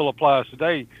truth still applies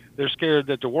today. They're scared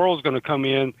that the world's going to come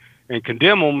in and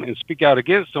condemn them and speak out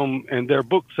against them, and their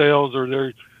book sales or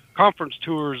their conference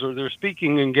tours or their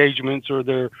speaking engagements or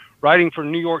their writing for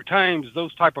New York Times,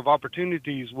 those type of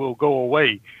opportunities will go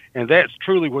away. And that's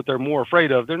truly what they're more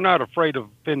afraid of. They're not afraid of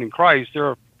offending Christ.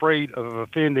 They're afraid of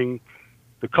offending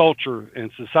the culture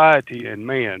and society and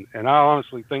man. And I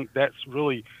honestly think that's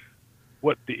really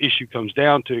what the issue comes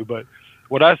down to. But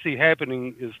what I see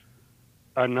happening is,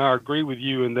 and I agree with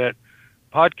you in that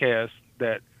podcast,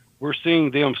 that we're seeing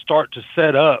them start to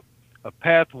set up a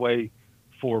pathway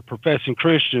for professing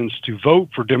Christians to vote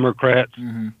for Democrats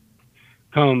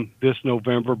come this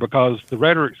November, because the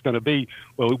rhetoric's going to be,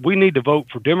 well, we need to vote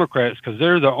for Democrats because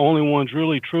they're the only ones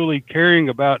really truly caring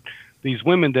about these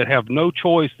women that have no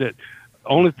choice, that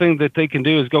only thing that they can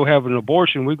do is go have an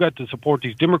abortion. We've got to support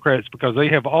these Democrats because they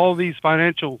have all these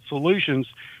financial solutions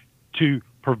to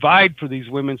provide for these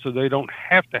women so they don't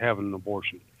have to have an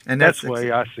abortion. And that's the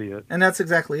way I see it. And that's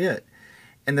exactly it.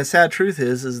 And the sad truth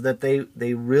is that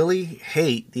they really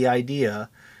hate the idea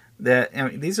that, I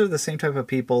mean, these are the same type of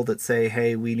people that say,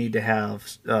 hey, we need to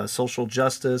have social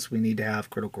justice, we need to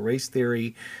have critical race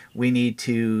theory, we need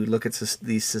to look at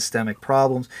these systemic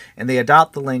problems, and they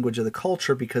adopt the language of the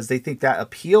culture because they think that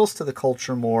appeals to the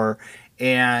culture more,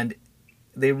 and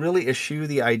they really eschew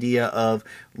the idea of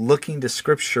looking to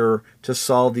Scripture to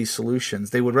solve these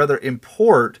solutions. They would rather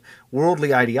import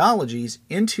worldly ideologies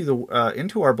into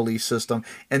our belief system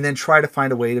and then try to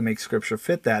find a way to make Scripture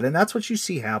fit that. And that's what you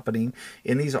see happening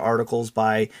in these articles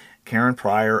by Karen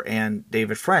Pryor and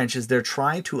David French, is they're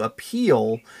trying to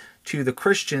appeal to the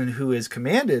Christian who is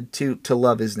commanded to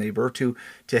love his neighbor, to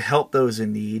help those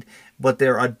in need, but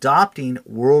they're adopting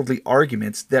worldly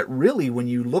arguments that really, when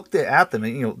you looked at them,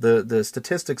 and the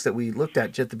statistics that we looked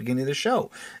at the beginning of the show,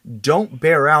 don't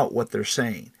bear out what they're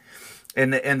saying.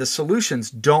 And the solutions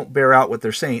don't bear out what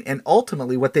they're saying. And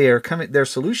ultimately what their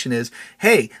solution is,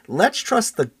 hey, let's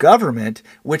trust the government,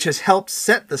 which has helped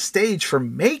set the stage for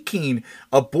making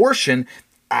abortion,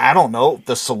 I don't know,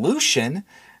 the solution.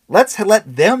 Let's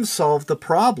let them solve the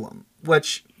problem,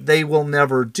 which they will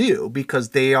never do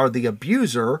because they are the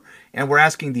abuser, and we're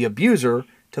asking the abuser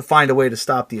to find a way to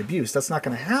stop the abuse. That's not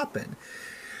going to happen.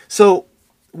 So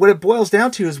what it boils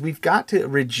down to is we've got to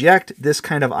reject this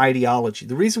kind of ideology.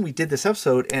 The reason we did this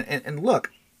episode, and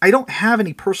look, I don't have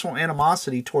any personal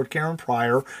animosity toward Karen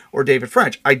Pryor or David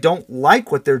French. I don't like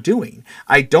what they're doing.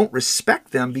 I don't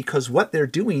respect them because what they're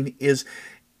doing is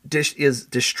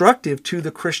destructive to the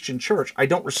Christian church. I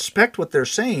don't respect what they're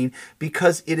saying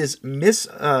because it is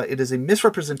a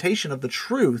misrepresentation of the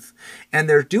truth, and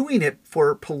they're doing it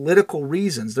for political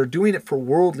reasons. They're doing it for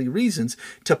worldly reasons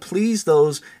to please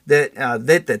those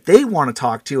that they want to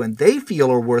talk to and they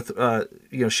feel are worth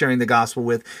sharing the gospel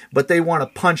with, but they want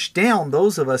to punch down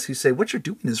those of us who say what you're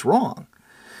doing is wrong.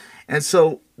 And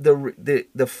so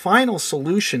the final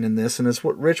solution in this, and it's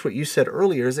what you said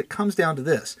earlier, is it comes down to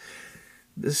this.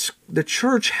 The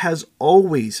church has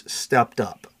always stepped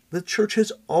up. The church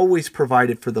has always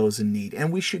provided for those in need,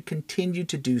 and we should continue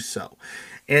to do so.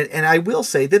 And I will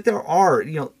say that there are,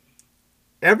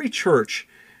 every church,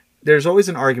 there's always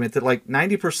an argument that like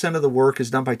 90% of the work is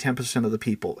done by 10% of the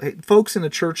people. Hey, folks in the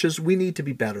churches, we need to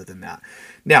be better than that.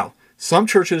 Now, some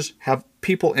churches have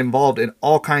people involved in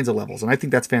all kinds of levels, and I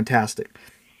think that's fantastic.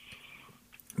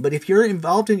 But if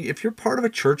you're part of a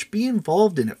church, be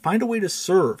involved in it. Find a way to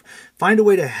serve. Find a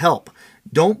way to help.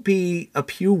 Don't be a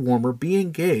pew warmer. Be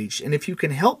engaged. And if you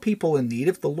can help people in need,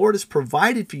 if the Lord has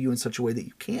provided for you in such a way that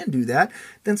you can do that,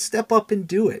 then step up and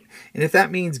do it. And if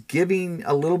that means giving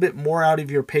a little bit more out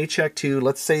of your paycheck to,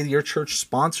 let's say your church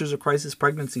sponsors a crisis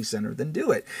pregnancy center, then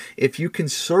do it. If you can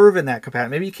serve in that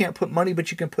capacity, maybe you can't put money, but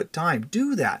you can put time,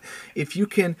 do that. If you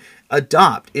can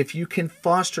adopt, if you can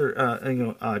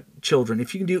foster children,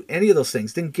 if you can do any of those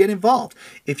things, then get involved.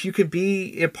 If you can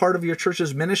be a part of your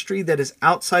church's ministry that is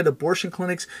outside abortion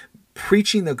clinics,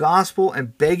 preaching the gospel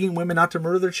and begging women not to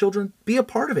murder their children, be a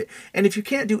part of it. And if you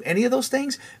can't do any of those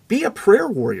things, be a prayer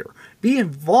warrior. Be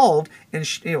involved in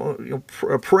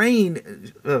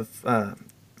praying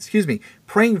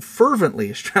fervently, I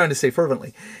was trying to say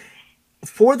fervently,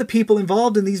 for the people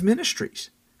involved in these ministries.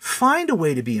 Find a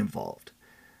way to be involved.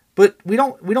 But we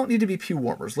don't need to be pew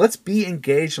warmers. Let's be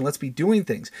engaged and let's be doing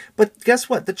things. But guess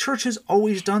what? The church has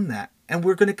always done that. And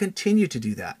we're going to continue to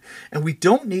do that. And we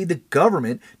don't need the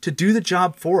government to do the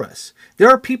job for us. There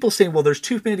are people saying, well, there's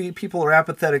too many people who are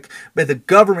apathetic, but the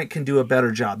government can do a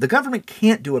better job. The government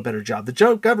can't do a better job.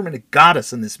 The government got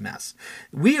us in this mess.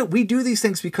 We do these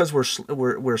things because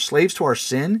we're slaves to our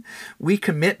sin. We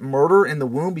commit murder in the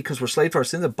womb because we're slaves to our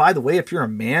sin. And by the way, if you're a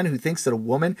man who thinks that a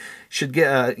woman should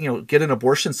get an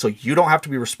abortion so you don't have to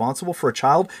be responsible for a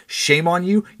child, shame on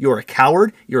you. You're a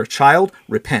coward. You're a child.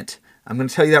 Repent. I'm going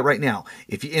to tell you that right now.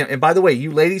 And by the way,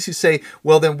 you ladies who say,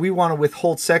 well, then we want to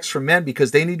withhold sex from men because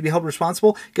they need to be held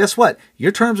responsible, guess what?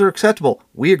 Your terms are acceptable.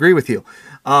 We agree with you.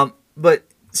 But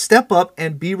step up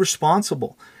and be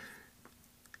responsible.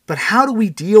 But how do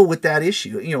we deal with that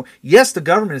issue? Yes, the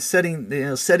government is setting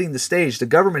the stage. The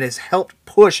government has helped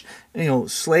push,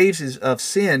 slaves of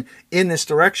sin in this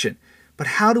direction. But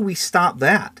how do we stop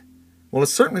that? Well,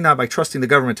 it's certainly not by trusting the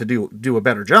government to do a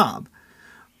better job.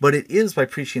 But it is by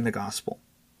preaching the gospel.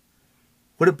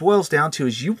 What it boils down to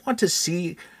is you want to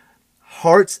see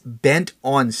hearts bent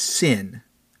on sin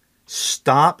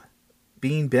stop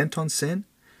being bent on sin.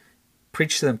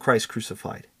 Preach to them Christ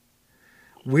crucified.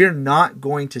 We're not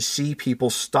going to see people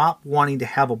stop wanting to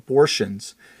have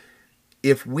abortions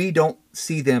if we don't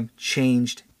see them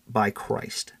changed by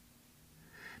Christ.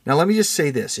 Now let me just say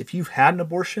this. If you've had an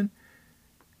abortion,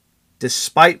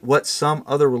 despite what some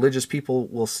other religious people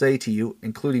will say to you,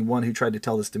 including one who tried to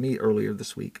tell this to me earlier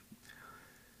this week.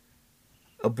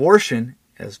 Abortion,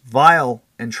 as vile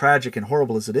and tragic and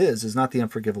horrible as it is not the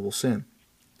unforgivable sin.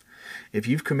 If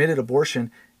you've committed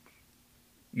abortion,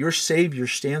 your Savior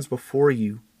stands before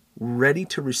you, ready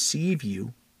to receive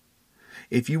you.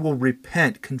 If you will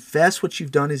repent, confess what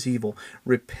you've done is evil,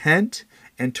 repent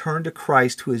and turn to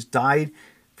Christ who has died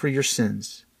for your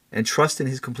sins, and trust in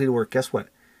his completed work, guess what?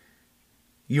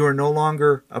 You are no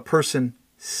longer a person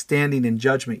standing in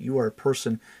judgment. You are a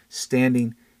person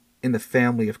standing in the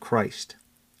family of Christ.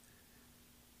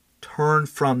 Turn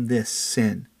from this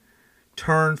sin.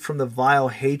 Turn from the vile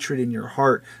hatred in your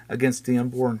heart against the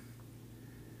unborn.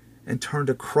 And turn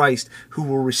to Christ, who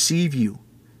will receive you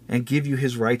and give you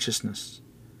his righteousness.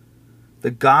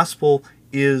 The gospel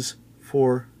is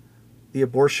for the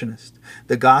abortionist.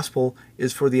 The gospel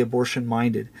is for the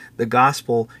abortion-minded. The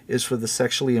gospel is for the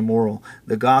sexually immoral.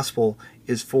 The gospel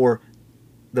is for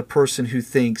the person who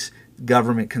thinks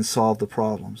government can solve the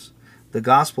problems. The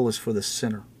gospel is for the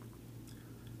sinner.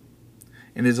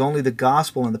 And it is only the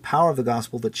gospel and the power of the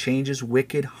gospel that changes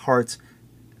wicked hearts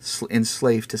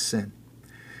enslaved to sin.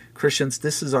 Christians,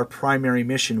 this is our primary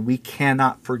mission. We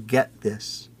cannot forget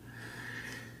this.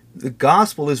 The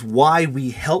gospel is why we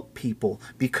help people,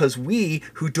 because we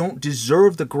who don't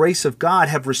deserve the grace of God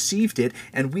have received it,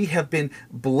 and we have been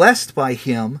blessed by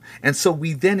him, and so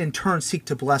we then in turn seek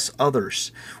to bless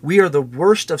others. We are the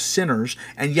worst of sinners,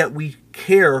 and yet we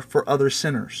care for other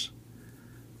sinners,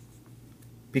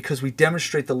 because we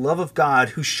demonstrate the love of God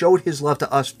who showed his love to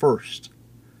us first.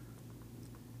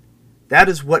 That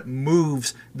is what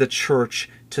moves the church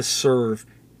to serve,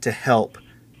 to help,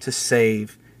 to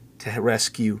save, to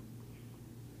rescue,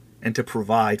 and to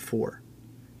provide for.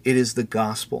 It is the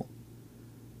gospel.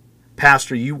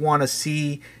 Pastor, you want to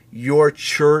see your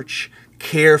church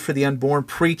care for the unborn?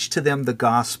 Preach to them the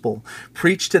gospel.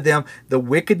 Preach to them the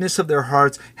wickedness of their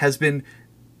hearts has been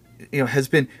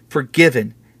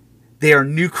forgiven. They are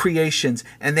new creations,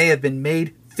 and they have been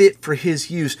made fit for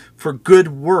his use, for good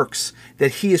works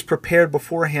that he has prepared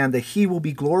beforehand, that he will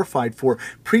be glorified for.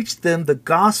 Preach them the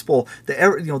gospel,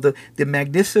 the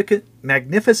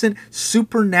magnificent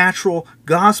supernatural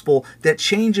gospel that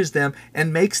changes them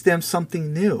and makes them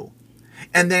something new.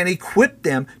 And then equip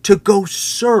them to go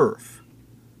serve,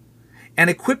 and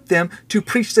equip them to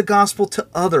preach the gospel to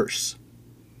others.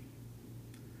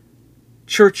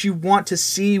 Church, you want to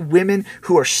see women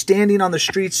who are standing on the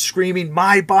streets screaming,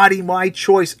 "My body, my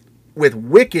choice," with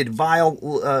wicked, vile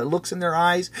looks in their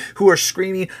eyes, who are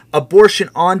screaming abortion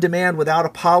on demand without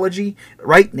apology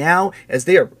right now as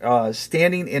they are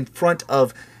standing in front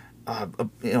of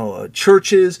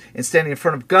churches and standing in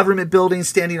front of government buildings,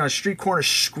 standing on street corners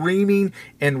screaming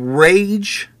and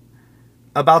rage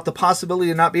about the possibility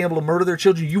of not being able to murder their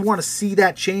children. You want to see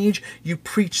that change? You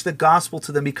preach the gospel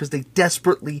to them because they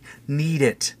desperately need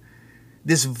it.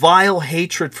 This vile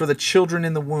hatred for the children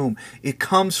in the womb, it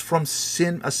comes from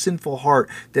sin, a sinful heart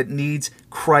that needs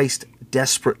Christ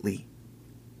desperately.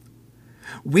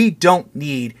 We don't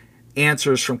need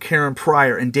answers from Karen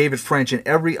Pryor and David French and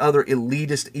every other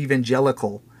elitist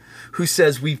evangelical who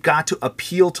says we've got to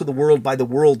appeal to the world by the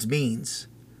world's means.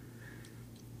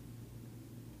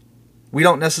 We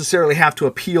don't necessarily have to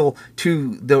appeal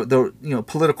to the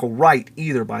political right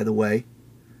either, by the way,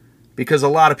 because a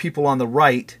lot of people on the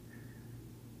right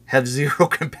have zero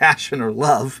compassion or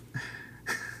love.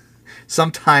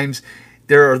 Sometimes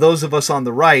there are those of us on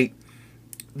the right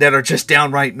that are just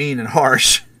downright mean and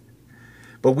harsh.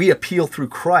 But we appeal through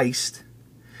Christ,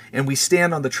 and we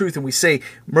stand on the truth, and we say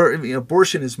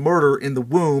abortion is murder in the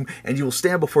womb, and you will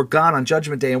stand before God on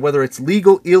Judgment Day. And whether it's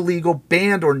legal, illegal,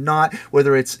 banned or not,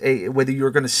 whether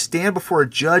you're going to stand before a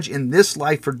judge in this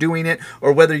life for doing it,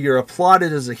 or whether you're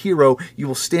applauded as a hero, you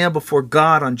will stand before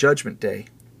God on Judgment Day.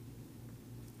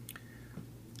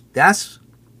 That's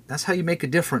how you make a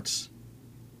difference.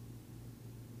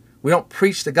 We don't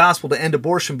preach the gospel to end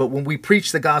abortion, but when we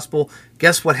preach the gospel,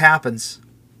 guess what happens?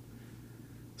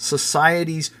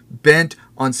 Societies bent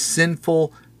on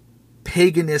sinful,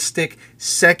 paganistic,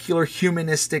 secular,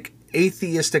 humanistic,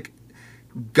 atheistic,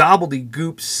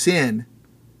 gobbledygook sin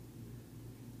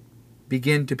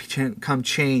begin to become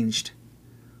changed.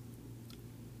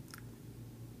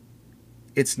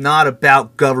 It's not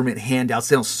about government handouts.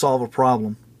 They don't solve a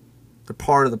problem. They're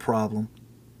part of the problem.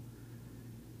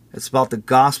 It's about the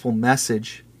gospel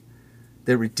message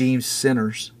that redeems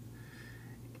sinners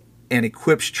and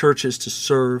equips churches to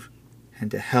serve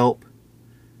and to help,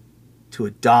 to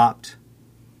adopt,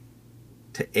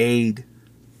 to aid,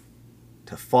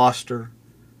 to foster,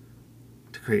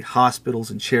 to create hospitals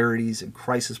and charities and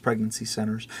crisis pregnancy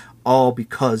centers, all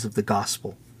because of the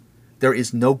gospel. There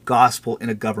is no gospel in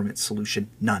a government solution.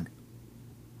 None.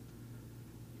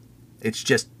 It's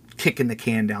just kicking the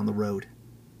can down the road.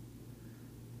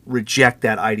 Reject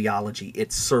that ideology.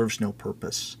 It serves no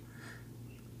purpose.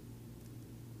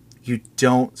 You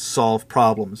don't solve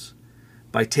problems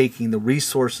by taking the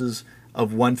resources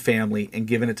of one family and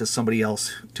giving it to somebody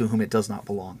else to whom it does not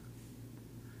belong.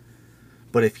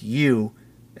 But if you,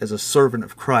 as a servant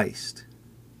of Christ,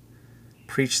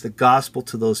 preach the gospel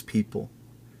to those people,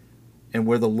 and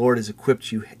where the Lord has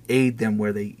equipped you, aid them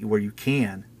where you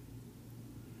can,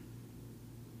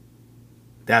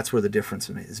 that's where the difference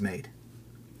is made.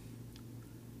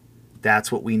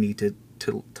 That's what we need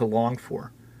to long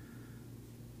for.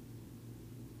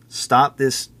 Stop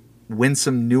this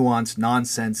winsome, nuanced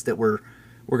nonsense that we're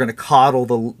going to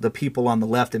coddle the people on the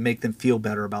left and make them feel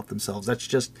better about themselves. That's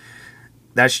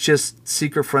just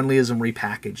seeker-friendlyism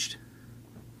repackaged.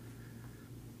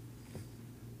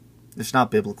 It's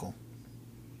not biblical.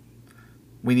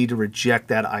 We need to reject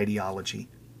that ideology.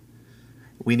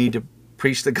 We need to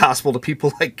preach the gospel to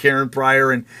people like Karen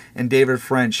Pryor and David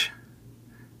French.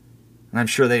 And I'm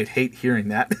sure they'd hate hearing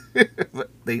that, but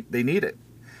they need it,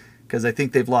 because I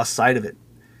think they've lost sight of it.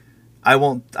 I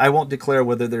won't declare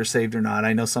whether they're saved or not.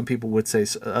 I know some people would say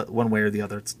one way or the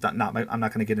other. It's not I'm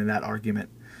not going to get into that argument.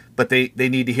 But they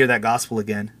need to hear that gospel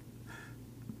again,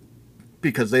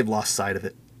 because they've lost sight of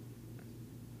it.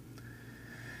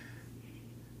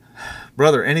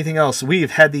 Brother, anything else?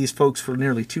 We've had these folks for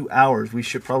nearly 2 hours. We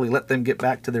should probably let them get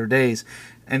back to their days.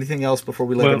 Anything else before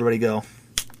we let everybody go?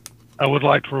 I would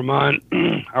like to remind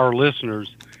our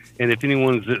listeners, and if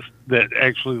anyone that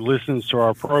actually listens to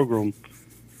our program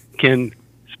can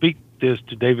speak this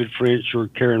to David French or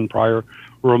Karen Pryor,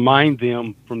 remind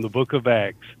them from the book of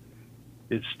Acts.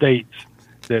 It states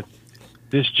that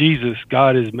this Jesus,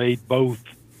 God has made both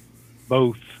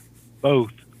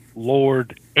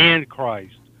Lord and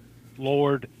Christ.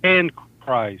 Lord and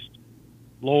Christ.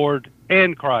 Lord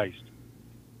and Christ.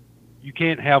 You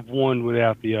can't have one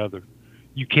without the other.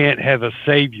 You can't have a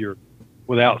Savior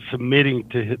without submitting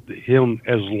to Him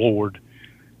as Lord.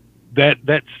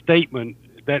 That statement,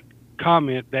 that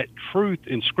comment, that truth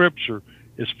in Scripture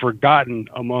is forgotten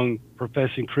among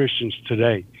professing Christians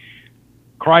today.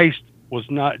 Christ was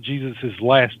not Jesus'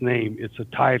 last name. It's a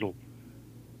title.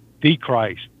 The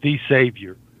Christ, the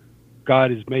Savior.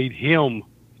 God has made Him,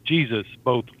 Jesus,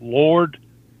 both Lord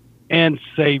and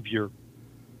Savior.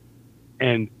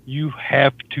 And you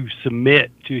have to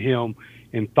submit to Him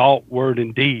in thought, word,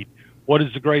 and deed. What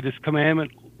is the greatest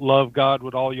commandment? Love God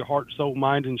with all your heart, soul,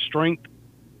 mind, and strength.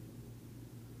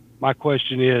 My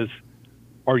question is,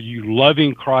 are you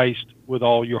loving Christ with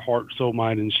all your heart, soul,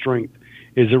 mind, and strength?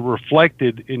 Is it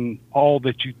reflected in all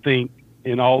that you think,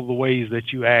 in all the ways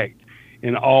that you act,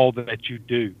 in all that you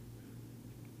do?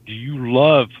 Do you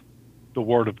love the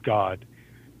Word of God?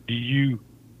 Do you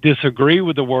disagree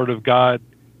with the Word of God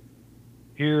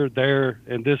here, there,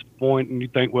 and this point, and you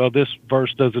think, well, this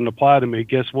verse doesn't apply to me?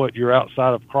 Guess what? You're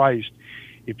outside of Christ.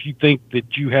 If you think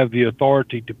that you have the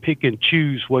authority to pick and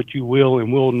choose what you will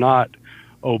and will not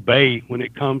obey when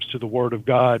it comes to the Word of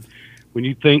God, when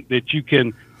you think that you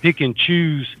can pick and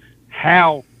choose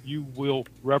how you will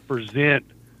represent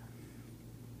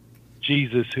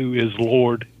Jesus, who is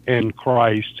Lord and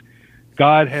Christ,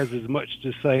 God has as much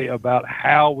to say about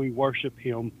how we worship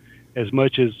Him as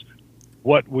much as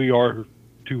what we are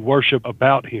to worship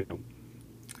about Him.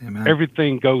 Amen.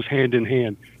 Everything goes hand in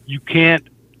hand. You can't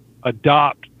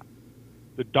adopt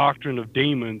the doctrine of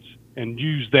demons and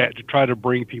use that to try to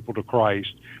bring people to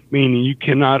Christ, meaning you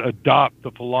cannot adopt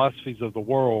the philosophies of the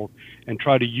world and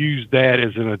try to use that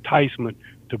as an enticement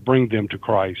to bring them to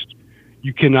Christ.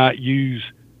 You cannot use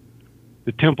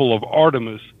the temple of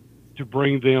Artemis to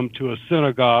bring them to a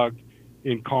synagogue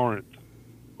in Corinth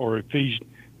or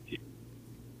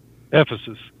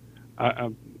Ephesus.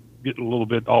 I'm getting a little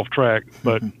bit off track,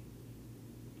 but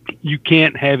you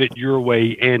can't have it your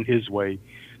way and His way,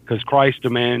 because Christ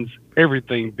demands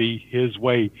everything be His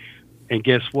way. And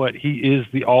guess what? He is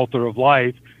the author of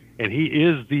life, and He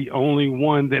is the only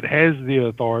one that has the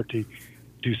authority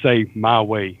to say, my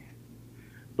way.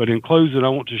 But in closing, I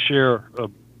want to share a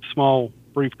small,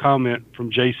 brief comment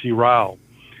from J.C. Ryle.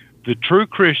 The true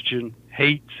Christian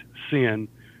hates sin,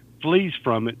 flees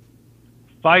from it,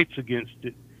 fights against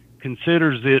it,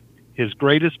 considers it his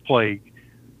greatest plague,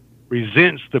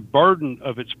 resents the burden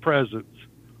of its presence,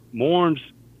 mourns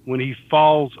when he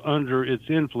falls under its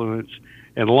influence,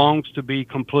 and longs to be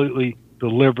completely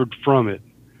delivered from it.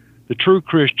 The true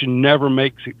Christian never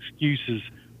makes excuses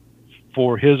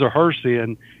for his or her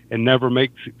sin and never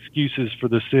makes excuses for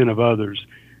the sin of others.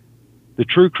 The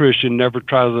true Christian never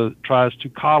tries to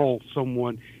coddle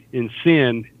someone in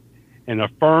sin and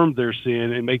affirm their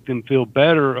sin and make them feel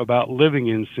better about living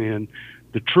in sin.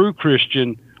 The true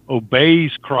Christian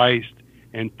obeys Christ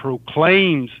and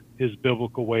proclaims his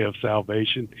biblical way of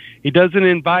salvation. He doesn't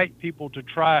invite people to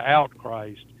try out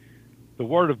Christ. The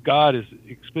Word of God is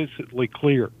explicitly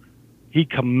clear. He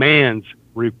commands,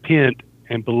 repent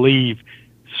and believe,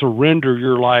 surrender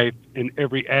your life in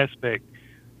every aspect,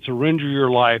 surrender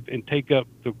your life and take up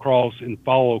the cross and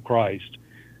follow Christ.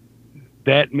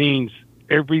 That means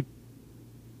every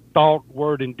thought,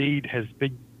 word, and deed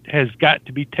has got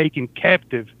to be taken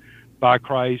captive by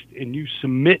Christ, and you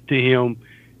submit to him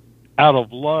out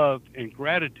of love and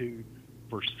gratitude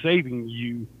for saving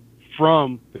you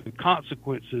from the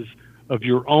consequences of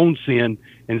your own sin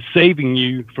and saving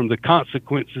you from the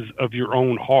consequences of your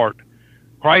own heart.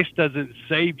 Christ doesn't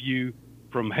save you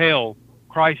from hell.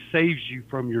 Christ saves you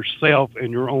from yourself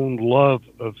and your own love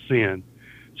of sin.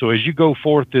 So as you go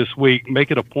forth this week, make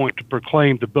it a point to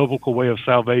proclaim the biblical way of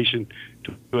salvation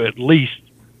to at least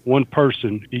one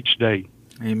person each day.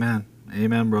 Amen.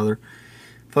 Amen, brother.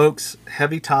 Folks,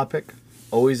 heavy topic,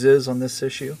 always is on this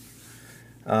issue.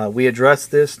 We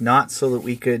addressed this not so that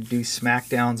we could do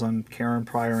smackdowns on Karen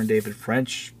Pryor and David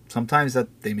French. Sometimes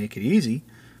that they make it easy,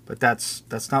 but that's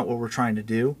not what we're trying to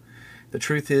do. The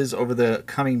truth is, over the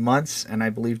coming months, and I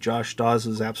believe Josh Dawes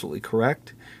is absolutely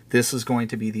correct, this is going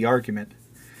to be the argument.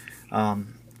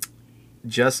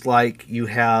 Just like you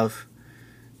have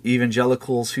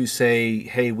evangelicals who say,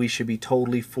 hey, we should be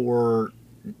totally for,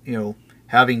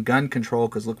 having gun control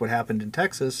because look what happened in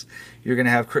Texas. You're going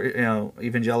to have,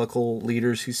 evangelical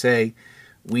leaders who say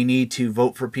we need to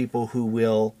vote for people who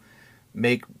will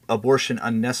make abortion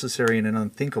unnecessary and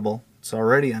unthinkable. It's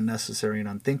already unnecessary and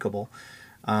unthinkable.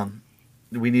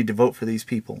 We need to vote for these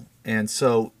people. And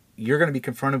so you're going to be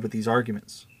confronted with these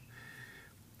arguments.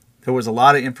 There was a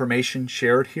lot of information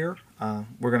shared here.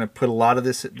 We're going to put a lot of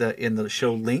this in the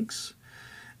show links.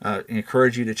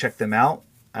 Encourage you to check them out.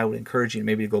 I would encourage you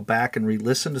maybe to go back and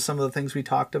re-listen to some of the things we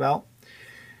talked about.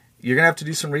 You're going to have to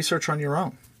do some research on your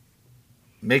own.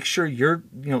 Make sure you're,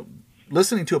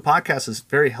 listening to a podcast is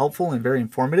very helpful and very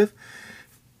informative,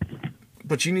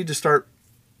 but you need to start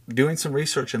doing some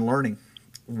research and learning.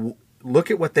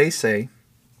 Look at what they say.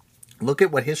 Look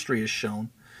at what history has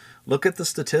shown. Look at the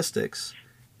statistics.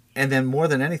 And then more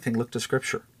than anything, look to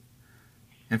Scripture.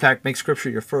 In fact, make Scripture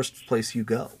your first place you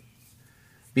go.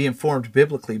 Be informed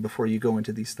biblically before you go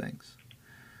into these things.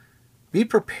 Be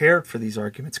prepared for these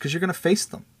arguments because you're going to face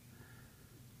them.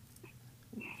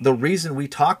 The reason we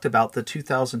talked about the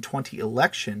 2020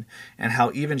 election and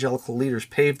how evangelical leaders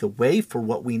paved the way for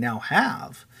what we now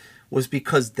have was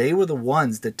because they were the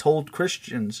ones that told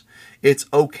Christians it's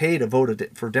okay to vote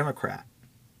for Democrat.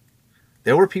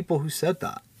 There were people who said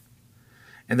that.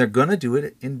 And they're going to do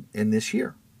it in this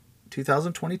year.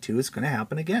 2022 is going to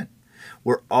happen again.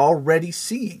 We're already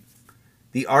seeing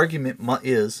the argument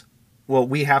is, well,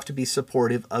 we have to be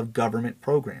supportive of government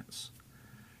programs.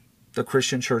 The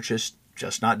Christian church is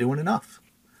just not doing enough.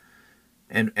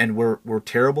 And we're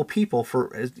terrible people for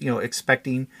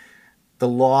expecting the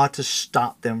law to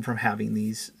stop them from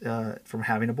having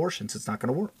having abortions. It's not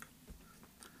going to work.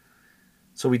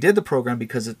 So we did the program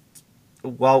because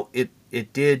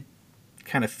it did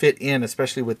kind of fit in,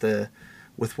 especially with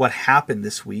what happened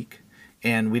this week,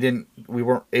 and we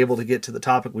weren't able to get to the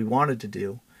topic we wanted to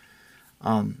do.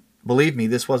 Believe me,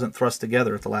 this wasn't thrust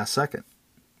together at the last second.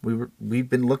 We've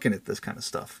been looking at this kind of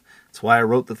stuff. That's why I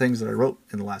wrote the things that I wrote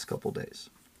in the last couple of days.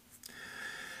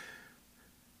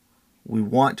 We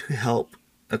want to help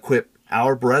equip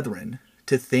our brethren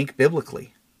to think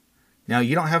biblically. Now,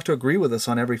 you don't have to agree with us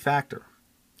on every factor.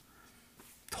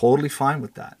 Totally fine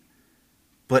with that.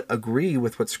 But agree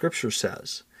with what Scripture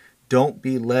says. Don't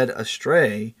be led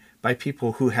astray by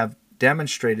people who have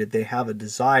demonstrated they have a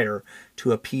desire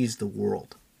to appease the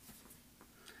world.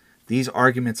 These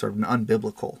arguments are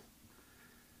unbiblical.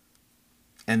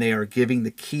 And they are giving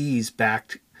the keys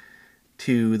back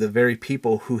to the very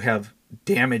people who have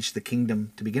damaged the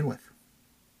kingdom to begin with.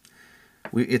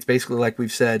 It's basically like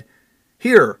we've said,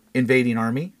 here, invading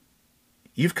army,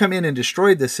 you've come in and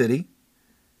destroyed the city.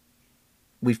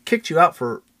 We've kicked you out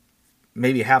for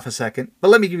maybe half a second, but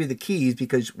let me give you the keys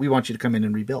because we want you to come in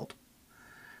and rebuild.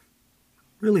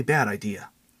 Really bad idea.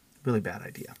 Really bad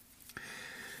idea.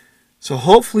 So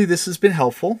hopefully this has been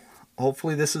helpful.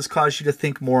 Hopefully this has caused you to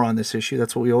think more on this issue.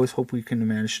 That's what we always hope we can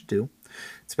manage to do.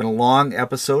 It's been a long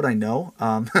episode, I know.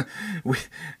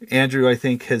 Andrew, I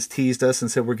think, has teased us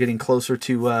and said we're getting closer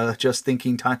to just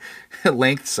thinking time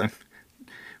lengths.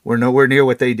 we're nowhere near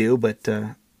what they do, but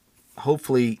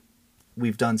hopefully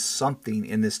we've done something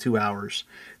in this 2 hours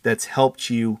that's helped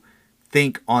you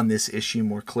think on this issue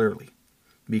more clearly,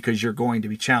 because you're going to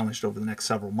be challenged over the next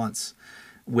several months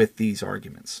with these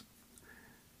arguments.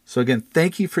 So again,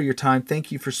 thank you for your time.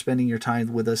 Thank you for spending your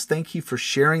time with us. Thank you for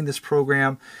sharing this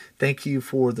program. Thank you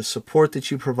for the support that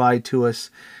you provide to us.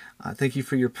 Thank you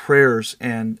for your prayers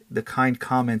and the kind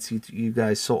comments you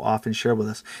guys so often share with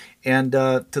us. And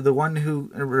to the one who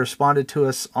responded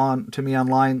to me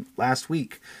online last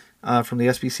week from the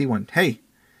SBC one, hey,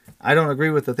 I don't agree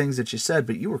with the things that you said,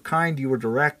 but you were kind, you were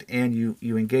direct, and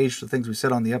you engaged with the things we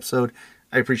said on the episode.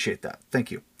 I appreciate that. Thank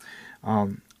you.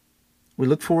 We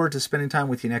look forward to spending time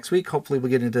with you next week. Hopefully we'll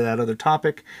get into that other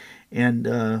topic and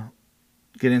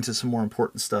get into some more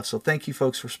important stuff. So thank you,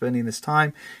 folks, for spending this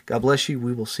time. God bless you.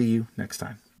 We will see you next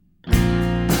time.